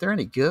 If they're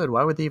any good,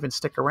 why would they even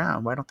stick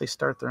around? Why don't they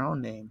start their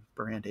own name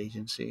brand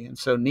agency? And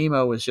so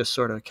Nemo was just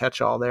sort of a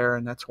catch-all there,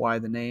 and that's why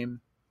the name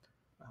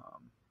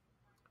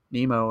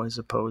Nemo, as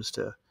opposed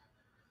to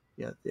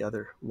the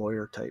other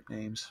lawyer type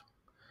names.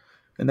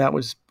 And that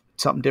was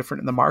something different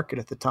in the market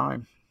at the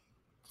time.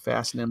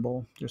 Fast,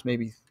 nimble. There's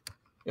maybe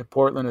in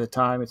Portland at the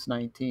time, it's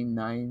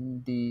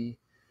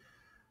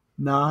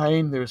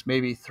 1999. There's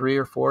maybe 3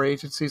 or 4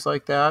 agencies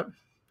like that.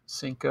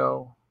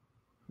 Cinco,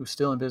 who's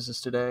still in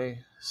business today,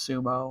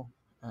 Sumo,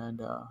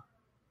 and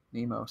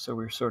Nemo. So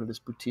we were sort of this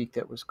boutique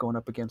that was going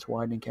up against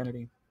Wyden and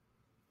Kennedy.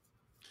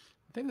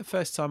 I think the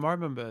first time I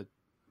remember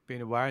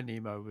being aware of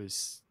Nemo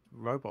was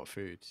Robot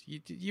Food.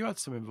 You had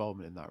some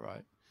involvement in that,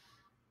 right?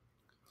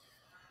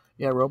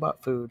 Yeah,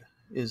 Robot Food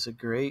is a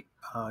great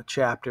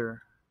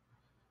chapter,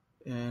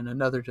 and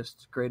another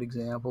just great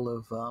example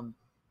of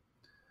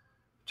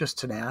just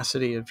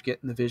tenacity of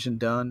getting the vision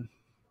done.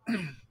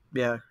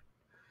 Yeah,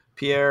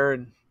 Pierre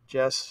and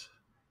Jess,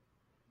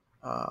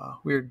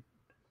 what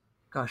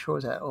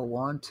was that,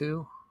 01,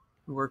 2?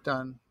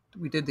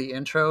 We did the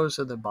intros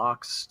of the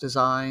box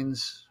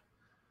designs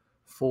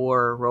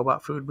for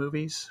Robot Food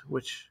movies,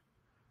 which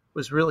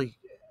was really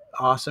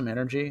awesome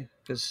energy,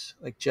 because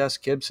like Jess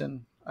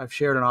Gibson, I've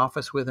shared an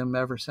office with him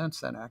ever since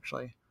then.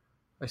 Actually,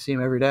 I see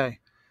him every day,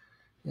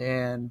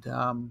 and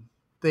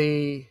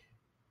he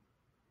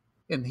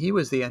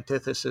was the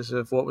antithesis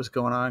of what was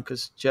going on,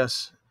 because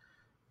Jess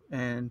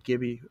and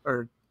Gibby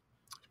or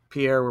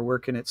Pierre were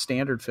working at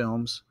Standard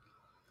Films,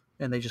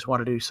 and they just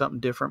wanted to do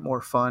something different,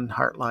 more fun,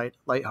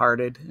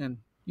 lighthearted, and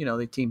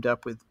they teamed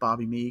up with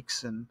Bobby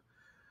Meeks and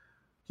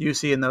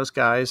UC and those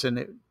guys, and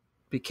it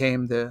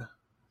became the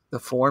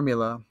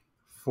formula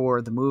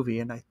for the movie.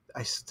 And I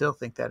still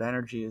think that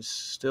energy is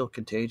still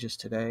contagious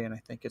today, and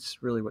I think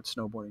it's really what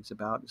snowboarding is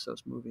about, is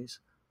those movies,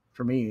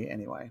 for me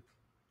anyway.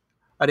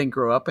 I didn't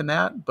grow up in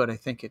that, but I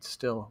think it's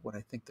still what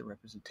I think the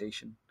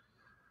representation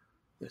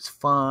is: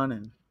 fun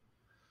and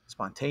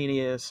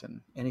spontaneous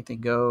and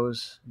anything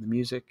goes. And the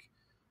music,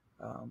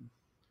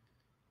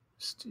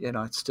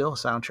 it's still a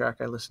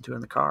soundtrack I listen to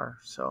in the car.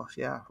 So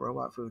yeah,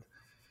 Robot Food.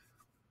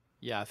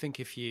 Yeah, I think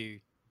if you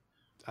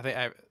I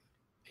think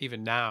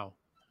even now,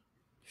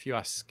 if you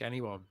ask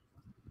anyone,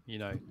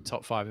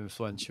 top 5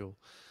 influential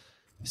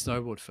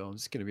snowboard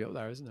films, it's going to be up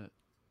there, isn't it?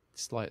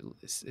 It's like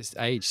it's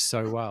aged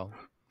so well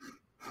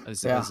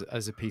Yeah.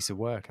 as a piece of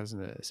work,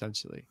 hasn't it?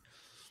 Essentially.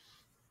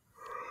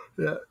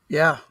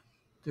 Yeah.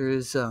 There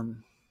is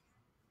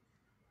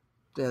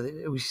yeah,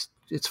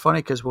 it's funny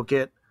because we'll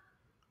get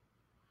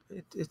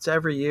it's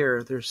every year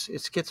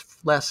it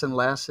gets less and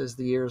less as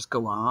the years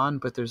go on,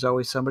 but there's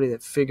always somebody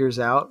that figures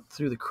out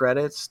through the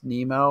credits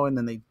Nemo, and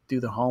then they do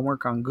the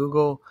homework on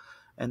Google,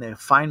 and they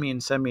find me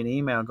and send me an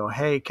email and go,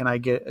 hey, can I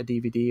get a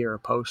DVD or a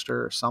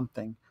poster or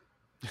something?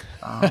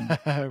 And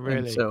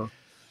Really? so,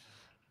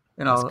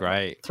 That's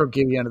great. throw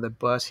Gibby under the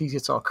bus. He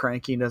gets all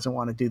cranky and doesn't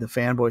want to do the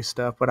fanboy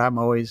stuff, but I'm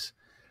always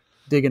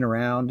digging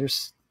around.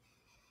 There's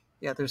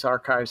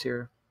archives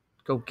here.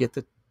 Go get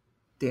the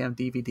damn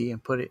DVD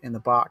and put it in the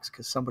box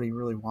because somebody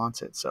really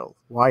wants it. So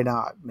why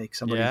not make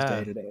somebody's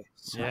day today?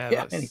 So,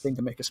 Yeah, anything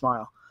to make a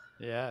smile.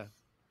 Yeah.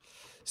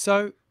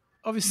 So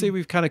obviously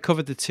we've kind of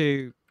covered the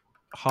two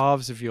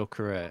halves of your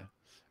career,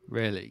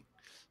 really.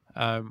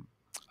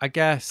 I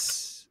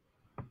guess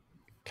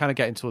kind of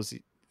getting towards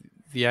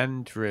the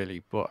end,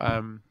 really. But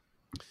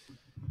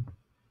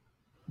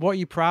what are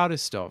you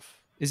proudest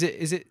of? Is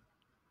it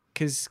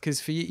because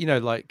for you,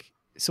 like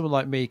someone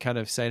like me, kind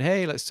of saying,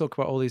 "Hey, let's talk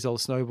about all these old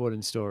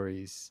snowboarding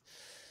stories."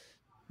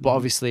 But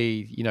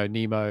obviously,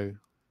 Nemo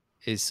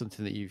is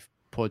something that you've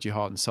poured your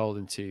heart and soul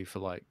into for,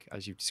 like,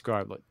 as you've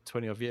described, like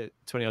 20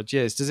 odd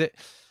years. Does it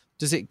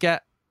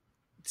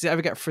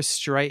ever get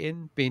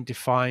frustrating being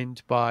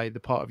defined by the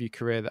part of your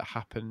career that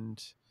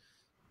happened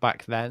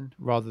back then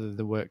rather than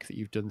the work that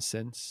you've done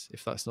since,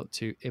 if that's not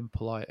too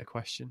impolite a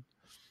question?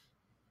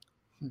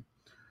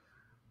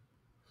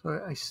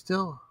 So I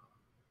still,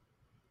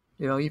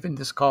 even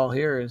this call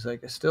here is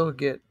like I still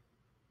get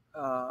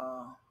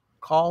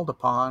called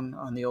upon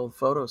on the old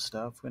photo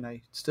stuff, when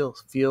I still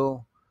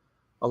feel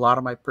a lot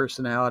of my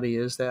personality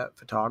is that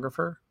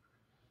photographer.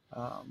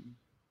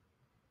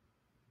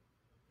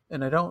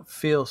 And I don't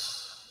feel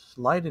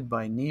slighted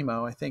by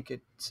Nemo. I think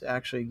it's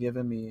actually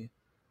given me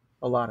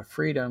a lot of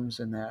freedoms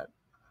in that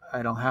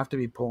I don't have to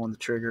be pulling the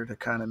trigger to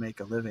kind of make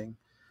a living.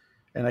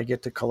 And I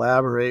get to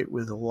collaborate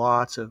with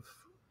lots of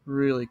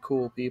really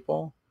cool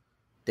people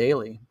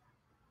daily.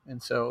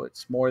 And so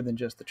it's more than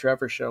just the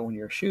Trevor show when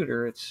you're a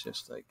shooter. It's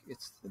just like,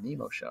 it's the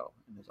Nemo show,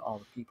 and there's all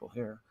the people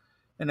here.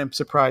 And I'm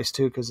surprised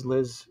too, because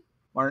Liz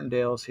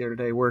Martindale is here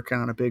today working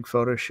on a big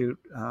photo shoot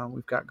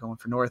we've got going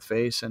for North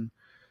Face, and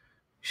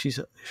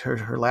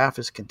her laugh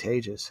is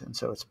contagious. And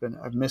so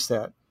I've missed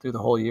that through the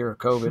whole year of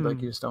COVID.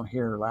 Like, you just don't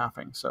hear her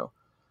laughing. So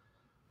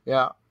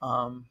yeah.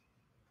 And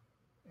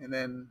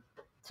then,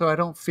 so I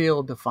don't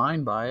feel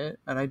defined by it.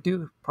 And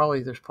there's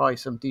probably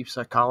some deep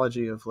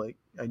psychology of, like,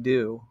 I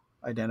do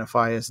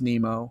identify as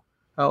Nemo.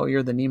 Oh,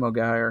 you're the Nemo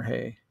guy, or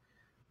hey.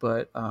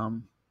 But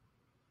I'm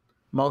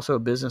also a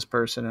business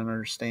person and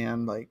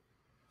understand, like,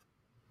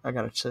 I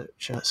got to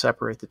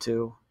separate the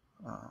two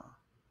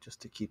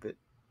just to keep it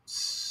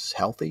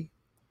healthy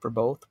for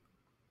both.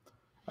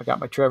 I got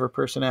my Trevor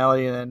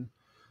personality, and then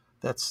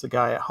that's the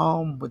guy at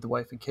home with the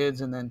wife and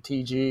kids. And then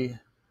TG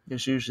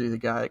is usually the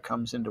guy that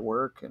comes into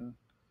work and,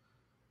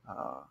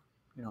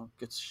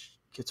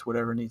 gets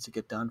whatever needs to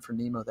get done for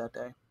Nemo that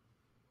day.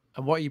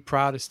 And what are you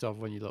proudest of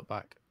when you look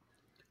back?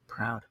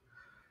 Proud.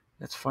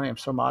 It's funny. I'm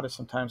so modest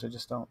sometimes. I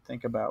just don't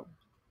think about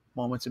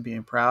moments of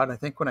being proud. I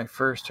think when I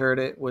first heard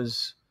it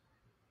was,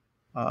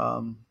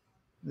 in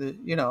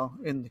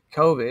the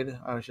COVID,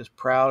 I was just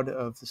proud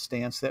of the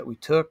stance that we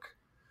took,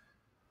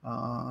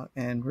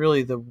 and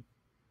really the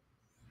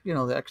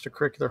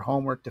extracurricular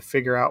homework to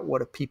figure out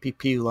what a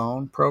PPP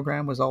loan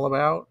program was all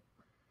about,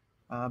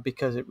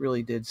 because it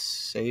really did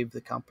save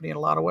the company in a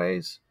lot of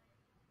ways.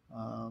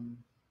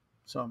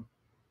 So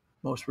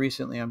most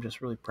recently, I'm just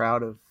really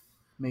proud of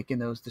making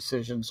those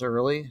decisions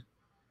early,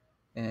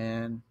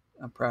 and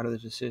I'm proud of the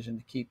decision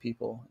to keep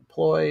people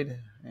employed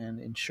and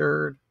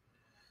insured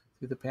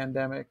through the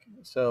pandemic.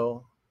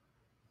 So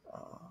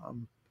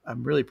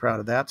I'm really proud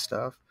of that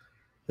stuff.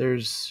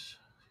 There's,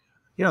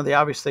 the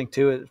obvious thing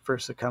too, at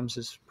first that comes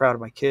is proud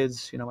of my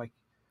kids.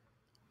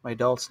 My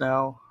adults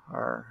now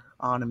are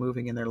on and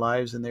moving in their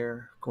lives, and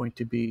they're going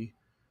to be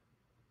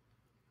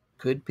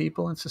good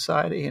people in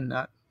society and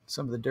not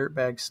some of the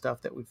dirtbag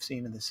stuff that we've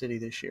seen in the city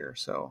this year.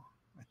 So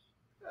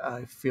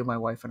I feel my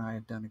wife and I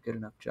have done a good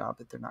enough job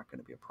that they're not going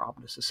to be a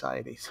problem to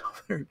society. So I'm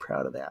very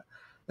proud of that.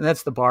 And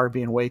that's the bar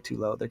being way too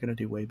low. They're going to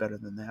do way better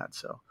than that.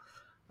 So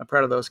I'm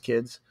proud of those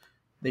kids.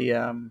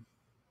 That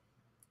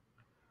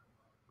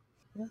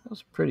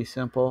was pretty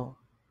simple.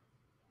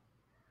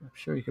 I'm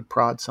sure you could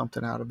prod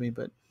something out of me,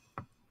 but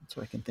that's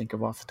what I can think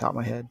of off the top of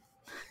my head.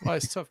 Well,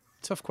 it's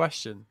tough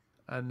question.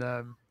 And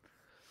I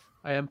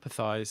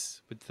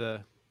empathize with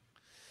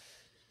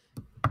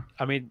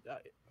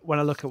when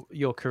I look at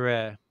your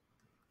career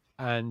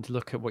and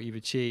look at what you've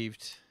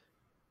achieved,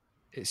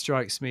 it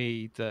strikes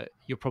me that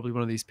you're probably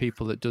one of these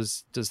people that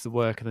does the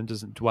work and then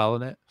doesn't dwell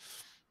on it.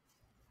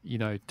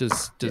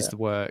 Does the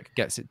work,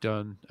 gets it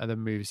done, and then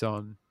moves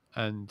on.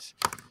 And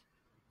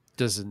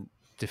doesn't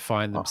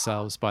define Oh,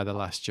 themselves by the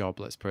last job.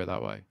 Let's put it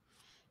that way.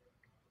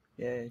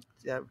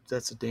 yeah,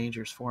 that's a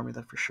dangerous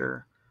formula for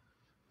sure.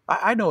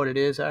 I know what it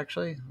is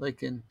actually.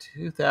 Like in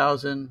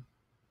 2000,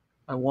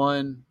 I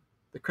won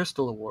the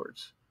Crystal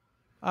Awards.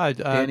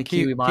 Danny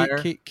Kiwi Meyer.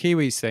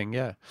 Kiwis thing,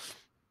 yeah.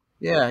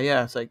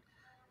 Yeah. It's like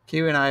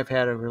Kiwi and I have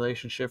had a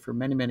relationship for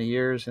many, many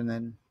years, and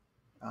then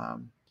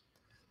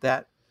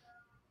that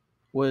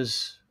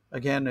was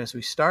again as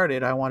we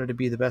started. I wanted to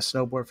be the best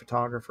snowboard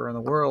photographer in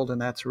the world,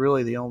 and that's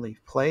really the only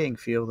playing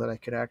field that I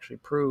could actually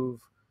prove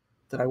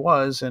that I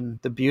was. And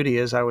the beauty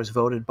is, I was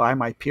voted by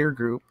my peer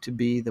group to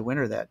be the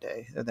winner that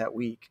day, that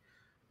week,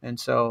 and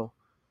so.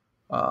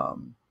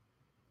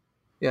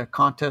 Yeah,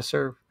 contests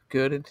are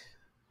good,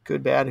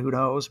 bad, who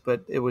knows?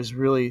 But it was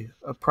really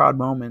a proud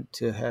moment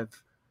to have,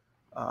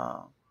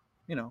 uh,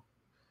 you know,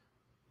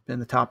 been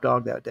the top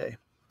dog that day.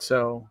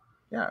 So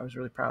yeah, I was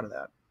really proud of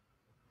that.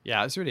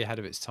 Yeah, it was really ahead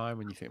of its time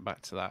when you think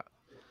back to that.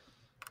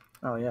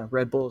 Oh yeah,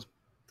 Red Bull's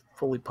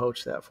fully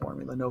poached that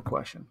formula, no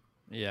question.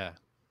 Yeah.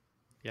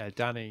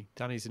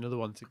 Danny's another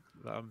one to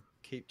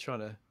keep trying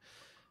to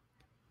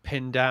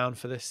pin down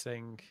for this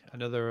thing.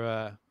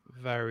 Another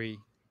very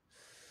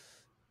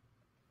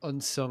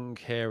unsung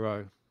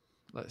hero,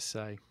 let's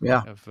say,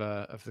 of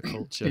the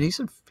culture. And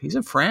he's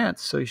in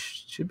France, so you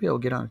should be able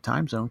to get on a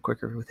time zone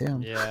quicker with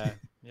him. Yeah,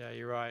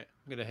 you're right.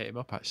 I'm gonna hit him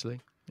up actually.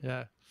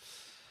 Yeah.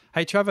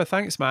 Hey Trevor,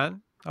 thanks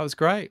man. That was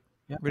great.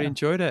 Yeah, really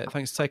enjoyed it.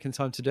 Thanks for taking the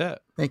time to do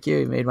it. Thank you.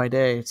 You made my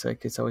day.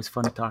 It's always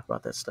fun to talk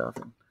about that stuff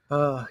and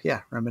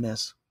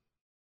reminisce.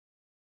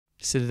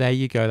 So there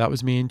you go. That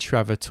was me and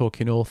Trevor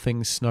talking all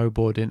things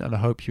snowboarding, and I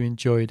hope you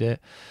enjoyed it.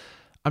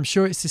 I'm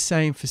sure it's the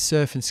same for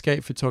surf and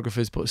skate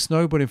photographers, but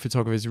snowboarding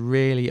photographers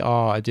really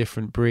are a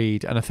different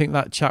breed. And I think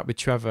that chat with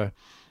Trevor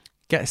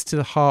gets to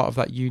the heart of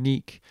that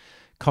unique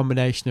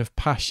combination of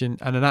passion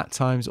and an at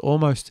times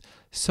almost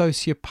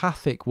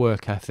sociopathic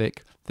work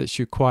ethic that's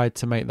required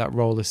to make that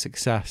role a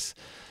success.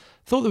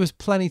 Thought there was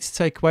plenty to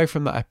take away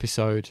from that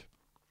episode.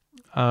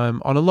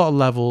 On a lot of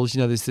levels,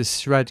 there's this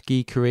shred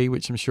geekery,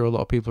 which I'm sure a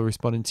lot of people are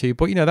responding to.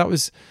 But, that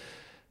was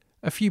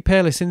a few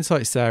peerless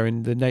insights there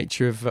in the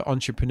nature of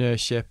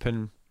entrepreneurship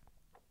and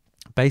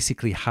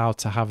basically how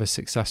to have a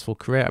successful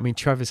career. I mean,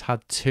 Trevor's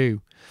had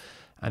two,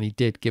 and he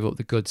did give up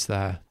the goods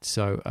there.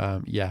 So,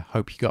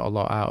 hope you got a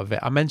lot out of it.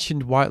 I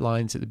mentioned White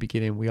Lines at the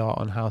beginning. We are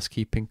on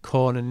Housekeeping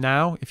Corner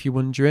now, if you're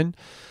wondering.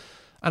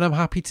 And I'm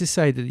happy to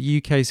say that the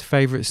UK's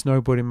favourite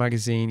snowboarding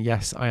magazine,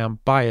 yes, I am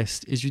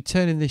biased, is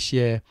returning this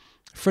year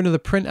for another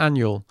print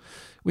annual,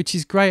 which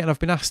is great. And I've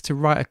been asked to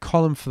write a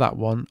column for that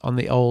one on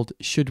the old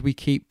 "Should we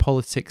keep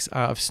politics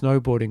out of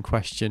snowboarding"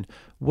 question.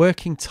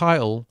 Working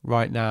title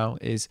right now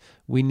is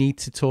 "We Need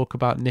to Talk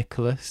About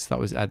Nicholas." That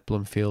was Ed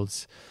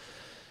Blumfield's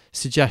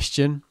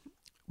suggestion.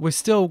 We're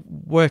still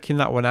working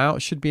that one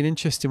out. Should be an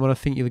interesting one, I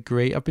think you'll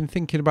agree. I've been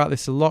thinking about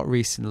this a lot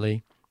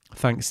recently,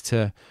 thanks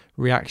to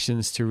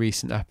reactions to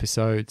recent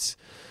episodes.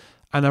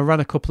 And I ran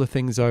a couple of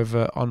things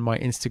over on my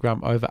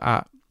Instagram over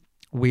at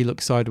We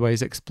Look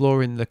Sideways,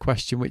 exploring the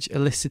question, which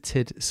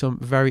elicited some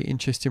very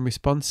interesting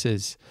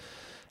responses.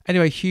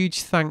 Anyway,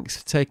 huge thanks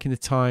for taking the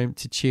time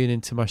to tune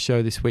into my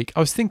show this week.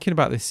 I was thinking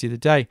about this the other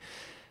day.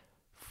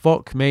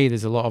 Fuck me,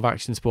 there's a lot of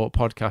action sport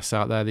podcasts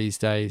out there these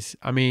days.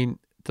 I mean,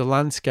 the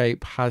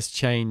landscape has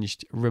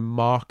changed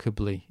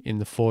remarkably in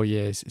the 4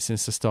 years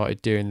since I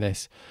started doing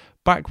this.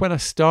 Back when I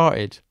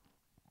started,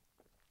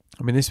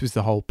 I mean, this was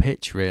the whole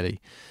pitch, really.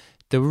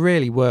 There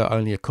really were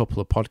only a couple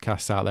of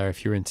podcasts out there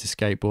if you're into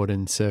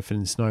skateboarding, surfing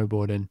and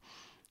snowboarding.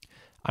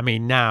 I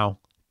mean, now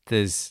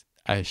there's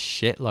a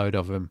shitload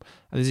of them.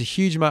 And there's a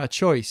huge amount of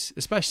choice,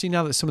 especially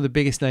now that some of the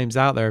biggest names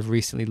out there have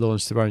recently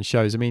launched their own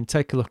shows. I mean,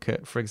 take a look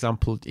at, for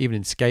example, even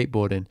in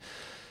skateboarding,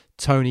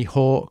 Tony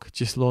Hawk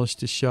just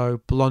launched a show.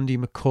 Blondie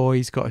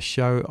McCoy's got a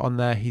show on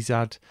there. He's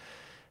had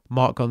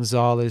Mark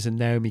Gonzalez and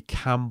Naomi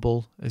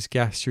Campbell as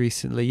guests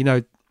recently.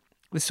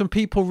 There's some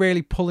people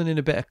really pulling in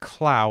a bit of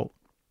clout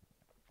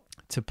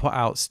to put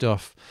out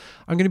stuff.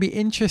 I'm going to be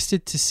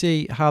interested to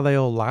see how they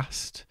all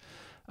last.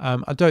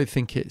 I don't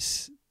think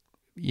it's,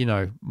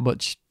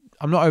 much.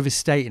 I'm not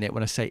overstating it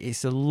when I say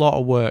it's a lot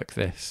of work,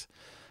 this.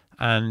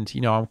 And,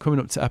 I'm coming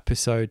up to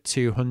episode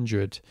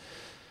 200.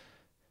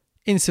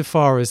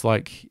 Insofar as,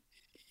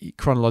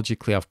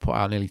 chronologically, I've put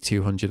out nearly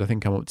 200. I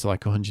think I'm up to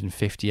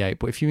 158.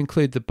 But if you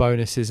include the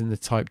bonuses and the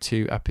Type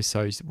 2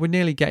 episodes, we're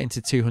nearly getting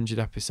to 200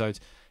 episodes.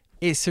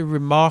 It's a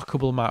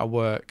remarkable amount of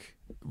work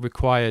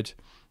required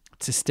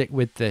to stick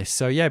with this.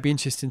 So yeah, it'd be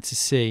interesting to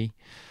see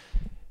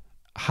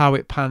how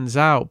it pans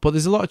out. But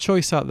there's a lot of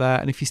choice out there,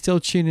 and if you're still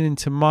tuning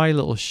into my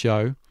little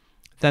show,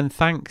 then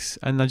thanks.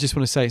 And I just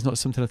want to say it's not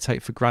something I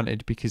take for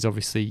granted, because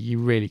obviously you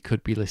really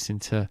could be listening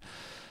to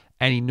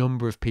any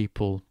number of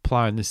people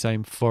ploughing the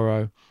same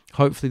furrow.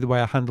 Hopefully the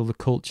way I handle the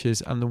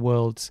cultures and the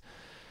worlds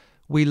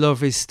we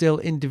love is still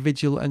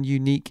individual and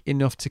unique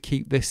enough to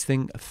keep this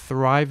thing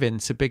thriving.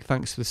 So big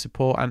thanks for the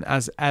support. And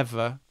as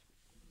ever,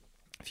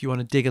 if you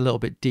want to dig a little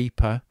bit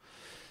deeper,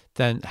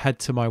 then head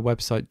to my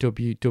website,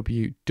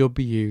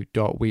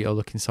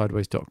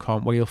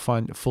 www.wearelooking.sideways.com, where you'll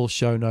find full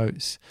show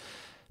notes,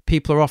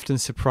 People are often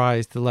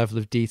surprised the level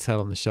of detail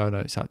on the show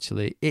notes.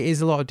 Actually, it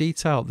is a lot of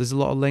detail. There's a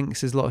lot of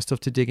links. There's a lot of stuff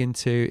to dig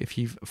into. If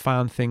you've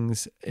found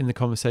things in the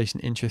conversation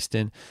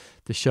interesting,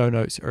 the show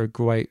notes are a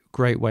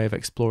great way of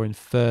exploring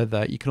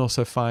further. You can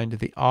also find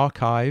the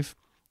archive.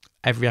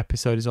 Every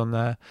episode is on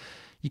there.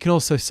 You can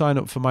also sign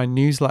up for my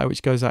newsletter,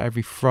 which goes out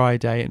every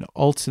Friday and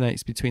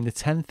alternates between the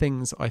 10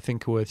 things I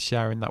think are worth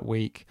sharing that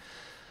week,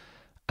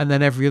 and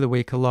then every other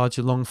week, a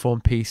larger long-form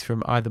piece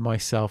from either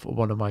myself or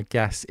one of my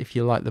guests. If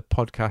you like the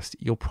podcast,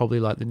 you'll probably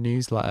like the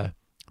newsletter.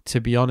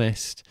 To be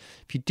honest,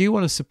 if you do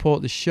want to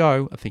support the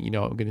show, I think you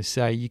know what I'm going to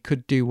say, you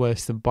could do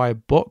worse than buy a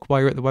book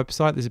while you're at the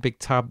website. There's a big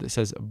tab that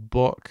says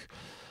book,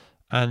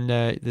 and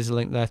there's a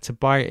link there to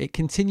buy it. It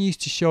continues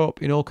to show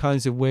up in all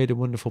kinds of weird and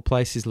wonderful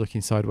places.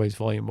 Looking Sideways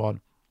Volume 1.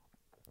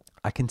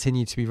 I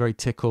continue to be very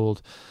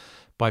tickled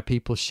by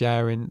people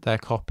sharing their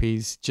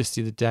copies. Just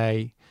the other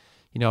day,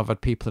 you know, I've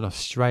had people in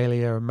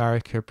Australia,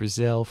 America,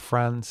 Brazil,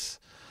 France,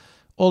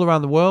 all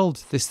around the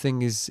world. This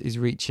thing is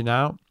reaching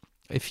out.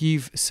 If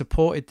you've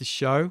supported the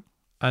show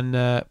and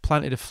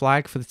planted a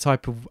flag for the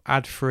type of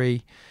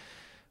ad-free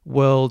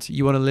world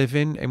you want to live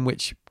in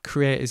which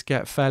creators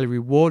get fairly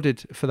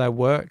rewarded for their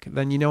work,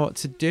 then you know what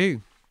to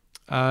do.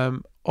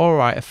 All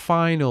right, a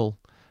final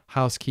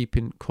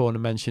housekeeping corner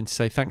mention to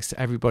say thanks to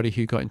everybody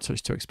who got in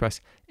touch to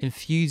express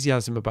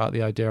enthusiasm about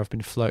the idea I've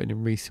been floating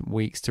in recent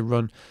weeks to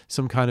run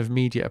some kind of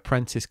media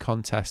apprentice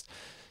contest.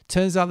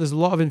 Turns out there's a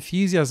lot of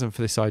enthusiasm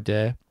for this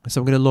idea, so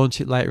I'm going to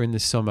launch it later in the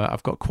summer.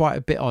 I've got quite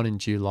a bit on in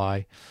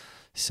July,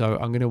 so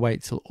I'm going to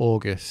wait till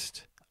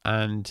August.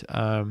 And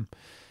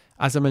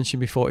as I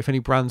mentioned before, if any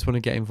brands want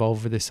to get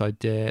involved with this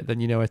idea,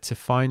 then you know where to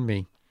find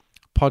me.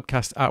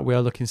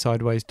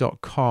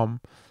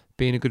 podcast@wearelooking.sideways.com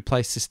being a good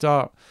place to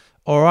start.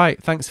 All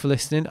right, thanks for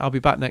listening. I'll be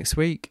back next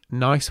week.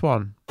 Nice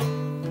one.